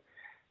game.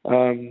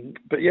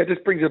 But yeah,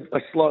 just brings a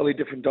slightly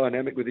different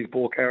dynamic with his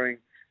ball carrying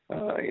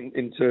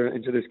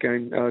into this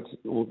game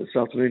or this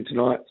afternoon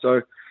tonight.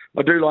 So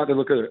I do like the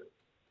look of it.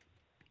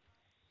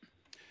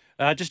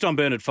 Just on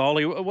Bernard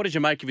Foley, what did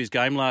you make of his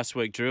game last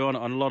week, Drew? And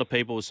a lot of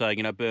people were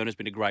saying, Bernard's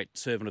been a great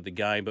servant of the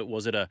game, but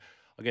was it a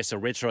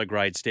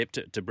retrograde step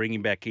to bring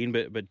him back in?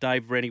 But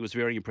Dave Rennie was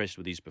very impressed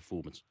with his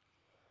performance.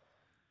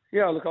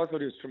 Yeah, look, I thought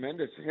he was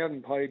tremendous. He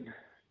hadn't played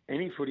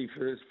any footy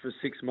for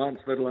 6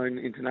 months, let alone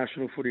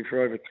international footy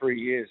for over 3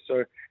 years.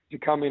 So to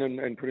come in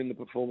and put in the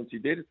performance he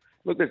did,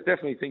 look, there's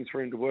definitely things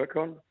for him to work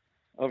on.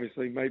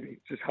 Obviously, maybe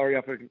just hurry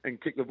up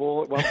and kick the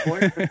ball at one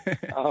point.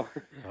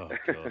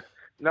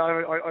 No,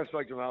 I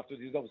spoke to him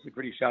afterwards. He's obviously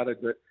pretty shattered,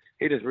 but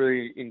he just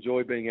really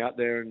enjoyed being out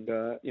there and,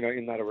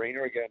 in that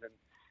arena again.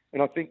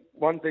 And I think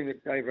one thing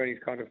that Dave Rennie's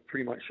kind of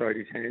pretty much showed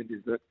his hand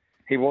is that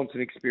he wants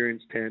an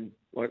experienced 10.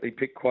 Like, he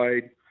picked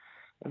Quaid,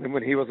 and then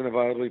when he wasn't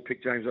available, he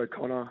picked James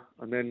O'Connor,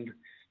 and then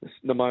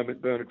the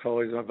moment Bernard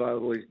Foley's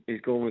available,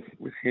 he's gone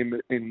with him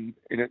in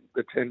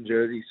the 10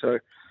 jersey. So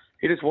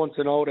he just wants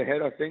an older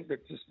head, I think,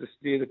 that just to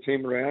steer the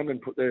team around and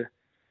put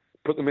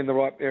them in the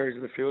right areas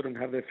of the field and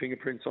have their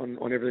fingerprints on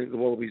everything the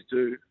Wallabies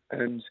do.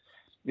 And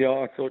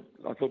I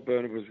thought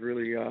Bernard was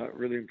really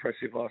really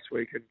impressive last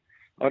week, and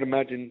I'd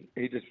imagine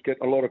he just get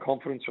a lot of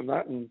confidence from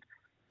that and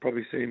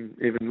probably see him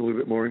even a little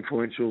bit more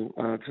influential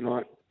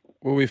tonight.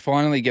 Will we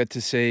finally get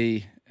to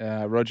see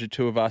Roger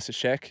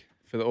Tuivasa-Sheck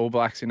for the All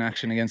Blacks in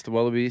action against the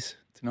Wallabies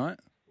tonight?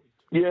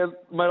 Yeah,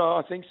 mate,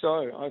 I think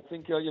so. I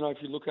think, if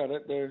you look at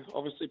it, they're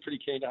obviously pretty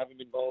keen to have him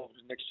involved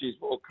in next year's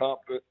World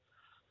Cup, but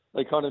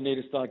they kind of need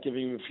to start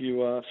giving him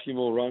a few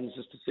more runs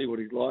just to see what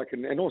he's like,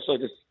 and also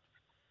just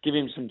give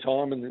him some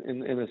time in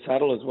the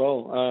saddle as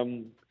well.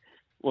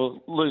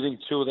 Losing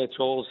 2 of their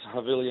tools,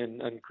 Havili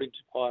and Quinn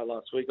Tupaia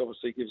last week,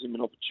 obviously gives him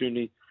an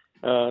opportunity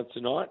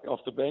tonight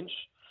off the bench.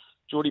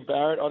 Geordie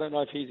Barrett, I don't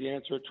know if he's the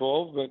answer at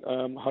 12, but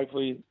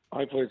hopefully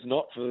it's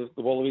not for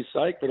the Wallabies'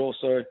 sake, but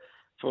also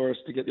for us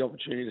to get the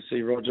opportunity to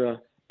see Roger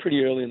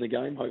pretty early in the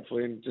game,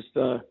 hopefully, and just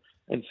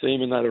and see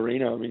him in that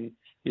arena. I mean,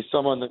 he's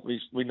someone that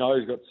we know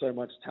has got so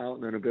much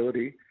talent and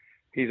ability.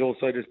 He's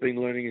also just been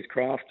learning his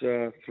craft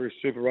through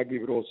Super Rugby,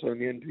 but also in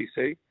the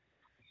NPC.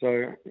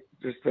 So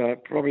just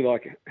probably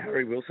like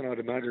Harry Wilson, I'd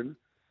imagine.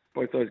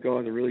 Both those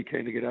guys are really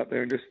keen to get out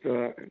there and just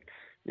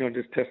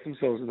just test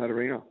themselves in that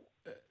arena.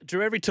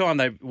 Drew, every time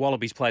the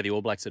Wallabies play the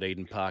All Blacks at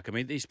Eden Park, I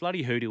mean, these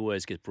bloody hoodoo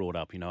always get brought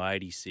up,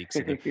 86.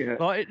 Yeah.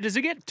 Like, does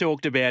it get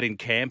talked about in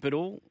camp at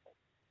all?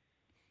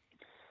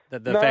 The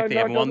fact they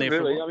haven't won there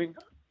really. for a while? I mean,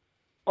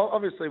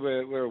 obviously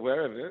we're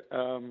aware of it.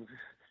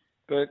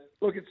 But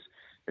look,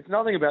 it's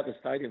nothing about the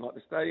stadium. Like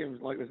the stadium,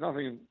 there's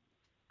nothing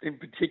in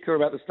particular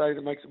about the stadium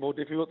that makes it more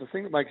difficult. The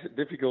thing that makes it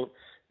difficult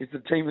is the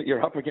team that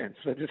you're up against.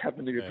 They just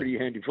happen to be a pretty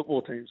handy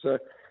football team. So,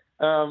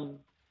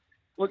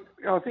 look,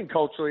 I think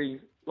culturally,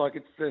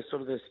 it's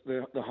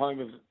the home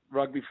of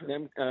rugby for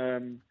them.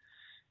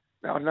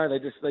 I don't know,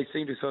 they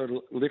seem to sort of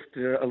lift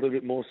a little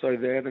bit more so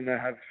there than they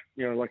have,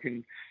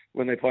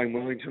 when they play in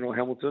Wellington or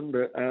Hamilton.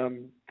 But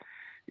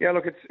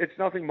look, it's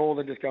nothing more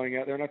than just going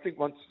out there. And I think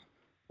once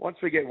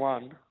we get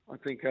one, I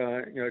think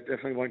it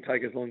definitely won't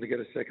take as long to get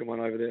a second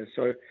one over there.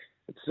 So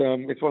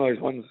it's one of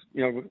those ones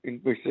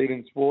we see it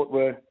in sport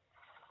where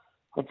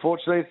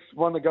unfortunately it's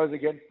one that goes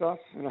against us,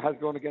 and it has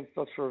gone against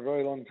us for a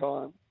very long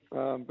time.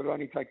 But it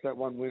only takes that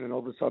one win, and all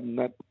of a sudden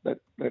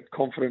that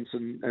confidence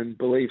and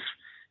belief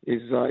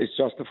is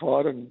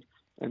justified. And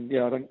I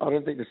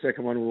don't think the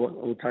second one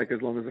will take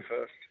as long as the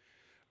first.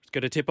 Let's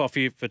get a tip off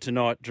you for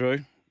tonight, Drew.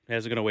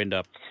 How's it going to end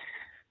up?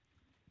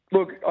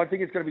 Look, I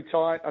think it's going to be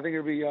tight. I think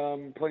it'll be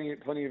plenty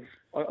of.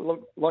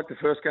 Like the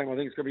first game, I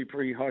think it's going to be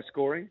pretty high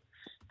scoring.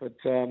 But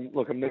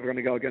look, I'm never going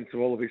to go against the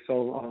Wallabies,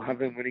 so I'll have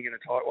them winning in a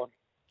tight one.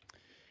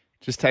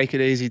 Just take it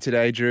easy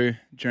today, Drew,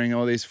 during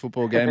all these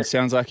football games.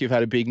 Sounds like you've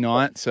had a big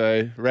night,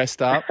 so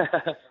rest up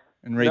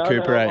and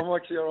recuperate. No, I'm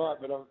actually all right,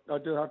 but I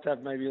do have to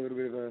have maybe a little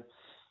bit of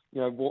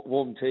a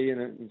warm tea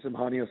and some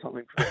honey or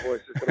something for the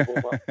voice. Just got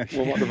to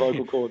warm up the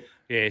vocal cords.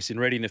 Yes, in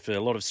readiness for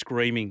a lot of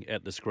screaming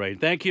at the screen.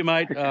 Thank you,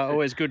 mate.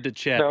 Always good to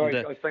chat. No,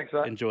 thanks,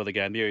 mate. Enjoy the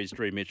game. There is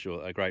Drew Mitchell,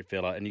 a great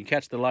fella. And you can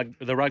catch the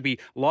rugby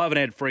live and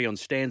ad-free on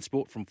Stan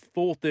Sport from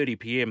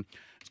 4:30pm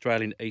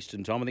Australian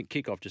Eastern Time. I think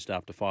kick-off just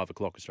after 5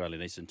 o'clock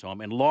Australian Eastern Time.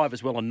 And live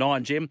as well on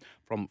 9gem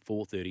from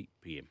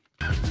 4:30pm.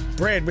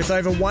 Bred with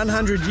over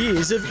 100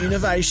 years of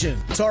innovation,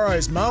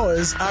 Toro's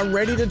Mowers are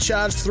ready to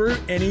charge through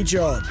any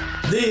job.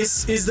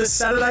 This is the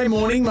Saturday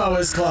Morning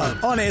Mowers Club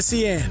on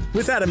SEN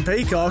with Adam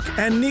Peacock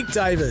and Nick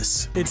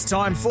Davis. It's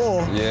time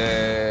for...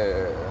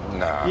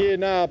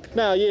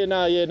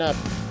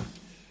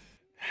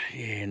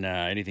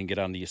 Anything get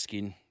under your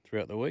skin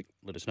throughout the week?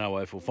 Let us know.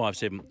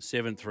 0457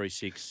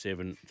 736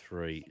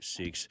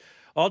 736.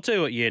 I'll tell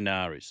you what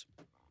is.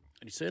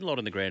 And you see it a lot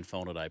in the Grand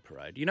Final Day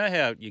parade. You know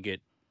how you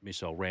get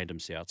missile random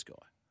Souths guy?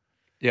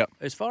 Yep.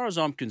 As far as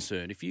I'm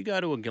concerned, if you go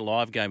to a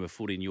live game of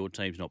footy and your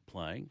team's not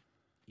playing,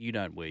 you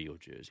don't wear your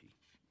jersey.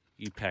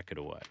 You pack it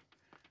away.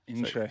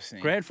 Interesting.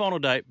 So, Grand Final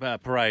Day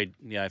parade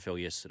in the AFL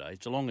yesterday,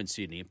 Geelong and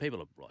Sydney, and people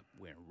are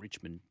wearing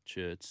Richmond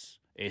shirts,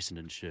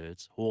 Essendon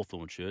shirts,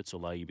 Hawthorn shirts,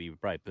 although you'd be a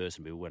brave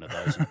person to be one of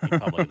those in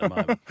public at the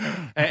moment.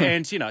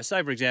 And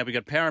say, for example, you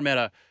got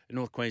Parramatta in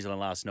North Queensland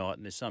last night,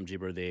 and there's some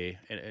gibber there,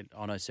 and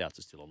I know Souths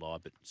are still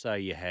alive, but say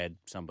you had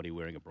somebody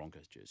wearing a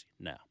Broncos jersey.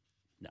 No.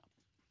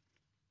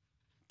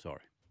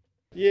 Sorry.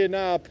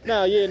 No.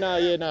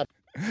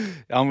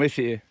 I'm with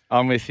you.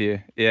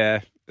 Yeah,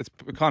 it's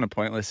kind of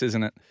pointless,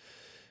 isn't it?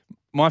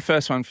 My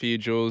first one for you,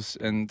 Jules,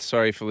 and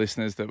sorry for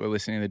listeners that were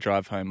listening to the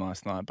drive home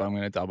last night, but I'm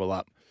going to double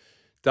up.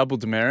 Double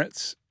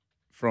demerits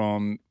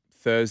from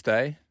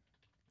Thursday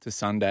to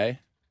Sunday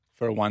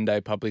for a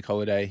one-day public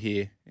holiday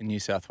here in New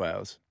South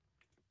Wales.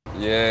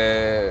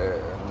 Yeah,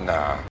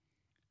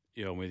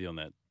 I'm with you on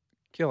that.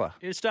 Killer.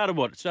 It started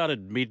what? It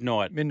started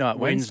midnight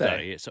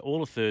Wednesday. Yeah, so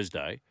all of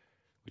Thursday,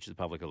 which is the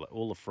public holiday,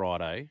 all of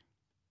Friday,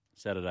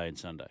 Saturday and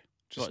Sunday.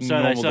 Just so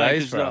normal they say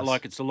days for us.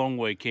 like it's a long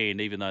weekend,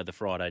 even though the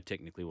Friday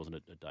technically wasn't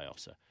a day off.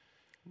 So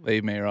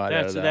leave me right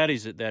out of that.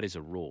 That is a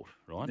rort,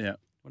 right? Yeah. I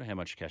wonder how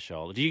much cash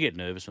I'll... Do you get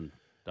nervous on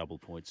double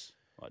points?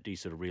 Like, do you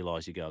sort of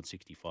realise you're going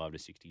 65 to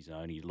 60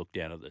 zone, you look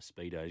down at the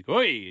speedo, you go,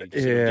 oi,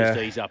 just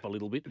ease up a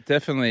little bit?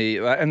 Definitely.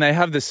 And they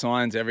have the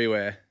signs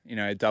everywhere,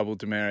 double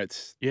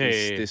demerits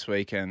this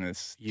weekend.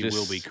 You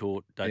will be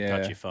caught. Don't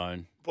touch your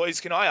phone.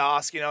 Boys, can I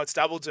ask, it's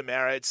double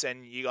demerits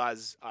and you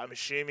guys, I'm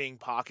assuming,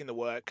 park in the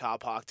work car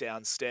park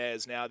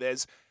downstairs. Now,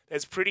 there's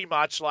pretty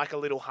much like a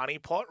little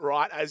honeypot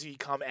right as you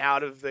come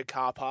out of the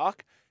car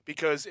park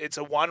because it's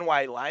a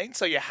one-way lane,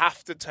 so you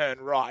have to turn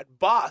right.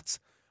 But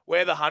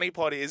where the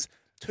honeypot is,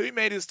 2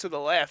 metres to the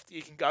left,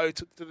 you can go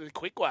to the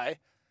quick way.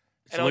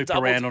 And loop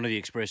around onto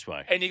the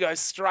expressway. And you go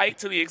straight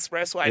to the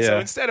expressway. Yeah. So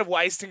instead of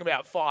wasting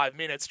about 5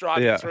 minutes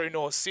driving through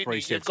North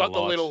Sydney, you've got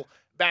the little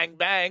bang,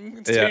 bang.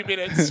 It's 2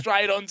 minutes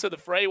straight onto the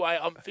freeway.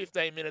 I'm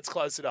 15 minutes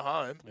closer to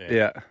home.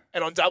 Yeah.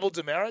 And on double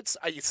demerits,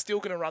 are you still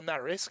going to run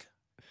that risk?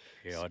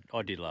 Yeah,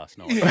 I did last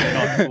night.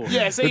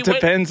 So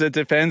it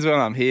depends when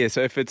I'm here.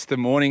 So if it's the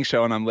morning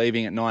show and I'm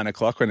leaving at 9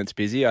 o'clock when it's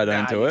busy, I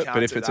don't do it.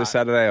 But if it's a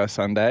Saturday or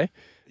Sunday,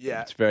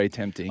 it's very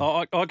tempting.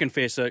 I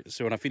confess, so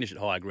when I finish at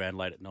higher ground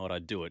late at night, I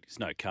do it. There's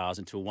no cars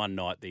until one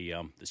night the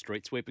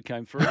street sweeper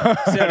came through.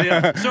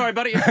 Sorry,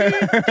 buddy.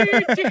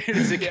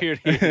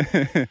 Security.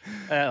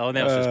 And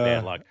that was just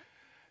bad luck.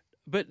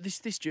 But this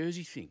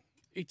jersey thing,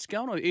 it's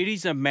going on. It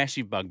is a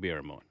massive bugbear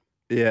of mine.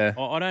 Yeah.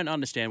 I don't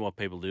understand why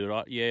people do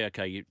it. Yeah,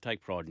 okay, you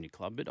take pride in your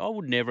club, but I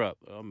would never.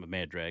 I'm a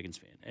Mad Dragons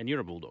fan, and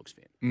you're a Bulldogs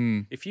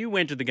fan. If you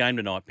went to the game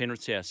tonight,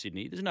 Penrith, South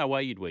Sydney, there's no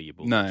way you'd wear your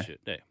Bulldogs shirt.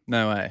 Yeah.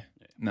 No way.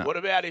 No. What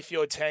about if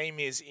your team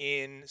is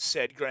in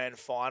said grand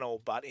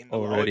final but in the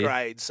Already? lower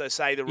grades? So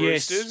say the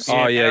Yes. Roosters.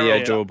 Oh, yeah,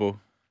 Parramatta. doable.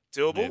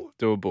 Doable?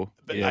 Doable.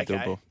 But Yeah, okay.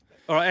 doable.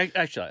 All right,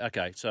 actually,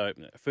 okay. So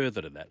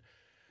further to that,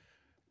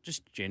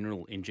 just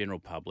in general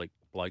public,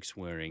 blokes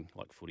wearing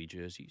like footy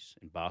jerseys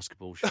and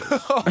basketball shirts,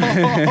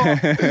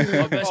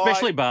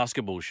 especially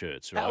basketball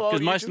shirts, right? How old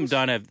Because are most you, of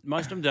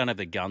them don't have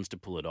the guns to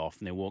pull it off,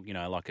 and they walk,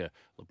 like a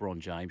LeBron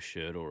James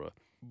shirt or a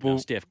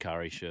Steph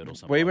Curry shirt or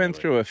something. We like went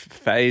that. through a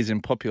phase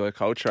in popular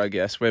culture, I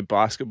guess, where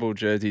basketball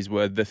jerseys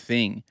were the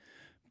thing.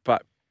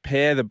 But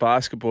pair the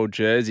basketball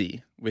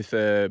jersey with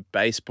a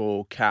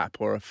baseball cap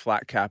or a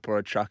flat cap or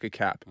a trucker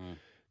cap.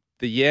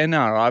 The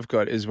now I've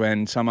got is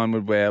when someone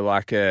would wear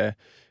like a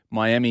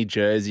Miami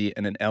jersey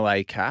and an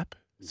LA cap.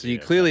 So you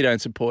clearly don't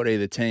support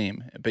either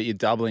team, but you're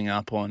doubling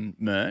up on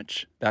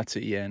merch. That's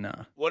a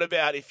nah. What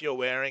about if you're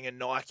wearing a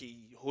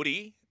Nike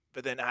hoodie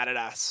but then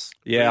Adidas?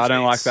 Yeah, I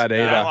don't like that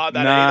either. You don't like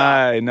that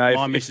either? No.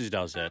 My missus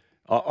does that.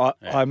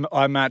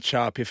 I match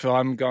up. If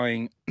I'm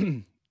going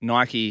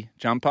Nike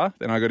jumper,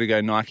 then I got to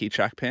go Nike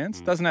track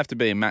pants. Doesn't have to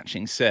be a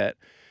matching set.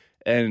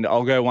 And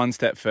I'll go one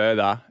step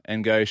further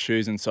and go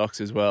shoes and socks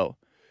as well.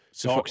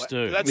 Socks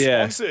too.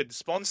 That's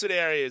sponsored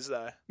areas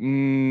though.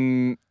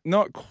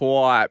 Not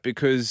quite,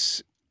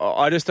 because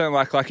I just don't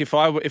like if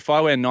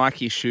I wear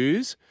Nike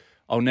shoes,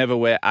 I'll never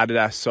wear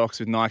Adidas socks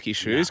with Nike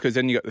shoes, because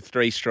then you got the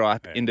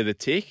 3-stripe into the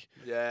tick.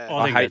 Yeah.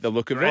 I hate the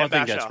look of it. I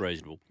think that's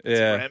reasonable.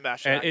 Yeah.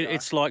 And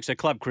it's like, so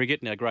club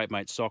cricket, now great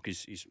mate Sock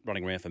is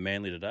running around for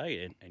Manly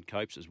today, and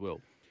Copes as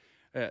well.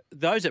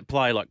 Those that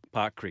play like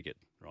park cricket,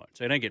 right,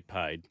 so you don't get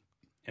paid.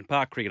 And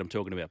park cricket, I'm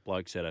talking about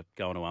blokes that are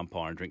going to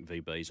umpire and drink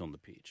VBs on the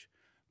pitch.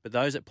 But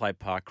those that play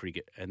park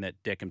cricket and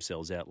that deck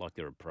themselves out like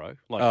they're a pro,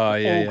 like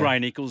all Gray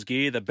Nichols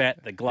gear, the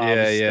bat, the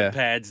gloves, the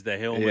pads, the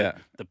helmet,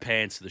 the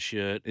pants, the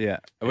shirt. Yeah.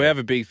 We have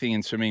a big thing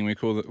in swimming. We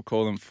call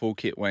them full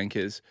kit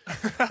wankers.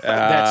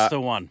 That's the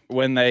one.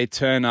 When they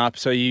turn up,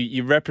 so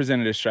you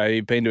represented Australia,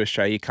 you've been to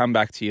Australia, you come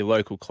back to your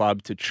local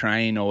club to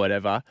train or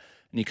whatever,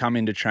 and you come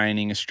into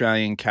training,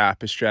 Australian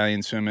cap,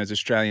 Australian swimmers,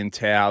 Australian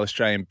towel,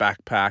 Australian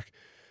backpack.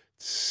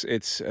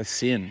 It's a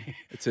sin.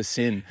 It's a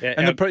sin.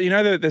 And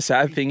the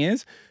sad thing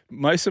is,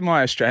 most of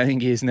my Australian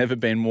gear's never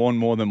been worn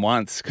more than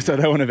once, because I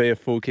don't want to be a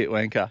full kit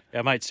wanker.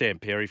 Our mate Sam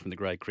Perry from The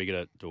Great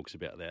Cricketer talks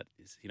about that.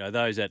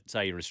 Those that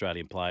say you're an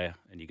Australian player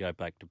and you go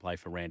back to play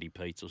for Randy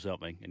Peets or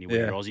something and you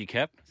wear your Aussie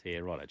cap,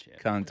 right, chap.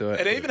 Can't do it.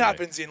 It even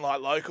happens in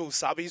like local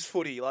subbies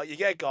footy. Like you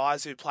get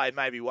guys who played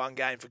maybe one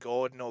game for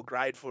Gordon or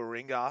grade for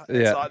Warringah.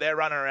 It's like they're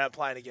running around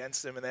playing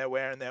against them and they're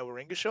wearing their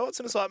Warringah shorts.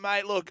 And it's like,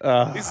 mate, look,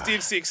 this is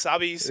Div 6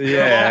 subbies.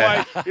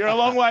 You're a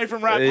long way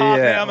from Rat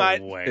Park now,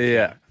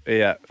 mate.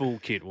 Yeah. Full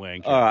kit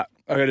wanker. All right.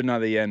 I got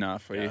another nah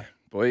for you,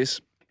 boys.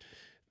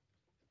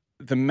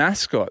 The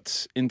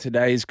mascots in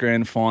today's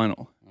grand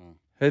final.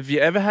 Have you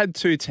ever had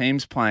two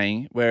teams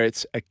playing where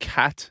it's a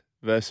cat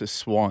versus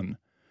swan?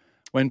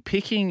 When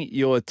picking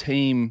your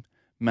team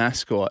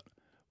mascot,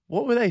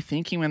 what were they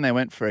thinking when they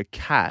went for a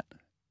cat?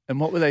 And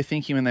what were they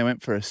thinking when they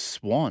went for a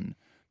swan?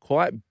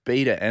 Quite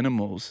beta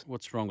animals.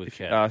 What's wrong with if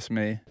cat? you ask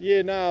me.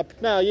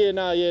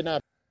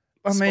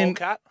 I mean,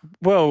 cat?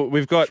 Well,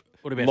 we've got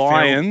what about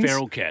lions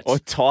feral cats? or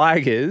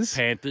tigers.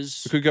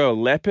 Panthers. We could go a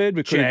leopard.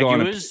 We could have gone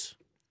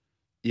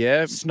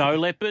Jaguars. Snow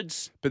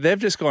leopards. But they've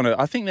just gone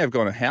I think they've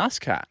gone a house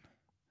cat.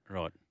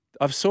 Right.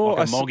 Like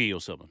a moggy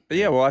or something.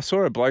 Yeah, well, I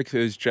saw a bloke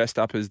who's dressed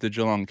up as the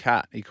Geelong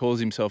cat. He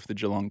calls himself the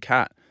Geelong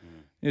cat.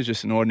 He was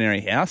just an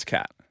ordinary house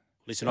cat.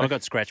 Listen, I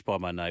got scratched by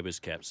my neighbour's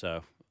cat,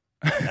 so...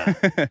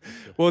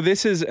 Well,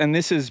 this is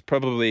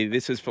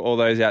for all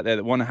those out there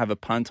that want to have a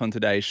punt on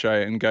today's show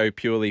and go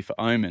purely for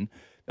omen.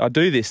 I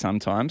do this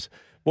sometimes.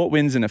 What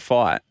wins in a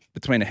fight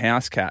between a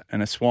house cat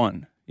and a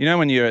swan? You know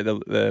when you're at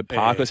the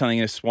park or something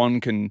and a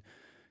swan can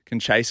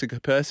chase a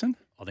person?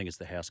 I think it's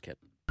the house cat.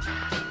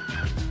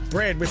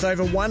 Bred with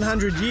over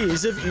 100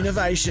 years of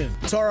innovation,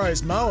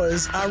 Toro's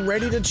Mowers are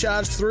ready to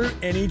charge through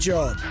any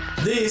job.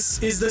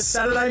 This is the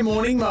Saturday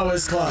Morning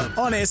Mowers Club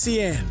on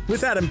SEN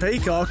with Adam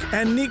Peacock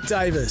and Nick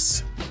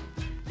Davis.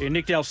 Yeah,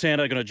 Nick Del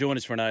Santo going to join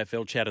us for an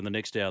AFL chat in the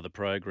next hour of the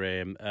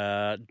program.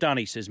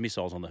 Dunny says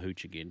missiles on the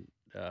hooch again.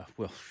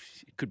 Well,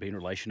 it could be in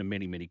relation to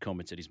many, many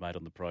comments that he's made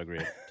on the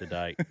program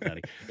today,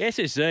 Dunny.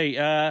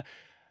 SSE,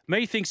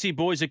 me thinks the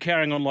boys are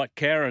carrying on like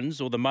Karens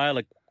or the male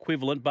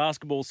equivalent.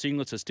 Basketball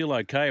singlets are still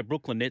okay. A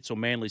Brooklyn Nets or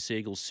Manly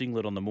Seagulls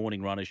singlet on the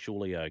morning run is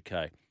surely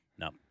okay.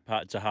 No,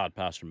 it's a hard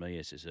pass from me,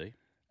 SSE.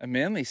 A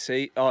Manly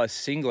a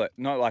singlet,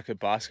 not like a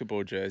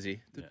basketball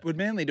jersey. Yeah. Would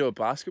Manly do a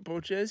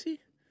basketball jersey?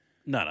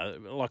 No,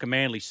 like a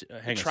Manly.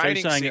 Hang on,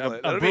 training so you're saying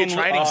singlet. a Brooklyn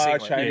training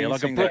singlet. Training like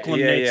singlet. a Brooklyn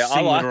Nets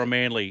singlet or a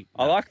Manly.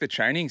 I like the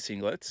training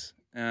singlets.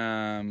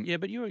 Yeah,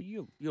 but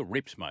you're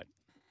ripped, mate.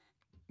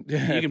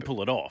 You can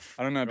pull it off.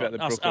 I don't know about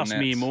the us, Brooklyn us Nets.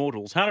 mere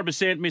mortals.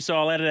 100%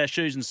 missile out of our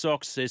shoes and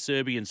socks, says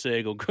Serbian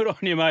Sergal. Good on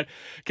you, mate.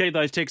 Keep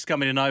those texts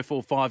coming in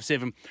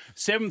 0457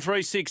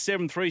 736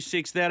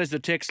 736. That is the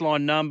text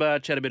line number.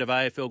 Chat a bit of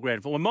AFL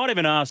Grand Final. We might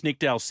even ask Nick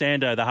Del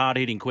Sando the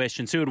hard-hitting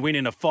questions. Who would win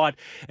in a fight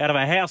out of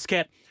a house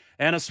cat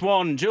and a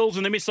swan? Jules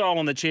and the missile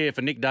on the chair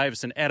for Nick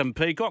Davis and Adam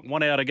Peacock.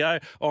 1 hour to go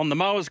on the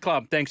Mowers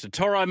Club. Thanks to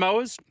Toro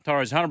Mowers.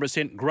 Toro's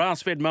 100%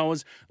 grass-fed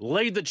mowers.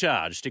 Lead the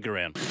charge. Stick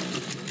around.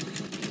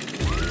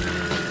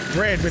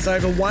 Bred with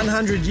over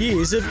 100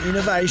 years of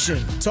innovation,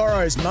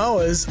 Toro's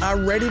mowers are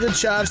ready to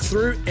charge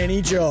through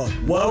any job.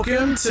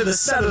 Welcome to the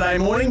Saturday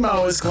Morning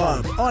Mowers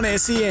Club on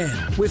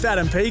SEN with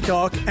Adam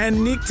Peacock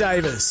and Nick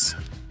Davis.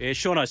 Yeah,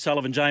 Sean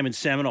O'Sullivan, Jamin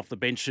Salmon off the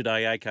bench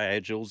today,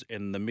 a.k.a. Jules,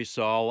 and the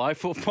missile.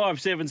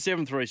 0457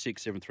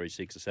 736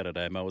 736, the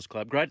Saturday Mowers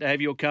Club. Great to have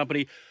your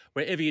company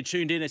wherever you're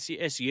tuned in. SEN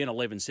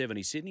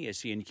 1170 Sydney,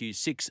 SENQ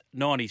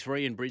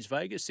 693 in Brisbane,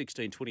 Vegas,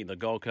 1620 in the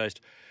Gold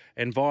Coast,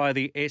 and via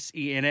the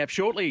SEN app.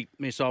 Shortly,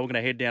 missile, we're going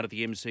to head down to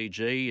the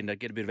MCG and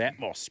get a bit of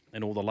Atmos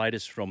and all the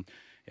latest from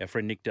our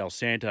friend Nick Del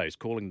Santos,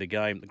 calling the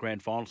game, the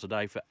grand final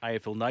today for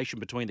AFL Nation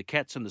between the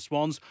Cats and the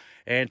Swans.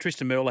 And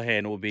Tristan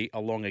Merlihan will be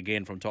along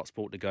again from Top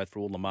Sport to go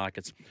through all the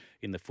markets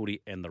in the footy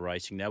and the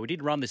racing. Now, we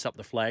did run this up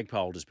the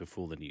flagpole just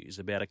before the news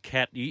about a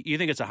cat. You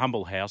think it's a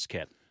humble house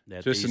cat?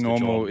 Just a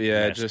normal,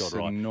 mascot,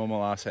 right? A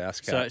normal ass house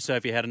cat. So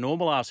if you had a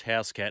normal ass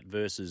house cat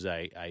versus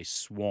a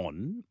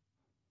swan,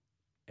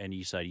 and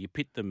you say you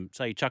pit them,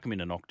 say you chuck them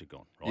in an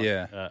octagon, right?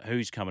 Yeah.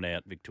 Who's coming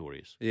out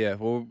victorious? Yeah,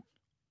 well,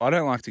 I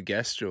don't like to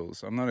guess,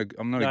 Jules. I'm not a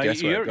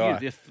guesswork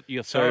guy.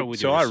 You're thorough with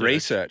so your I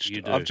research.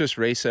 researched. I've just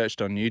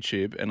researched on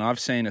YouTube, and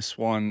I've seen a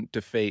swan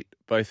defeat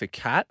both a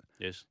cat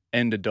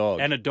and a dog.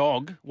 And a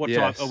dog? What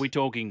type? Are we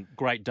talking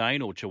Great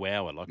Dane or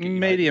Chihuahua? Like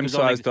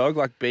medium-sized dog,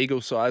 like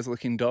beagle-sized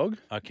looking dog.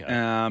 Okay.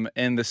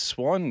 And the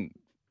swan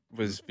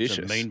was vicious.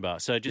 It's a mean bar.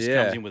 So it just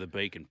comes in with a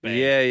beak and bang.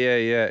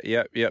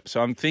 Yep.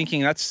 So I'm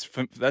thinking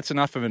that's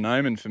enough of an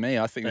omen for me.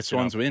 I think the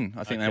Swans win.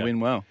 I think they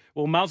win well.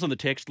 Well, Muz on the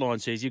text line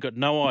says you've got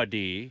no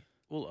idea.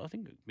 Well, I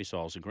think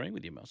Missile's agreeing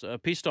with you, Muz. A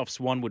pissed-off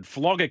swan would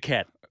flog a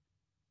cat.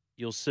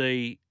 You'll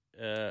see...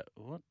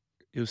 what?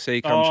 You'll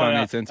see come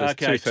Chinese dentist,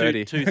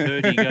 2:30.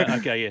 2:30.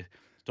 Okay, yeah.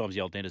 Time's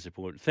the old dentist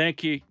report.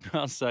 Thank you.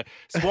 So,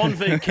 Swan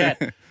v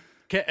Cat.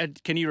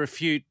 Can you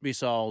refute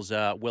Missile's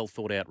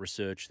well-thought-out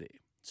research there?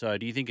 So,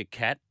 do you think a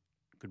cat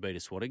could beat a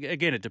swan?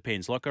 Again, it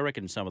depends. Like, I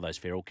reckon some of those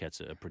feral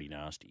cats are pretty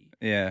nasty.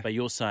 Yeah. But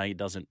you're saying it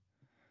doesn't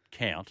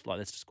count. Like,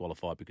 that's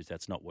disqualified because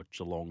that's not what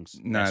Geelong's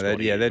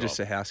they're just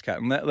a house cat.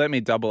 And let me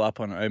double up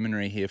on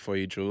omenry here for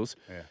you, Jules.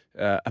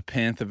 Yeah. A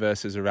panther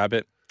versus a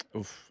rabbit.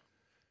 Oof,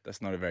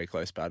 that's not a very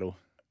close battle.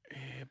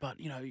 Yeah, but,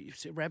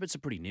 rabbits are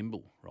pretty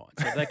nimble, right?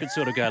 So they could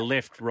sort of go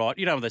left, right.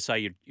 You know when they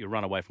say you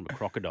run away from a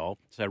crocodile,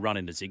 so run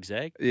into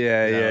zigzag?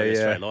 Yeah.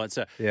 Straight line.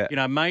 So,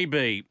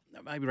 maybe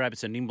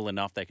rabbits are nimble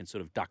enough they can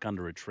sort of duck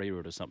under a tree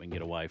root or something and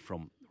get away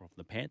from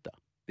the panther.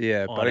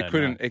 Yeah, but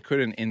it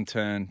couldn't in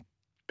turn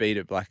beat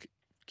it like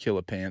kill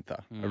a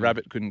panther. A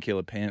rabbit couldn't kill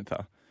a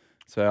panther.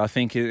 So I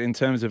think in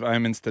terms of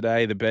omens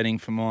today, the betting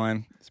for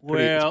mine, it's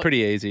pretty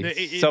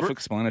easy.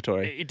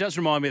 Self-explanatory. It does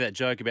remind me of that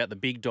joke about the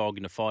big dog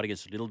in a fight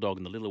against the little dog,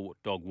 and the little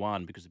dog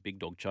won because the big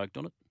dog choked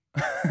on it.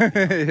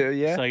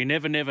 Yeah. So you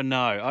never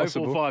know.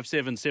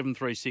 0457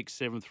 736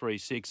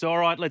 736. All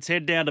right, let's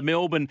head down to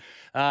Melbourne.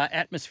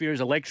 Atmosphere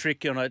is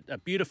electric on a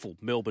beautiful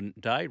Melbourne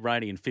day,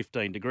 rainy and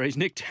 15 degrees.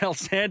 Nick Del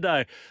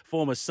Sando,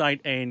 former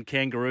St. Anne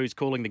Kangaroos,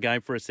 calling the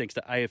game for us thanks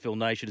to AFL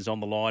Nation, is on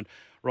the line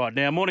right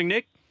now. Morning,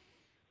 Nick.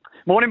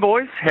 Morning,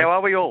 boys. How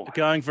are we all?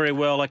 Going very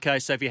well. Okay,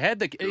 so if you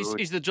had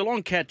is the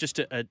Geelong cat just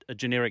a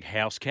generic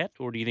house cat,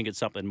 or do you think it's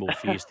something more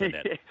fierce than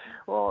that?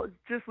 Well,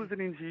 just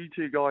listening to you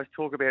two guys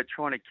talk about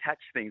trying to catch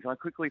things, I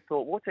quickly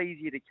thought, what's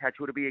easier to catch?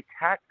 Would it be a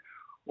cat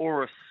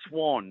or a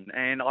swan?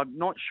 And I'm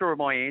not sure of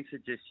my answer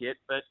just yet,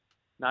 but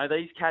no,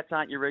 these cats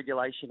aren't your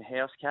regulation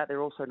house cat.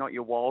 They're also not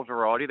your wild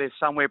variety. They're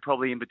somewhere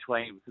probably in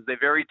between because they're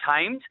very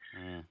tamed,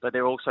 but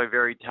they're also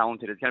very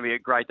talented. It's going to be a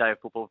great day of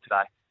football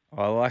today.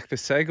 I like the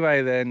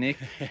segue there, Nick.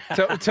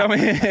 Tell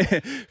me,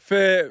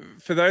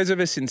 for those of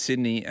us in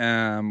Sydney,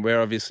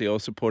 we're obviously all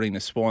supporting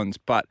the Swans,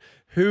 but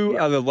who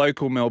are the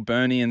local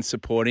Melburnians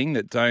supporting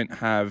that don't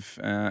have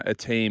a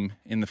team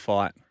in the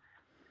fight?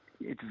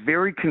 It's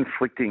very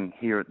conflicting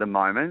here at the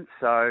moment.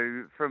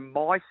 So from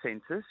my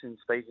census and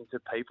speaking to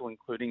people,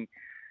 including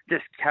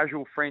just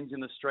casual friends in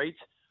the streets,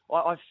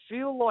 I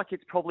feel like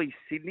it's probably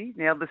Sydney.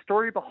 Now, the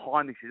story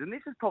behind this is, and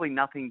this is probably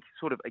nothing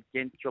sort of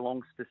against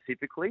Geelong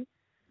specifically,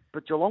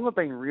 but Geelong have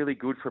been really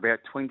good for about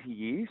 20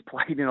 years,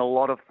 played in a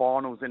lot of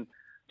finals. And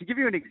to give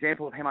you an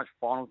example of how much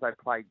finals they've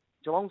played,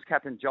 Geelong's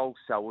captain Joel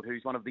Selwood,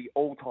 who's one of the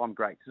all-time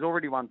greats, has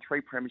already won 3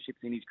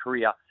 premierships in his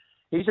career.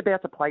 He's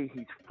about to play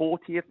his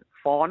 40th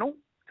final,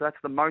 so that's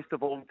the most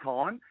of all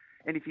time.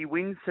 And if he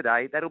wins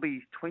today, that'll be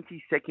his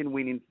 22nd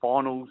win in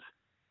finals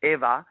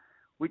ever,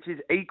 which is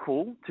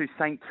equal to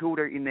St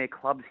Kilda in their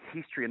club's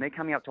history. And they're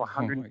coming up to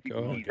 150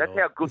 years. That's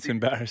how good That's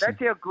embarrassing. That's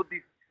how good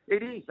this...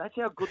 It is. That's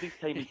how good this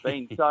team has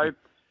been. So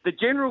the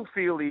general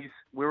feel is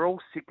we're all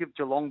sick of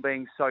Geelong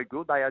being so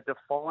good. They are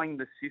defying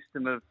the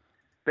system of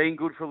being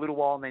good for a little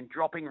while and then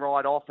dropping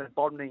right off and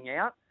bottoming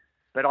out.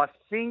 But I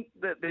think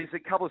that there's a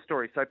couple of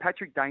stories. So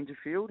Patrick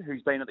Dangerfield,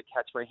 who's been at the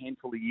Cats for a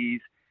handful of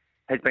years,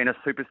 has been a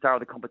superstar of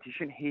the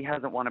competition. He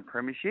hasn't won a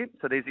premiership.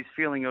 So there's this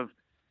feeling of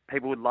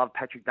people would love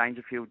Patrick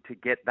Dangerfield to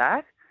get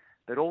that.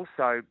 But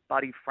also,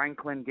 Buddy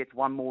Franklin gets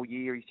one more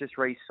year. He's just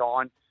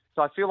re-signed.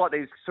 So I feel like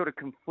there's sort of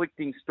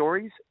conflicting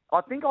stories.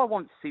 I think I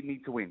want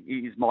Sydney to win,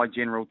 is my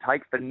general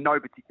take, for no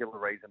particular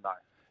reason, though.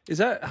 Is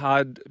that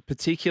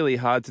particularly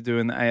hard to do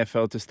in the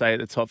AFL to stay at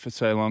the top for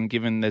so long,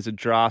 given there's a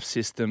draft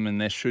system and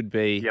there should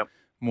be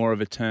more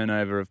of a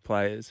turnover of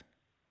players?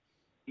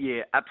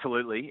 Yeah,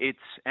 absolutely.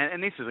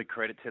 And this is a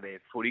credit to their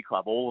footy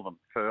club, all of them,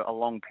 for a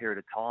long period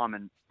of time.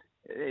 And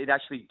it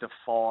actually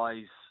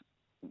defies,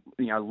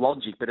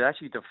 logic, but it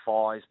actually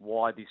defies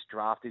why this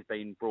draft has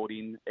been brought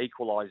in,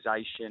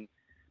 equalisation.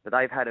 But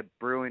they've had a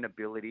brilliant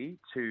ability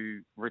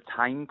to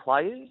retain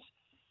players,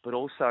 but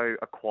also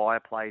acquire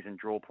players and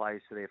draw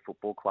players to their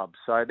football club.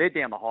 So they're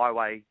down the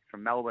highway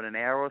from Melbourne an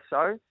hour or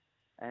so,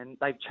 and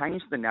they've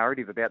changed the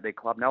narrative about their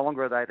club. No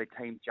longer are they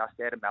the team just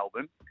out of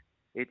Melbourne.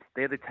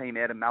 They're the team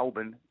out of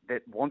Melbourne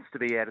that wants to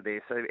be out of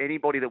there. So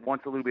anybody that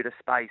wants a little bit of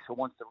space or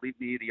wants to live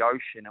near the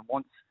ocean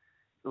and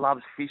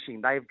loves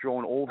fishing, they've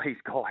drawn all these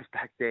guys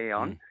back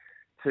down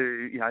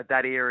to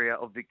that area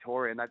of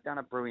Victoria, and they've done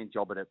a brilliant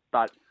job at it.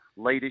 But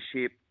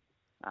leadership,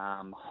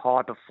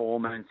 high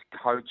performance,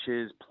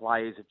 coaches,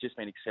 players have just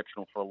been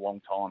exceptional for a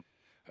long time.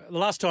 The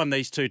last time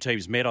these two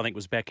teams met, I think,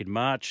 was back in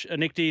March.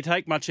 Nick, do you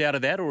take much out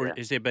of that, or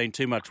has there been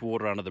too much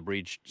water under the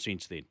bridge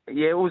since then?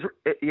 Yeah, it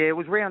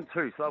was round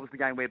 2, so that was the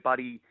game where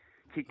Buddy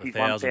kicked his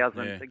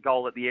 1,000th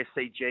goal at the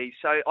SCG.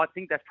 So I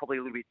think that's probably a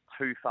little bit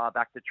too far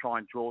back to try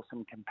and draw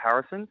some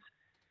comparisons.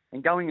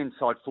 And going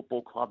inside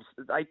football clubs,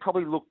 they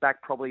probably look back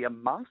a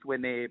month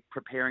when they're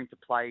preparing to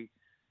play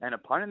an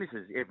opponent.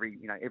 This is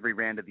every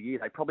round of the year.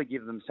 They probably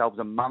give themselves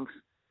a month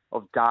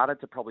of data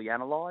to probably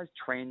analyse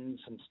trends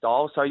and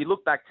styles. So you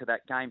look back to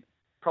that game,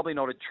 probably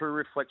not a true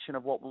reflection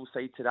of what we'll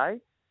see today.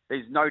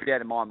 There's no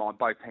doubt in my mind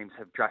both teams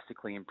have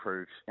drastically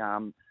improved.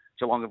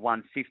 Geelong have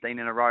won 15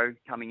 in a row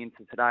coming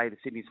into today. The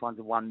Sydney Swans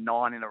have won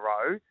 9 in a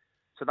row.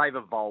 So they've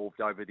evolved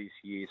over this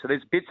year. So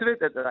there's bits of it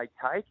that they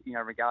take, in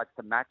regards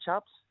to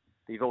matchups.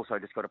 You've also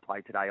just got to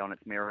play today on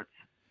its merits.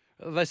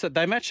 They said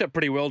they match up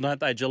pretty well,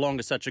 don't they? Geelong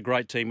is such a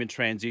great team in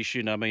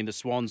transition. I mean, the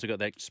Swans have got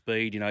that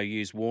speed,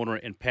 use Warner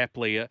and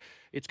Papley.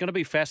 It's going to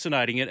be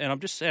fascinating. And I'm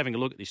just having a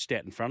look at this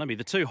stat in front of me.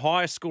 The two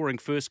highest scoring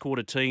first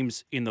quarter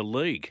teams in the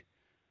league.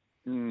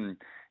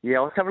 Yeah,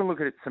 I was having a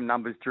look at some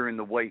numbers during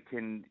the week,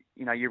 and,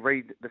 you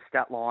read the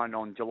stat line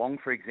on Geelong,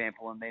 for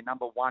example, and they're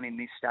number 1 in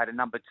this stat and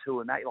number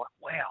 2, and you're like,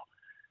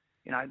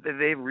 wow,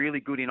 they're really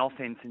good in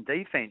offence and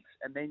defence.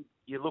 And then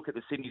you look at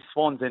the Sydney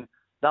Swans, and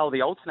they were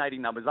the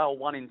alternating numbers. They were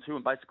 1 and 2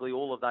 in basically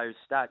all of those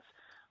stats.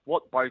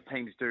 What both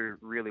teams do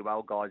really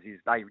well, guys, is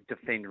they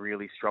defend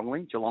really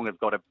strongly. Geelong have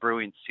got a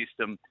brilliant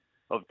system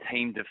of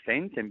team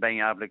defence and being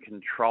able to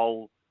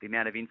control the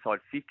amount of inside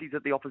 50s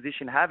that the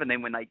opposition have. And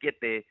then when they get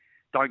there,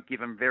 don't give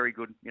them very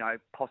good,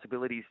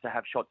 possibilities to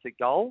have shots at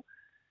goal.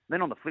 And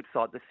then on the flip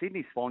side, the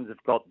Sydney Swans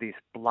have got this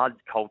blood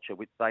culture,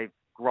 which they've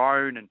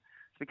grown, and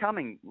it's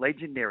becoming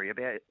legendary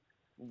about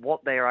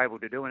what they're able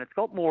to do. And it's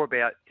got more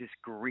about just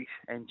grit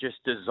and just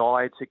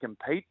desire to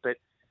compete, but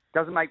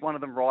doesn't make one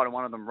of them right and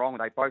one of them wrong.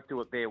 They both do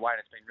it their way, and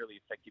it's been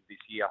really effective this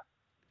year.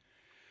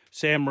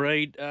 Sam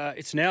Reid,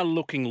 it's now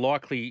looking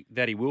likely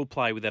that he will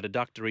play with that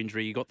adductor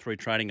injury. He got through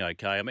training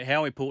okay. I mean,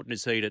 how important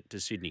is he to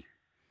Sydney?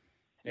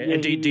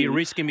 And do you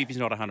risk him if he's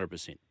not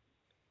 100%?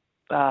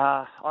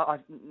 The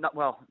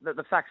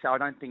facts are I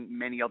don't think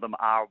many of them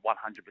are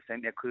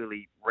 100%. Now,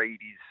 clearly, Reid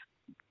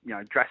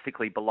is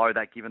drastically below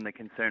that given the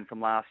concern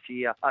from last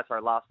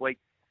week.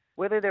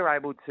 Whether they're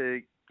able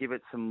to give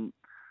it some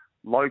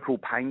local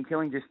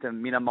painkilling just to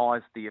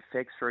minimise the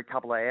effects for a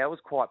couple of hours,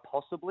 quite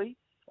possibly.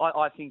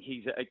 I think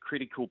he's a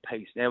critical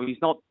piece. Now, he's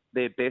not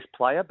their best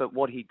player, but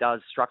what he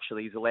does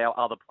structurally is allow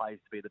other players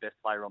to be the best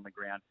player on the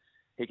ground.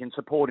 He can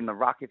support in the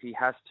ruck if he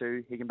has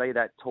to. He can be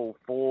that tall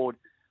forward.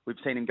 We've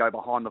seen him go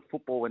behind the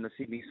football when the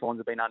Sydney Swans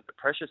have been under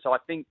pressure. So I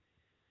think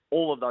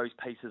all of those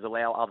pieces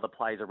allow other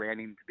players around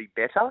him to be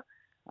better.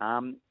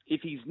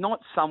 If he's not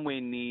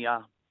somewhere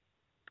near,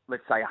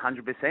 let's say,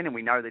 100%, and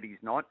we know that he's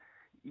not,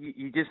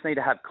 you just need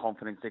to have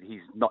confidence that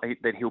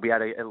he'll be able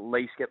to at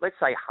least get, let's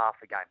say, half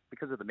a game.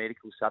 Because of the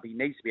medical sub, he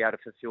needs to be able to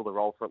fulfil the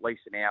role for at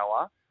least an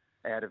hour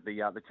out of the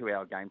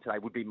 2-hour game today,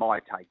 would be my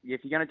take.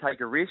 If you're going to take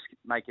a risk,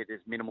 make it as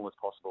minimal as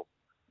possible.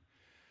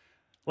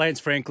 Lance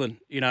Franklin,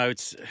 he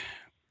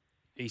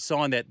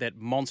signed that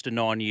monster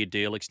 9-year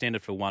deal,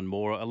 extended for one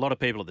more. A lot of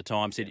people at the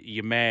time said,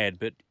 you're mad.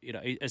 But,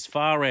 as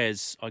far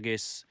as, I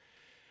guess,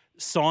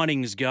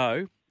 signings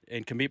go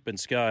and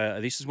commitments go,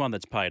 this is one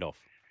that's paid off.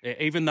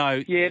 Even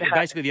though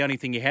basically the only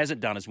thing he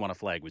hasn't done is won a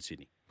flag with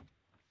Sydney.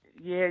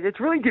 Yeah, it's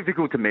really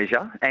difficult to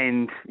measure.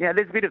 And,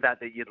 there's a bit of that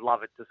you'd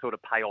love it to sort of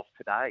pay off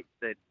today.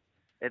 That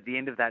at the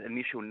end of that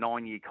initial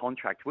 9-year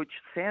contract, which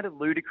sounded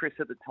ludicrous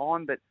at the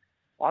time, but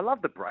I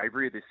love the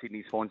bravery of the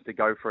Sydney Swans to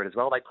go for it as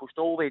well. They pushed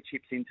all their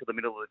chips into the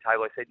middle of the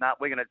table. They said, "No,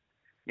 we're going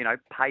to,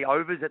 pay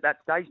overs at that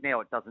stage." Now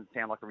it doesn't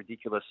sound like a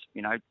ridiculous,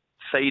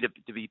 fee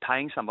to be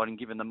paying somebody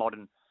given the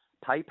modern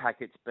pay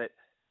packets, but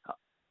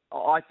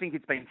I think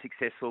it's been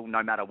successful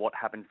no matter what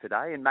happens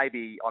today. And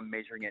maybe I'm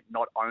measuring it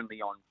not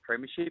only on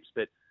premierships,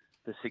 but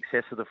the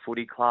success of the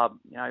footy club.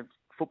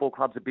 Football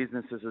clubs are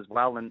businesses as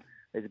well, and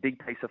there's a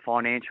big piece of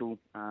financial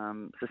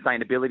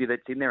sustainability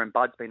that's in there, and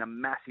Bud's been a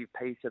massive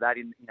piece of that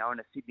in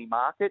a Sydney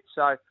market.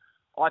 So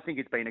I think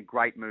it's been a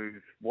great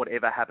move,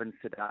 whatever happens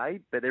today.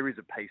 But there is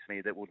a piece of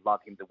me that would love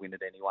him to win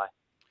it anyway.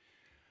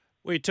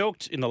 We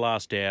talked in the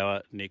last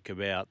hour, Nick,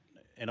 about,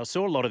 and I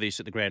saw a lot of this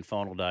at the grand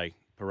final day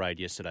parade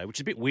yesterday, which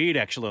is a bit weird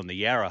actually on the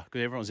Yarra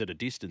because everyone's at a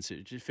distance.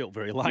 It just felt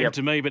very lame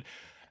to me, but.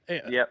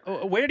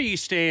 Where do you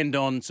stand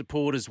on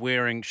supporters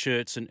wearing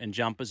shirts and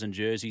jumpers and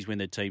jerseys when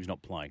their team's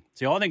not playing?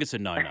 See, I think it's a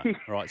no-no.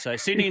 Right, so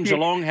Sydney and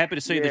Geelong, happy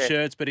to see the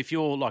shirts, but if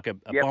you're like a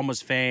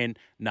Bombers fan,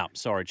 no,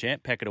 sorry,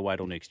 champ, pack it away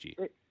till next year.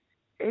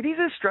 It is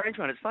a strange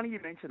one. It's funny you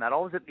mentioned that. I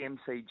was at the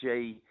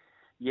MCG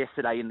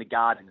yesterday in the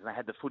Gardens, and they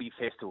had the footy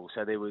festival,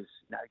 so there was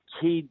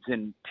kids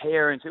and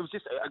parents. It was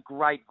just a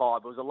great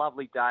vibe. It was a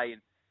lovely day,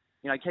 and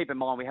keep in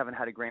mind we haven't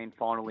had a grand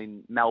final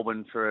in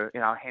Melbourne for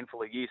a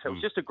handful of years, so it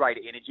was just a great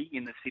energy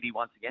in the city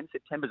once again.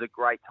 September's a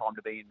great time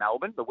to be in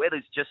Melbourne. The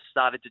weather's just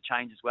started to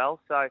change as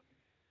well. So,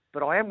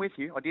 but I am with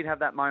you. I did have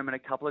that moment a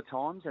couple of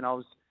times, and I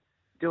was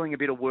doing a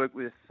bit of work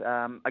with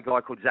a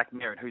guy called Zach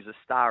Merritt, who's a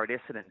star at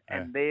Essendon,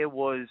 and there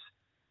was,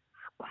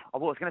 I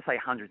was going to say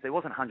hundreds. There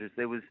wasn't hundreds.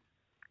 There was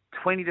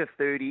 20 to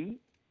 30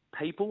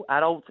 people,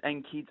 adults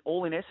and kids,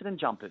 all in Essendon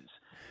jumpers.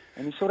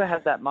 And you sort of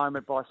have that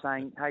moment by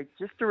saying, hey,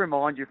 just to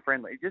remind you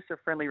just a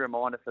friendly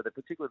reminder for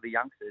particularly the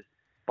youngsters,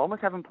 Bombers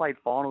haven't played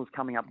finals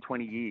coming up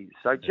 20 years.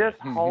 So just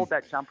hold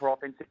that jumper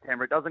off in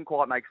September. It doesn't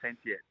quite make sense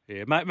yet.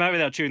 Yeah, maybe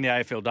they'll tune the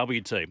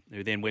AFLW team,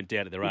 who then went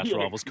down to their arch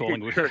rivals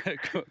Collingwood,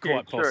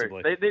 quite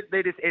possibly.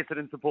 They're just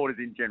Essendon supporters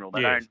in general.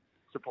 They don't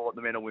support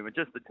the men or women,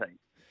 just the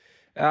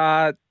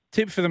team.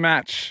 Tip for the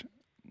match,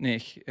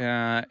 Nick,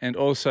 and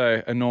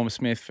also a Norm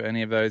Smith for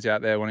any of those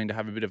out there wanting to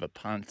have a bit of a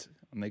punt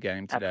on the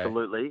game today.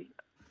 Absolutely.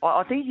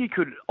 I think you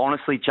could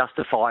honestly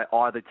justify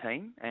either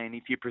team, and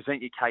if you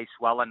present your case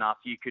well enough,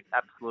 you could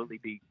absolutely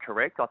be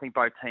correct. I think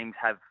both teams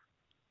have,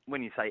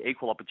 when you say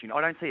equal opportunity,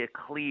 I don't see a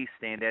clear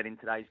standout in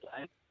today's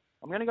game.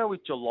 I'm going to go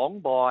with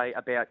Geelong by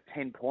about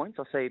 10 points.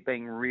 I see it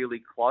being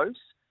really close.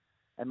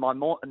 And my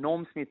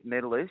Norm Smith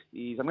medalist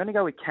is, I'm going to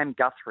go with Cam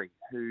Guthrie,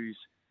 who's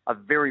a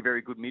very,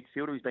 very good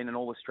midfielder. He's been an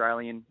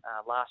All-Australian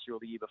last year or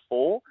the year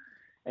before.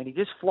 And he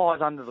just flies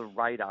under the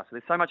radar. So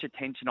there's so much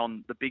attention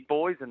on the big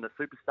boys and the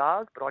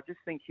superstars, but I just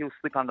think he'll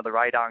slip under the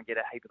radar and get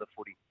a heap of the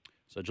footy.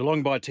 So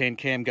Geelong by 10,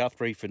 Cam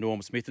Guthrie for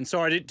Norm Smith. And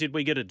sorry, did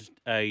we get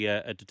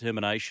a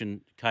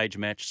determination cage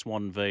match,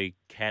 Swan v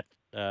Cat?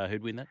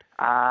 Who'd win that?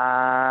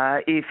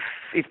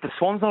 If the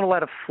Swan's not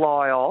allowed to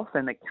fly off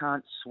and they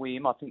can't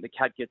swim, I think the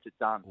Cat gets it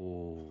done.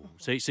 Ooh.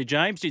 See,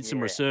 James did some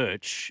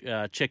research,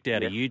 checked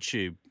out a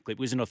YouTube clip.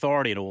 He was an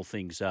authority in all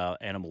things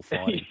animal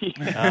fighting.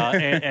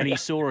 and he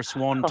saw a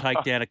swan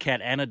take down a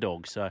cat and a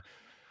dog. So,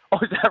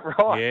 is that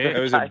right? Yeah, it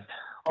was a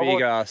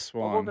big-ass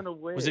swan. I wasn't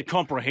aware. Was it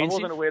comprehensive?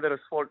 I wasn't aware that a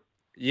swan...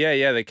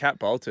 Yeah, the cat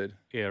bolted.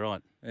 Yeah,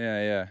 right.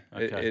 Yeah.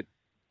 Okay. It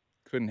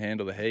couldn't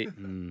handle the heat.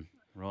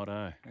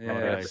 Righto. Yeah,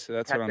 Righto. so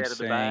that's what I'm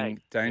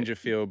saying.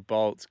 Dangerfield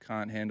bolts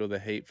can't handle the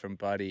heat from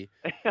Buddy.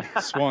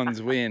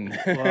 Swans win.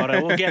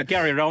 Righto. Well,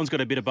 Gary Rowan's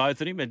got a bit of both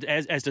of him,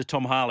 as does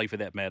Tom Harley for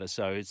that matter.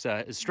 So it's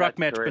a struck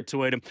match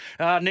between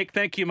them. Nick,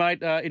 thank you,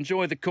 mate.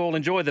 Enjoy the call,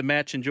 enjoy the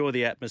match, enjoy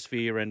the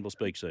atmosphere, and we'll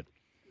speak soon.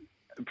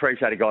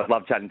 Appreciate it, guys.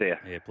 Love chatting to you.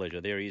 Yeah,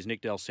 pleasure. There he is,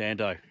 Nick Del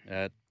Santo.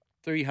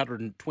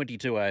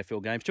 322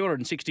 AFL games,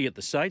 260 at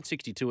the Saints,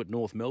 62 at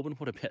North Melbourne.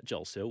 What about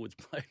Joel Selwood's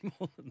played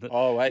more than that?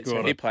 Oh, wait,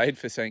 so he played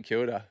for St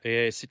Kilda.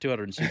 Yeah,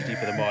 260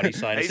 for the Mighty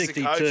Saints,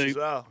 62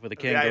 for the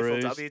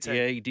Kangaroos.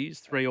 Yeah, he did.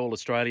 3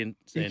 All-Australian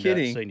and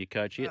senior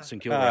coach. Yeah, St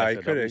Kilda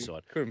AFL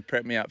side. Couldn't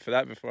prep me up for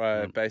that before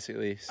I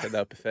basically said they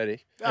were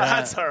pathetic.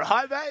 That's all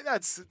right, mate.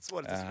 That's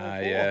what it's for.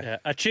 Yeah.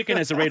 A chicken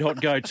has a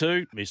red-hot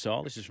go-to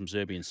missile. This is from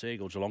Serbian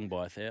Seagull, Geelong by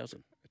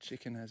 1,000. A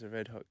chicken has a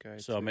red-hot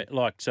go-to. So,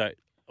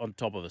 on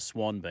top of a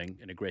swan being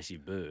an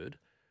aggressive bird.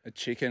 A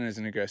chicken is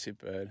an aggressive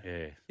bird.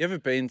 Yeah. You ever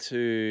been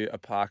to a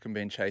park and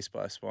been chased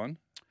by a swan?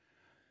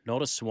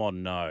 Not a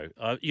swan, no.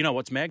 You know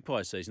what's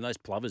magpie season? Those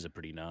plovers are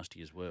pretty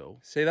nasty as well.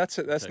 See, that's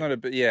not a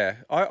bit. Yeah,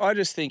 I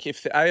just think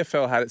if the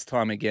AFL had its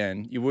time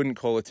again, you wouldn't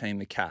call a team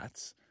the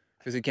Cats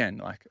because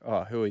again,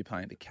 who are you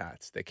playing? The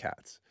Cats. They're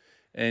Cats,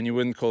 and you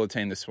wouldn't call a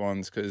team the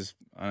Swans because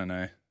I don't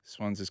know,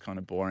 Swans is kind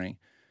of boring.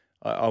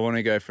 I want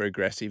to go for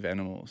aggressive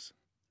animals.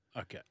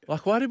 Okay.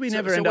 Why did we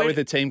never end up with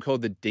a team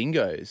called the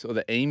Dingoes or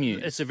the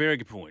Emus? It's a very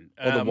good point.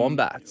 Or the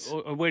Wombats.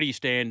 Where do you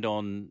stand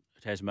on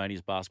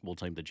Tasmania's basketball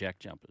team, the Jack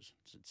Jumpers?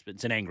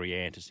 It's an angry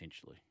ant,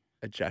 essentially.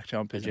 A Jack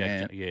Jumper is an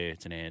ant? Yeah,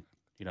 it's an ant.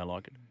 You don't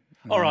like it?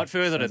 All right,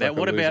 further to that,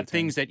 what about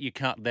things that you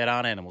can't, that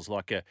aren't animals,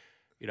 like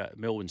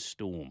Melbourne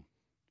Storm?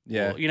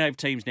 Yeah. Or,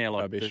 teams now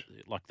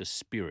like the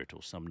Spirit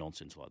or some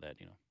nonsense like that,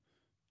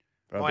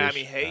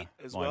 Miami Heat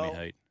as well.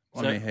 Miami Heat.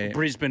 On the Heat.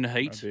 Brisbane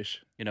Heat.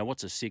 Rubbish. You know,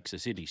 what's a sixer?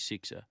 Sydney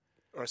Sixer.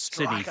 Or a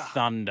Sydney striker.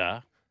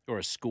 Thunder or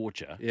a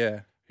Scorcher.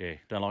 Yeah. Yeah,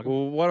 don't like it.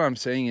 Well, what I'm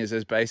seeing is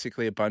there's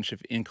basically a bunch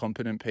of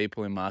incompetent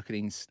people in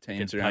marketing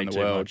teams Get around paid the too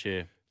world much,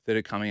 yeah. that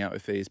are coming up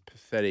with these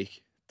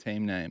pathetic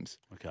team names.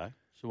 Okay.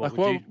 So what Like,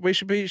 would well,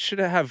 you... we should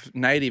have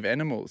native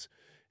animals.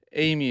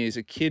 Emus,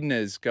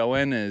 echidnas,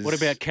 goannas. What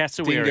about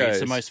cassowary? dingoes. It's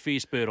the most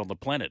fierce bird on the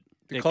planet.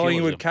 The They're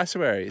Collingwood killers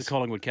cassowaries. The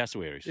Collingwood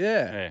cassowaries.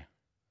 Yeah.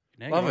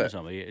 Now Love you're onto it.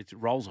 something. It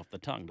rolls off the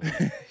tongue,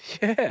 doesn't it?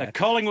 Yeah. The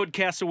Collingwood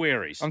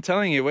cassowaries. I'm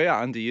telling you, we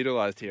are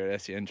underutilised here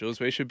at SEN, Jules.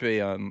 We should be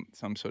on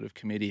some sort of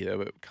committee that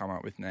would come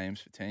up with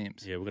names for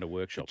teams. Yeah, we're going to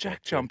workshop Jack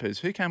that too. jumpers.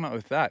 Who came up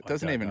with that? I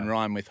Doesn't don't even know.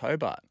 rhyme with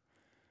Hobart.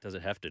 Does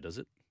it have to, does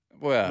it?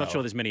 Well, I'm not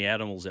sure there's many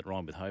animals that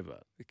rhyme with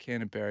Hobart. The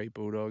Canterbury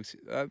Bulldogs.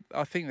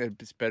 I think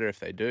that it's better if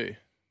they do.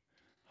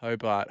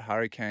 Hobart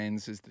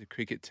Hurricanes is the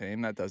cricket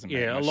team. That doesn't make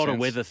Yeah, a much lot of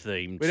sense. weather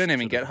themed. We don't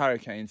even get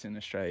hurricanes in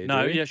Australia.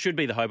 No, do we? it should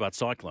be the Hobart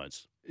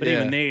Cyclones. But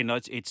Yeah. even then,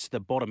 it's the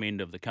bottom end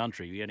of the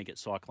country. You only get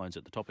cyclones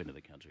at the top end of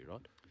the country,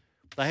 right?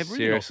 They have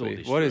really not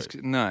Seriously, thought this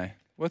through.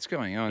 what's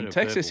going on? Bit of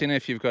Text us purple. in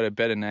if you've got a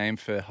better name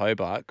for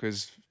Hobart,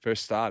 because for a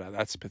starter,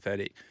 that's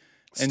pathetic.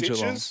 And Geelong.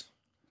 Stitches?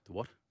 The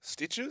what?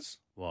 Stitches?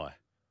 Why?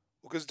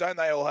 Because don't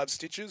they all have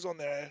stitches on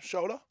their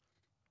shoulder?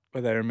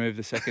 Where they remove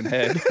the second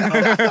head.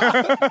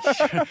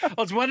 I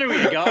was wondering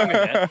where you're going with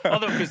that. I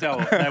thought because they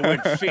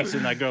weren't fit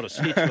and they got a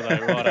stitch, were they?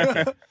 Right,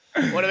 okay.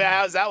 What about,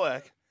 how does that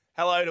work?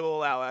 Hello to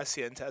all our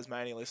SCN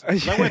Tasmania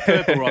listeners. They wear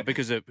purple, right,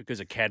 because of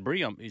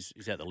Cadbury. Is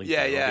that the link?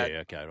 Yeah, there, yeah. right?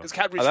 Okay, right. Because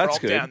Cadbury's that's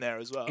rock good. down there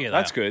as well. Yeah, they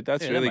That's are. good.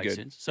 That's Yeah, really that makes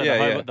good. sense. So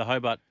Yeah, the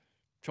Hobart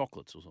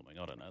chocolates or something.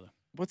 I don't know.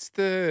 What's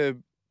the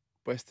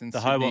Western The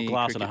Sydney Hobart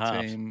glass and a cricket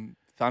half. team?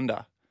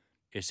 Thunder.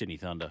 Yeah, Sydney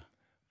Thunder.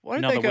 Why did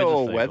Another they go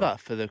all theme, weather right?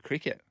 for the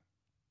cricket?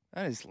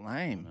 That is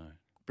lame. No.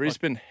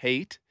 Brisbane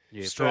Heat.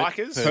 Yeah,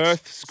 Strikers?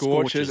 Perth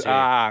Scorchers.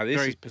 yeah. This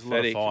Very- is there's a lot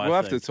of pathetic. fire We'll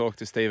have to themes. talk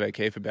to Steve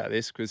O'Keefe about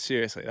this because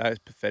seriously, that is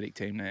pathetic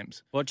team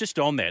names. Well, just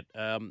on that,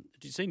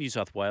 did you see New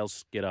South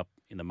Wales get up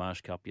in the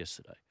Marsh Cup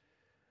yesterday?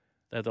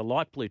 They had the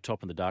light blue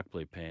top and the dark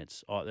blue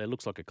pants. Oh, it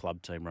looks like a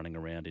club team running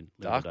around in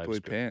Dark Davis blue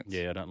Group. pants?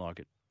 Yeah, I don't like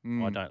it.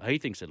 Mm. I don't. He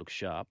thinks they look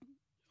sharp.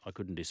 I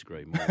couldn't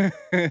disagree more.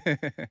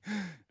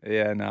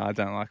 Yeah, no, I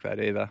don't like that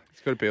either. It's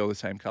got to be all the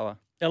same colour.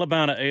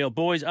 Elabana Eel.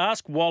 Boys,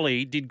 ask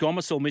Wally, did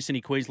Gomersall miss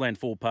any Queensland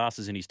forward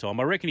passes in his time?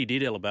 I reckon he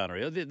did, Elabana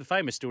Eel. The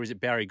famous story is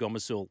that Barry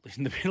Gomersall,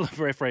 in the middle of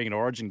refereeing an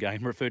Origin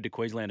game, referred to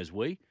Queensland as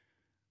we.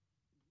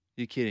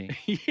 You're kidding.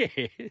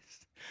 Yes.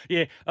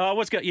 Yeah.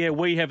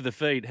 We have the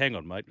feed. Hang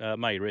on, mate.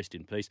 May you rest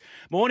in peace.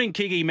 Morning,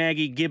 Kiggy,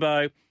 Maggie,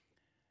 Gibbo,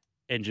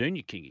 and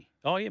Junior Kingy.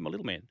 Oh, yeah, my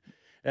little man.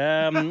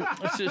 I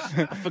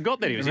forgot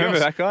that he was Remember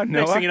here. that guy,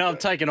 Next Noah? thing you know, I'm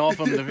taking off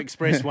on the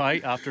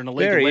expressway after an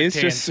illegal There he is,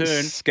 left-hand just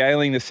turn.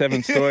 scaling the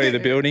 7th story of the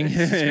building.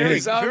 It's very,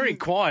 He's, very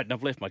quiet, and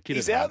I've left my kid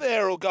He's at home. out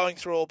there all going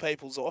through all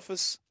people's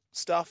office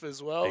stuff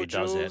as well. He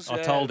does Jules. that. I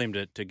Yeah. told him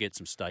to get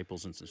some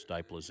staples and some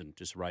staplers and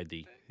just raid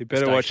the. You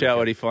better watch out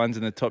what he finds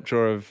in the top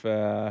drawer of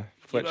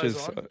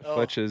Fletcher's. on? Oh.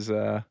 Fletcher's.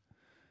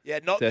 Yeah,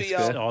 not Desk the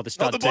there. the not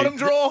stud the bottom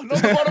drawer, not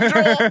the bottom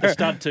drawer. The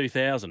stud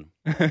 2000.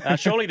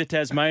 Surely the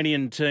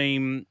Tasmanian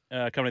team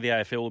coming to the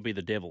AFL will be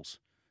the Devils.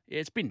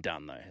 Yeah, it's been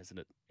done though, hasn't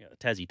it? You know,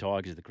 Tassie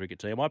Tigers are the cricket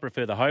team. I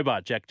prefer the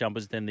Hobart Jack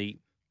Jumpers than the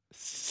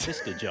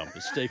sister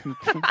jumpers. Stephen.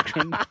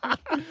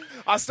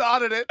 I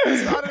started it.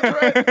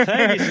 Red.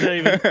 Thank you,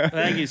 Stephen.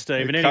 Thank you,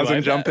 Stephen. Anyway,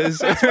 Cousin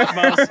jumpers.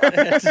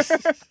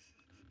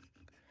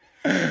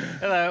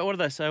 Hello, what do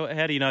they say?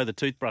 How do you know the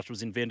toothbrush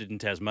was invented in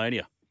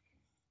Tasmania?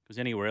 Because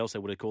anywhere else they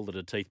would have called it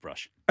a teeth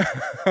brush.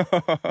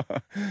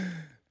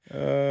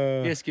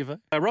 Yes, Giver.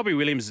 Robbie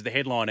Williams is the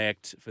headline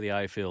act for the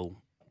AFL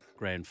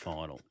Grand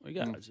Final.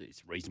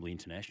 It's reasonably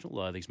international,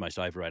 I think he's the most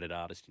overrated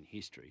artist in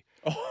history.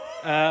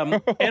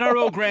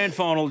 NRL Grand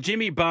Final,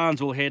 Jimmy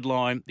Barnes will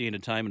headline the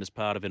entertainment as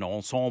part of an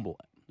ensemble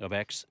of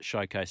acts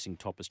showcasing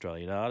top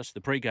Australian artists.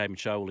 The pre-game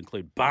show will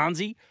include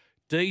Barnesy,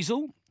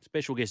 Diesel,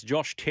 special guest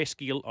Josh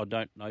Teskey, I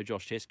don't know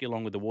Josh Teskey,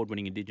 along with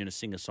award-winning Indigenous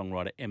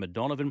singer-songwriter Emma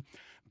Donovan.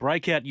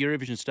 Breakout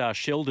Eurovision star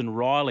Sheldon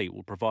Riley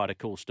will provide a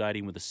cool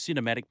stadium with a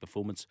cinematic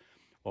performance,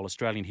 while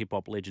Australian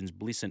hip-hop legends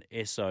Bliss and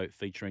Esso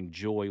featuring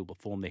Joy will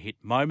perform their hit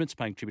Moments,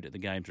 paying tribute to the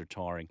game's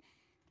retiring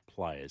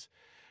players.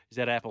 Is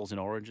that apples and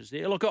oranges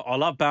there? Look, I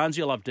love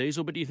Barnesy, I love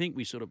Diesel, but do you think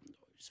we sort of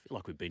just feel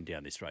like we've been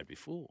down this road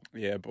before?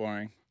 Yeah,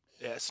 boring.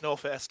 Yeah,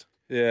 Snorefest.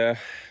 Yeah.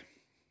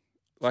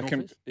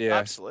 Snorefest? Yeah.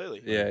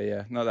 Absolutely.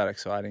 Yeah. Not that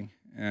exciting.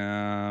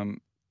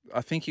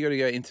 I think you got to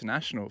go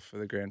international for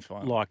the grand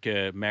final. Like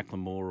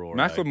Macklemore or...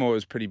 Macklemore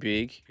was pretty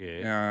big.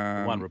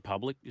 Yeah. One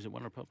Republic. Is it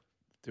One Republic?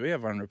 Do we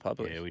have One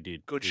Republic? Yeah, we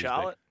did. Good Years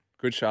Charlotte.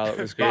 Good Charlotte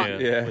was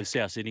good. Yeah. With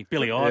South Sydney.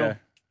 Billy Idol.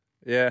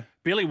 Yeah.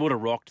 Billy would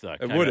have rocked, though.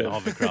 It would have.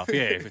 Hovercraft.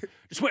 Yeah.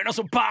 Just waiting on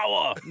some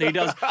power. And he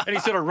does. And he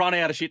sort of run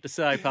out of shit to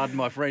say, pardon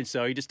my French,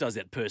 so he just does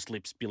that pursed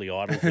lips Billy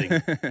Idol thing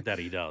that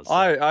he does. So.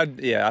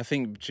 I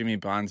think Jimmy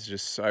Barnes is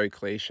just so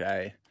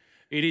cliche.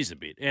 It is a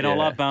bit. And I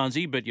love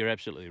Barnesy, but you're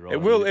absolutely right.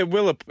 It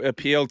will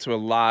appeal to a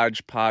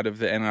large part of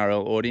the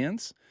NRL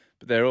audience,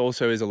 but there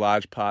also is a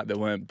large part that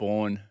weren't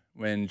born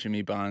when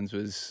Jimmy Barnes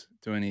was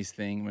doing his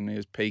thing, when he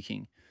was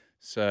peaking.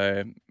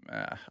 So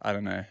I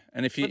don't know.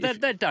 And if you But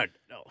that don't.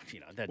 Oh,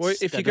 that's, well, if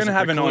that you're going to doesn't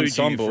have an preclude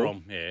you ensemble,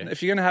 from,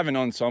 if you're going to have an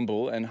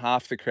ensemble, and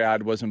half the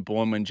crowd wasn't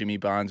born when Jimmy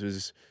Barnes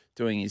was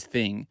doing his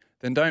thing,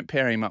 then don't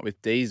pair him up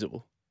with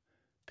Diesel.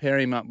 Pair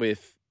him up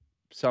with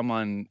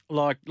someone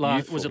was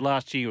youthful. it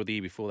last year or the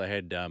year before they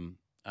had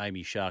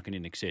Amy Shark and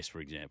In Excess, for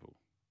example?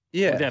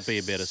 Yeah, Would that be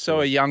a better so sort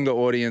a of- younger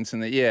audience,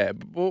 and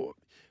well,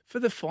 for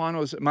the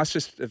finals, it must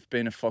just have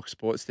been a Fox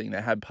Sports thing.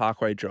 They had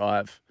Parkway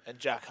Drive And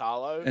Jack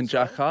Harlow. and as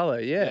well. Jack Harlow,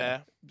 Yeah.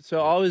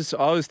 So I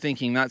was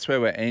thinking that's where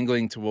we're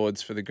angling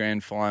towards for the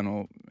grand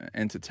final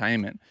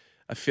entertainment.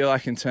 I feel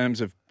like in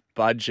terms of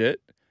budget,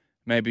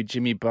 maybe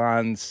Jimmy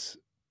Barnes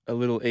a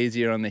little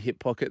easier on the hip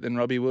pocket than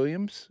Robbie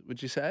Williams.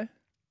 Would you say?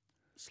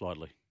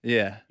 Slightly.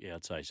 Yeah. Yeah,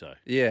 I'd say so.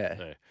 Yeah.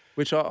 Yeah.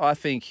 Which I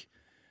think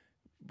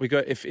we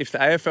got. If the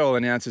AFL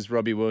announces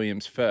Robbie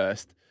Williams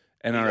first,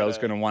 NRL's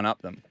going to one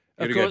up them.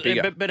 Of Gotta go course,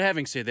 bigger. but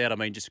having said that, I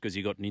mean, just because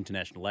you got an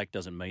international act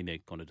doesn't mean they're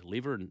going to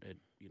deliver. And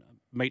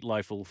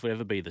Meatloaf will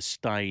forever be the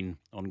stain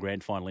on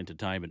grand final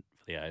entertainment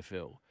for the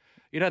AFL.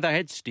 They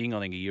had Sting, I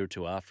think, a year or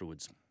two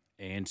afterwards,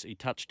 and he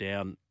touched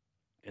down,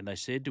 and they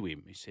said to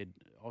him,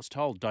 I was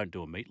told don't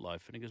do a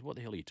Meatloaf, and he goes, what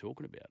the hell are you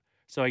talking about?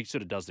 So he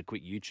sort of does the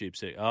quick YouTube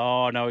say,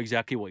 oh, I know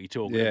exactly what you're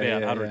talking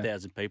about.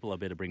 100,000 people, I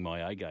better bring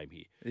my A game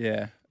here.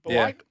 Yeah.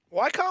 But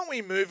why can't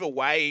we move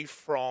away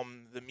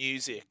from the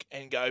music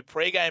and go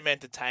pre-game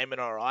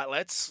entertainment? All right,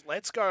 let's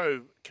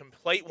go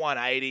complete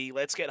 180.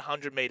 Let's get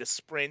 100-meter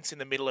sprints in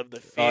the middle of the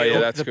field. Oh, yeah,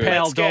 that's the good.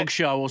 Pal Let's Dog get-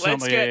 Show or Let's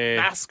something. get yeah.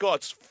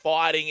 mascots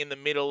fighting in the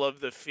middle of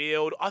the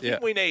field. I think Yeah.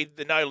 we need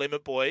the No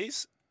Limit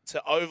Boys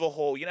to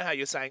overhaul. You know how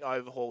you're saying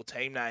overhaul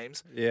team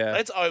names? Yeah.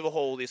 Let's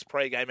overhaul this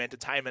pre-game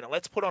entertainment and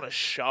let's put on a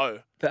show.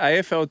 The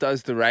AFL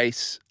does the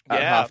race at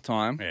Yeah.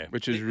 halftime,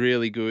 which is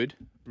really good.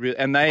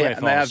 And they Grand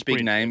final have big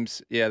sprint.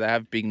 names. Yeah, they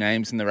have big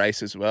names in the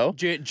race as well.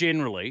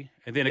 Generally,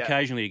 and then Yeah.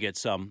 occasionally you get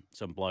some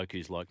bloke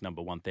who's like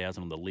number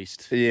 1,000 on the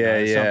list. Yeah,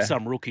 yeah.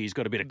 Some rookie who's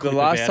got a bit of The clip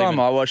last about time him.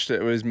 I watched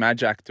it was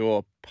Majak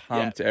Dor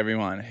pumped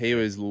everyone. He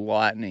was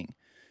lightning.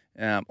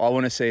 I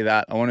want to see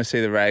that. I want to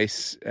see the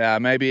race.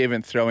 Maybe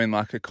even throw in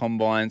like a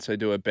combine, so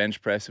do a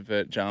bench press of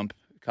it, jump,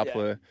 a couple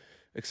of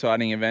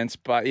exciting events.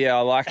 But yeah,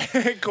 I like.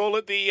 Call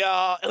it the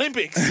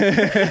Olympics.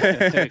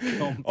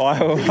 I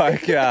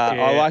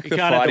like You the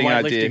can't have fighting the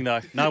idea. weightlifting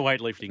though. No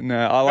weightlifting.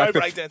 No, I like No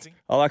the breakdancing.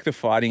 I like the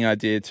fighting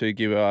idea too,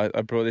 Gibber.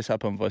 I brought this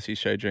up on Vossie's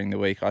show during the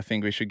week. I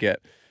think we should get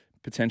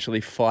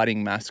potentially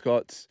fighting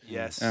mascots.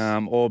 Yes.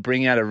 Or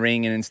bring out a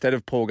ring, and instead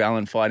of Paul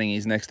Gallen fighting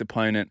his next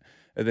opponent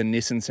at the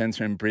Nissan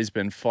Centre in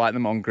Brisbane, fight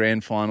them on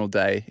grand final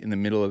day in the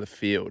middle of the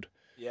field.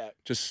 Yeah.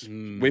 Just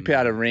whip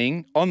out a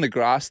ring on the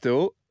grass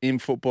still, in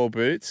football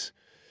boots,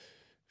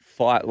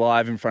 fight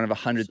live in front of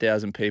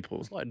 100,000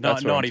 people. Like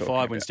That's what I'm 95 talking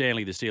when about.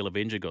 Stanley the Steel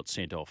Avenger got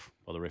sent off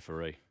by the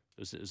referee.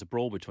 It was a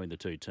brawl between the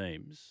two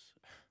teams,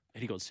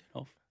 and he got sent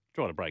off,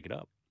 trying to break it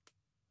up.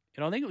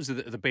 I think it was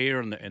the Bear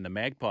and the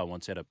Magpie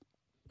once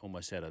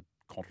almost had a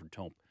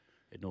contretemps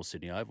at North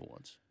Sydney Oval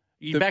once.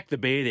 You back the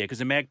Bear there because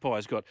the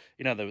Magpie's got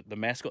the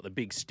mascot, the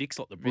big sticks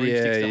like the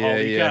broomsticks to hold.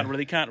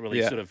 You can't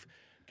really sort of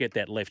get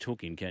that left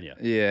hook in, can you?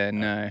 Yeah,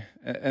 no.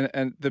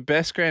 And the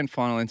best grand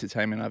final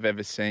entertainment I've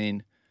ever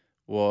seen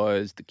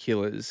was the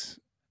Killers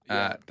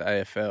at the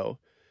AFL.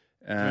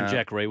 When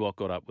Jack Rewalt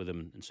got up with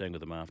them and sang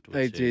with them afterwards.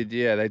 They did,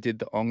 yeah. They did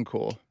the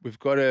encore.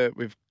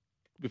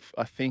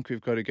 I think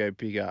we've got to go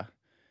bigger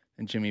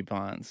than Jimmy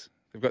Barnes.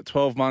 They've got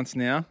 12 months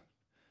now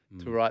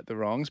to right the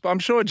wrongs, but I'm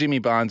sure Jimmy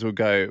Barnes will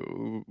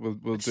do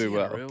well.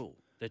 CRL,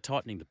 they're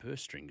tightening the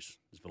purse strings,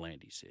 as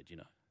Volanti said.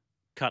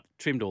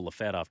 Trimmed all the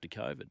fat after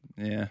COVID.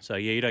 Yeah. So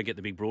you don't get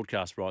the big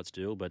broadcast rights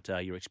deal, but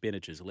your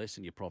expenditures are less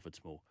and your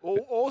profits more.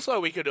 Also,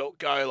 we could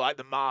go like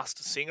the masked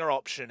singer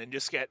option and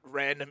just get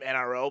random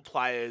NRL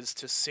players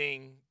to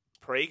sing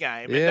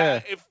pre-game. Yeah.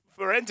 And if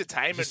for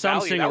entertainment Some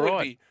value, singer that would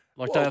right. be...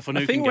 Like Well, Dale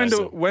Finucane I think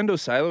goes. Wendell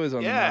Saylor was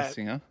on the Yeah. Masked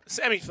Singer.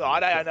 Sammy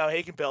Friday, I know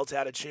he can belt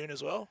out a tune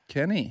as well.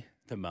 Can he?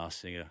 The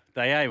Masked Singer.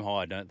 They aim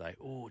high, don't they?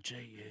 Oh,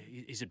 gee,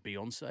 yeah. Is it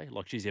Beyonce?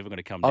 Like she's ever going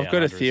to come down? I've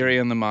got a under us? theory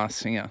on the Masked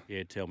Singer.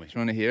 Yeah, tell me. Do you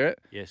want to hear it?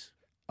 Yes.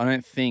 I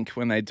don't think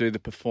when they do the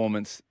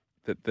performance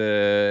that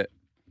the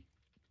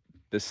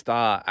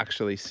star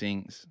actually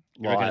sings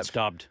You reckon live. it's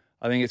dubbed?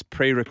 I think it's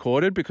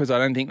pre-recorded because I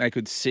don't think they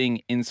could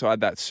sing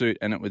inside that suit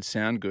and it would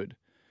sound good.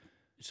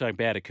 So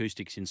bad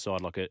acoustics inside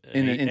like Inside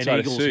an a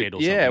eagle's suit. head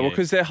or yeah, something. well,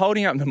 because they're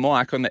holding up the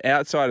mic on the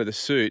outside of the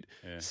suit,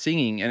 Yeah.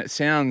 singing, and it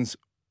sounds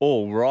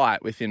all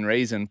right within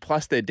reason.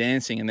 Plus, they're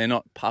dancing and they're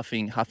not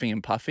huffing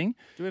and puffing.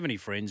 Do you have any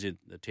friends at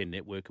the 10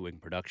 Network who work in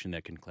production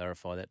that can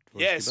clarify that? For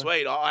Yeah, us, Gibbo?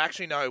 sweet. I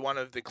actually know one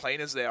of the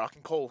cleaners there. I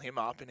can call him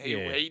up and he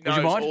Yeah. Would he you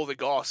knows mind? all the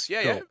goss.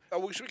 Yeah, Cool. yeah. I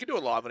wish we could do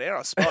it live on air,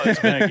 I suppose.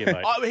 Thank you,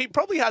 mate. He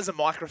probably has a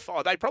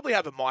microphone. They probably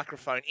have a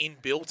microphone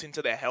inbuilt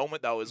into their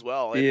helmet though as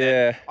well. And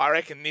Yeah. then I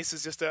reckon this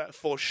is just a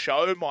for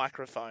show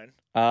microphone.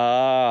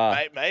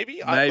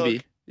 Maybe.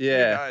 Maybe.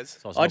 Yeah. Who knows?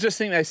 So I just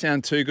think they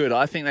sound too good.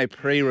 I think they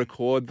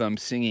pre-record them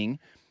singing,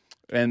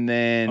 and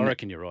then I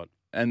reckon you're right.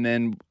 and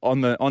then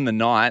on the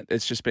night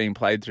it's just being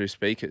played through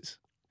speakers.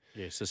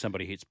 Yeah, so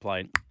somebody hits play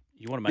and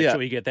You want to make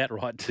sure you get that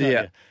right,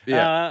 too.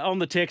 Yeah. On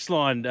the text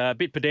line, a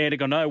bit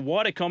pedantic, I know.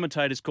 Why do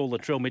commentators call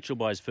Latrell Mitchell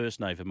by his first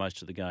name for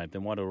most of the game?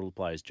 Then why do all the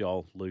players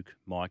Joel, Luke,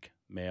 Mike,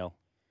 Mal?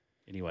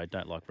 Anyway,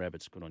 don't like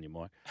rabbits. Good on you,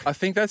 Mike. I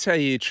think that's how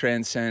you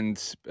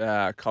transcend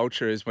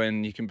culture, is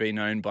when you can be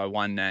known by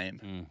one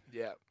name.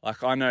 Yeah.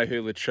 Like, I know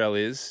who Latrell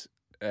is.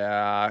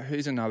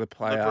 Who's another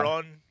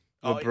player?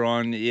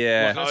 LeBron.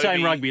 Yeah. Like, say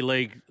in rugby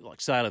league, like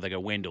Sailor, they go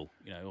Wendell.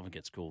 Often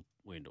gets called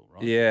Wendell,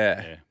 right?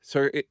 Yeah.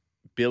 So,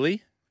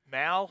 Billy?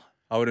 Mal.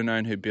 I would have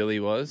known who Billy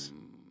was.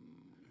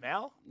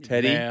 Mal?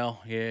 Teddy?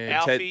 Mal,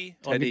 yeah. Alfie?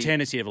 Like in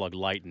tennis, you have like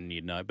Leighton,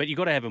 you'd know. But you've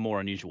got to have a more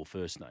unusual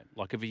first name.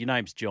 Like if your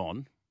name's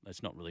John,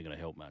 that's not really going to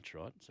help much,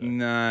 right? So,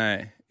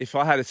 No. If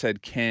I had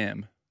said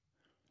Cam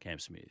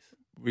Smith.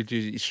 would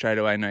you straight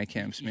away know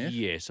Cam Smith?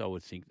 Yes, I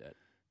would think that.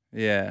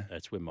 Yeah.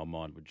 That's where my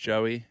mind would go.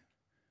 Joey?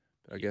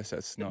 I guess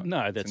that's not.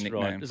 No, that's a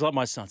right. nickname. It's like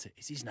my son said,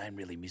 is his name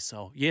really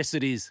Missile? Yes,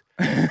 it is.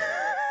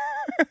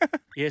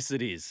 Yes,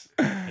 it is.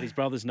 And his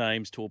brother's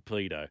name's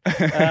Torpedo.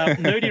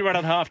 Nudie run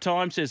at half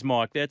time, says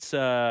Mike. That's,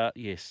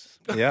 yes.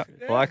 Yeah,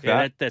 like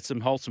that. That's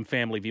some wholesome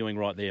family viewing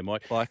right there,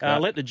 Mike. Like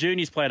that. Let the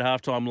juniors play at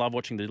half time. Love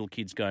watching the little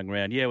kids going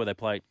around. Yeah, where they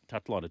play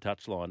touchline to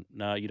touchline.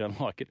 No, you don't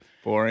like it.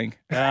 Boring.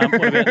 What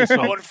about this I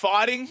one? want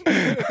fighting.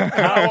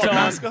 I want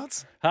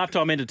mascots.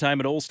 Halftime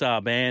entertainment,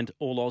 all-star band,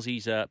 all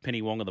Aussies,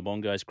 Penny Wong of the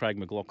Bongos, Craig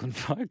McLaughlin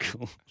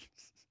vocal.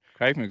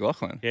 Craig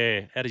McLaughlin.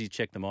 Yeah. How does he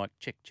check the mic?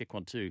 Check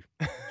 1 2.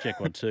 Check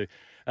 1 2.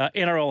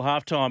 NRL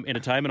halftime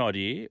entertainment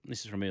idea.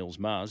 This is from Eels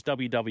Mars.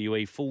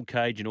 WWE full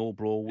cage and all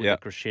brawl with a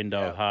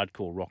crescendo of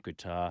hardcore rock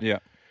guitar. Yeah.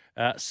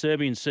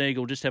 Serbian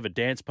Seagull just have a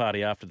dance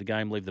party after the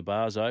game. Leave the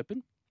bars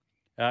open.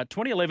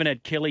 2011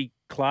 had Kelly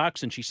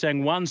Clarkson. She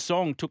sang one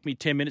song. Took me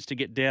 10 minutes to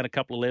get down a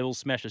couple of levels.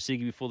 Smash a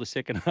ciggy before the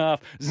second half.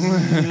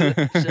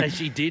 So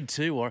she did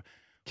too. Or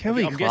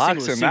Kelly I'm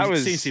Clarkson.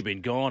 Since he'd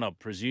been gone, I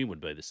presume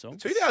would be the song.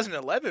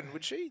 2011,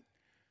 would she?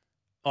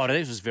 Oh,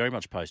 this was very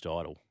much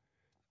post-Idol.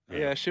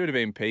 Yeah, she would have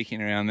been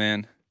peaking around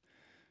then.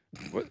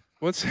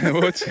 What's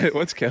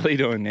Kelly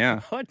doing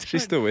now?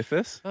 She's still with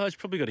us? Oh, she's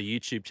probably got a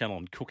YouTube channel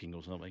on cooking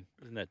or something.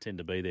 Doesn't that tend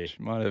to be there?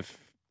 She might have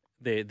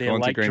their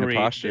gone to greener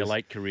pastures. Their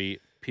late career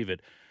pivot.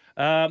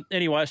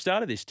 Anyway, I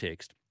started this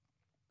text.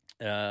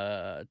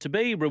 To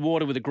be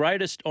rewarded with the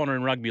greatest honour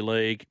in rugby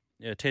league,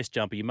 test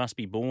jumper, you must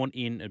be born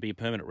in and be a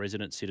permanent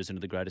resident citizen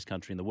of the greatest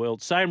country in the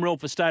world. Same rule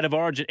for state of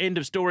origin. End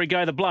of story.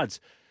 Go the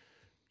Bloods.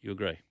 You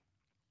agree?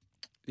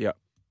 Yeah.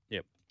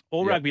 Yep.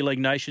 All rugby league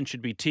nations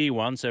should be tier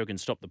 1 so we can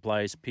stop the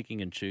players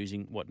picking and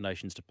choosing what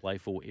nations to play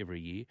for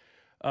every year.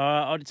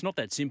 It's not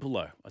that simple,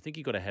 though. I think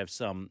you've got to have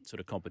some sort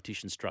of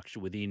competition structure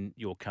within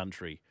your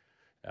country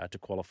to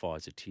qualify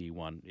as a tier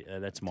 1.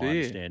 That's my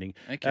understanding.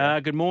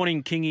 Okay. Good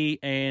morning, Kingy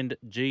and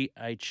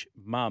GH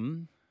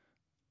Mum.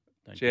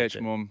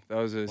 GH Mum, that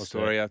was a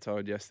story I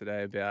told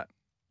yesterday about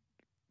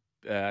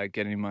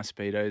getting my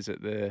Speedos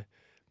at the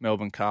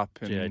Melbourne Cup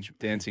and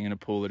dancing in a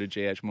pool at a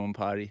GH Mum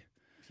party.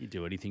 You'd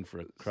do anything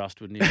for a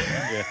crust, wouldn't you?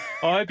 Yeah.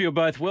 I hope you're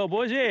both well,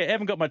 boys. Yeah,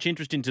 haven't got much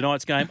interest in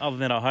tonight's game other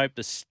than I hope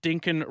the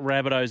stinking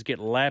Rabbitohs get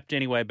lapped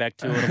anyway. Back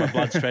to it. My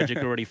blood's tragic.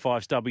 Already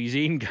 5 stubbies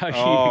in. Go you.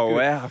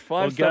 Wow,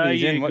 5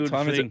 stubbies in. What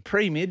time is it?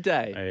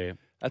 Pre-midday. Yeah.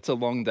 That's a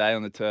long day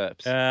on the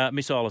Terps.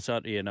 Missile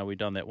Assault. Yeah, no, we've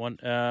done that one.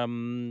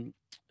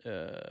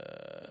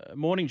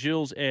 Morning,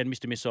 Jules and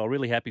Mr. Missile.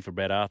 Really happy for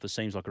Brad Arthur.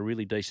 Seems like a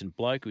really decent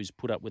bloke who's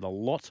put up with a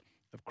lot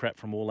of crap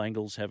from all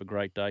angles. Have a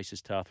great day,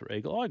 says Tarthra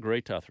Eagle. I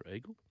agree, Tarthra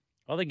Eagle.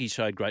 I think he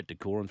showed great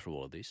decorum through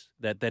all of this.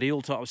 That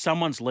Eel time,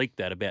 someone's leaked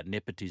that about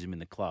nepotism in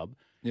the club.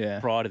 Yeah.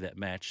 Prior to that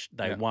match,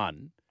 they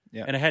won.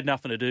 Yeah. And it had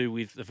nothing to do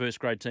with the first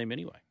grade team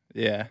anyway.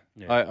 Yeah.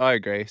 I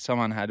agree.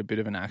 Someone had a bit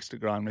of an axe to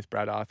grind with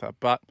Brad Arthur.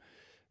 But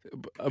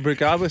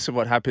regardless of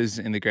what happens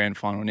in the grand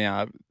final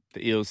now,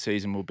 the Eels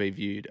season will be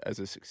viewed as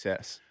a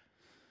success.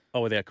 Oh,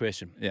 without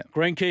question. Yeah.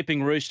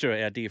 Greenkeeping Rooster,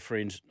 our dear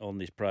friend on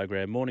this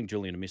program. Morning,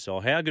 Julian and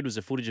Missile. How good was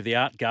the footage of the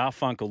Art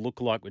Garfunkel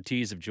lookalike with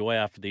tears of joy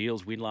after the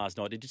Eels win last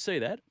night? Did you see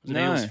that? Was an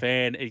Eels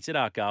fan. He said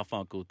Art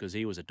Garfunkel because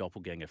he was a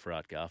doppelganger for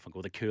Art Garfunkel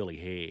with the curly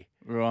hair.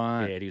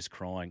 Right. Yeah, he was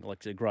crying, like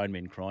the grown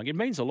men crying. It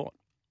means a lot.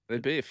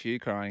 There'd be a few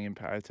crying in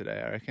Parra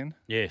today, I reckon.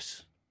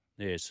 Yes.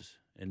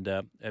 And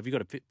have you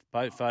got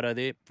a photo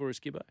there for us,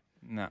 Gibbo?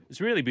 No.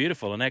 It's really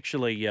beautiful. And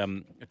actually,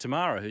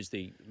 Tamara, who's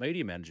the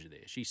media manager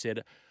there, she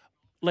said,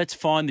 let's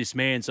find this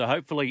man. So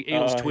hopefully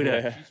Eels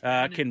Twitter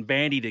can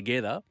bandy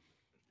together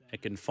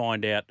and can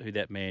find out who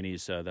that man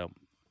is. So they'll,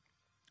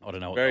 I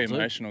don't know. Very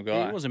emotional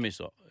guy. He was a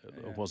missile.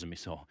 It was a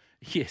missile.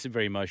 Yes, a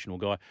very emotional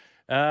guy.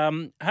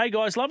 Hey,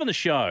 guys, loving the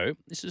show.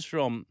 This is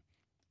from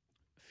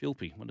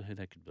Philpy. Wonder who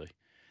that could be.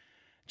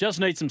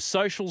 Just need some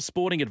social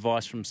sporting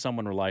advice from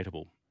someone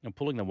relatable. I'm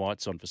pulling the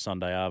whites on for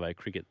Sunday Arvo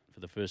cricket for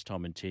the first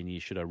time in 10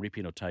 years. Should I rip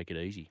in or take it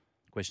easy?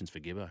 Questions for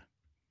Gibbo.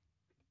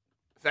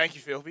 Thank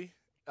you, Philpy.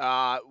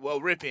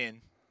 Well, rip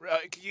in.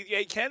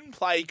 You can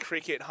play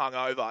cricket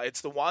hungover.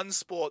 It's the one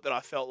sport that I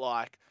felt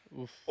like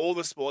all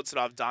the sports that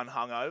I've done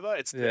hungover,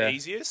 it's the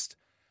easiest.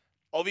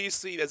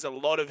 Obviously, there's a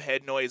lot of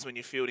head noise when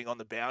you're fielding on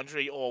the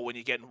boundary or when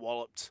you're getting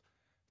walloped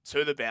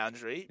to the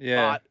boundary.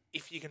 Yeah. But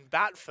if you can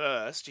bat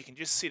first, you can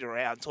just sit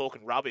around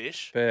talking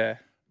rubbish.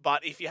 Fair.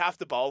 But if you have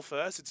to bowl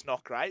first, it's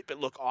not great. But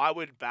look, I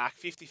would back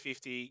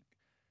 50-50,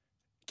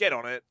 get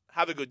on it,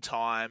 have a good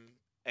time,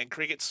 and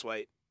cricket's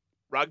sweet.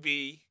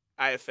 Rugby,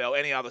 AFL,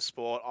 any other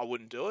sport, I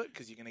wouldn't do it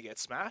because you're going to get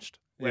smashed.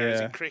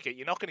 Whereas in cricket,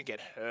 you're not going to get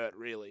hurt,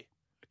 really.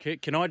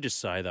 Can I just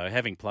say, though,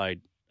 having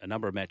played a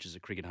number of matches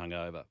of cricket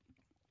hungover,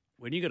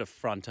 when you got to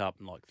front up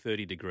in like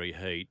 30-degree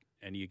heat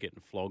and you're getting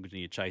flogged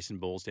and you're chasing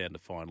balls down to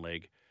fine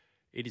leg,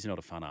 it is not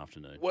a fun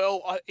afternoon.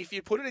 Well, if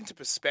you put it into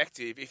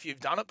perspective, if you've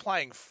done it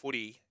playing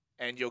footy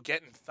and you're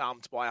getting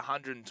thumped by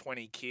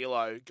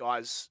 120-kilo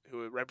guys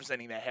who are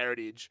representing their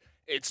heritage,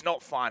 it's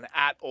not fun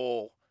at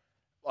all.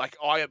 Like,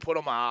 I put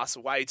on my ass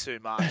way too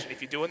much. And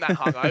if you're doing that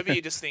hungover,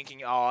 you're just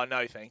thinking, oh,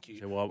 no, thank you.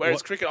 So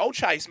Whereas cricket, I'll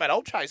chase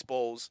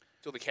balls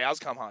till the cows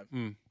come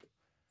home.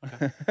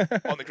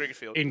 On the cricket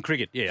field. In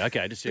cricket, yeah,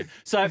 okay.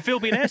 So,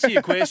 Phil, been answer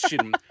your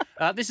question.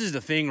 This is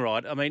the thing,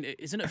 right? I mean,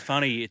 isn't it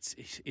funny?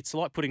 It's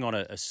like putting on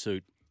a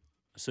suit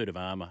of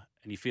armour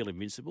and you feel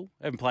invincible.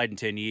 I haven't played in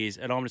 10 years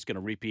and I'm just going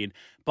to rip in.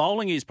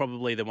 Bowling is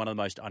probably one of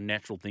the most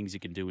unnatural things you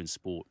can do in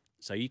sport.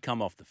 So you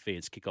come off the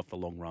fence, kick off the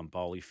long run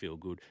bowl, you feel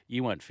good.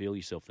 You won't feel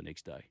yourself the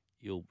next day.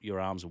 Your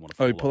arms will want to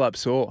fall pull up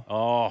sore.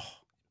 Oh,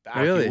 Back.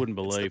 Really? You wouldn't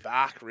believe. It's the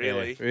back,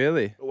 really. Yeah.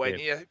 Really? When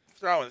you're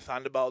throwing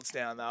thunderbolts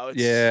down, though,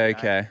 it's...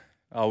 Okay.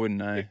 I wouldn't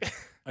know.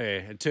 Yeah,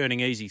 and turning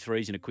easy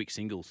threes into quick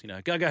singles.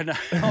 Go, no.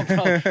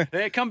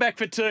 Yeah, come back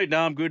for two.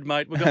 No, I'm good,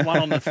 mate. We've got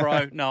one on the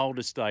throw. No, I'll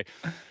just stay.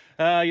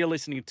 You're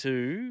listening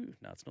to...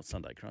 No, it's not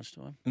Sunday Crunch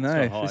Time.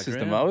 No, this is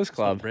the Mowers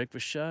Club. It's not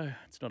Breakfast Show.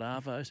 It's not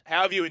Arvo's.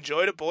 How have you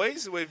enjoyed it,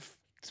 boys?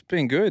 It's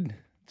been good.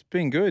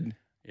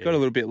 Yeah. Got a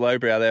little bit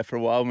lowbrow there for a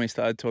while when we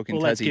started talking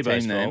Tassie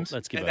team names.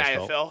 Let's give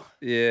AFL.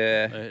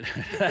 Yeah.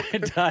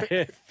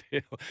 AFL.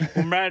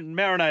 We'll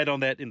marinate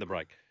on that in the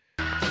break.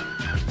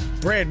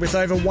 Bred with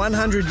over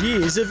 100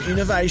 years of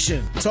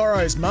innovation,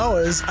 Toro's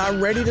Mowers are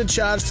ready to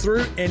charge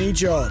through any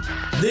job.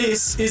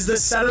 This is the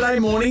Saturday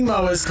Morning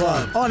Mowers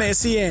Club on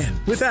SEN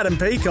with Adam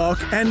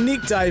Peacock and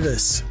Nick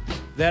Davis.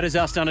 That is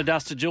us done a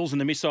dust to Jules and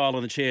the missile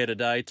in the chair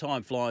today.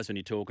 Time flies when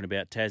you're talking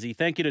about Tassie.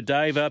 Thank you to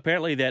Dave.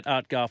 Apparently that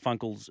Art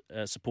Garfunkel's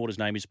supporter's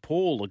name is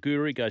Paul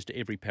Liguri. He goes to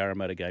every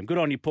Parramatta game. Good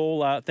on you,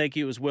 Paul. Thank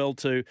you as well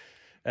to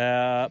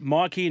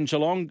Mikey in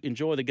Geelong.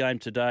 Enjoy the game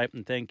today.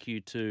 And thank you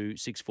to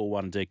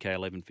 641 and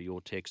DK11 for your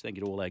text. Thank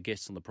you to all our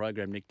guests on the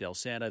program, Nick Del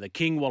Santo, the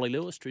King, Wally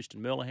Lewis,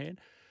 Tristan Merlihan.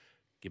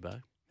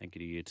 Gibbo, thank you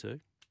to you too.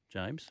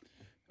 James?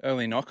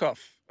 Early knockoff.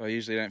 I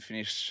usually don't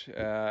finish...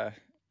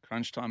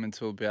 crunch time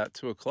until about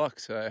 2 o'clock,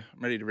 so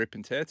I'm ready to rip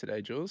and tear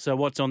today, Jules. So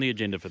what's on the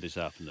agenda for this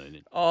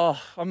afternoon?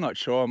 Oh, I'm not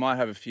sure. I might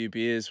have a few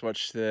beers,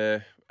 watch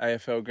the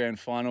AFL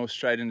Grand Final,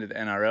 straight into the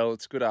NRL.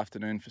 It's a good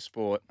afternoon for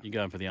sport. You're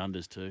going for the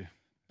unders too?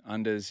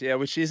 Unders, yeah,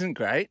 which isn't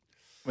great.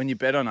 When you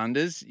bet on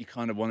unders, you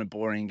kind of want a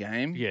boring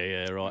game.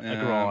 Yeah, right. A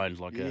grind.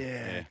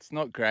 It's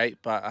not great,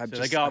 but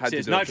they go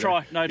upstairs. No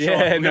try. Yeah,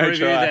 We're going to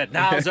review try. that.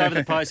 No, it's over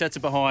the post. That's a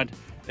behind.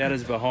 That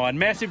is behind.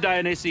 Massive day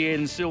in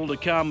SEN still to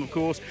come, of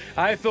course.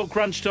 AFL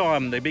Crunch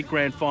Time, the big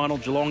grand final.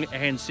 Geelong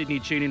and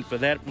Sydney tune in for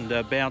that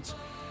and bounce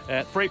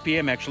at 3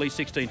 p.m. actually,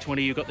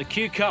 16:20. You've got the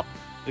Q Cup,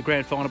 the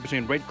grand final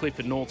between Redcliffe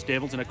and Norths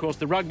Devils. And, of course,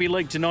 the Rugby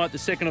League tonight, the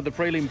second of the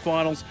prelim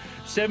finals.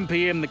 7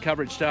 p.m. the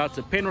coverage starts.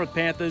 The Penrith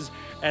Panthers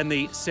and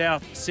the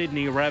South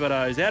Sydney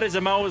Rabbitohs. That is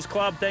the Mowers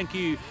Club. Thank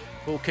you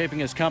for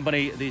keeping us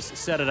company this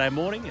Saturday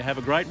morning. Have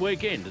a great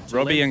weekend. It's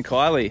Robbie 11. and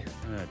Kylie.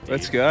 Oh,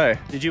 let's go.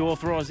 Did you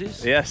authorise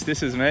this? Yes,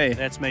 this is me.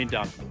 That's me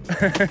done.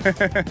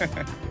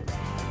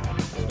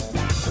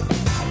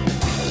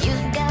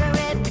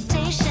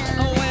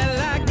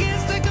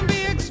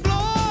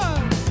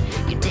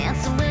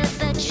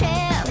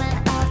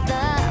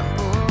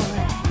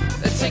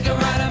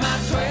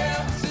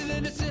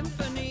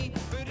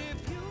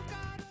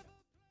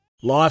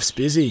 Life's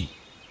busy.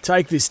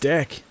 Take this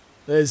deck.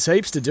 There's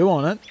heaps to do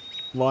on it,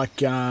 like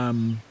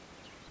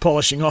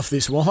polishing off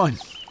this wine.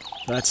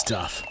 That's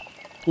tough.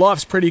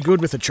 Life's pretty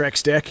good with a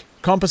Trex deck.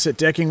 Composite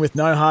decking with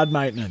no hard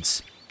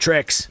maintenance.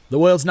 Trex, the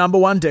world's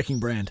 #1 decking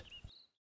brand.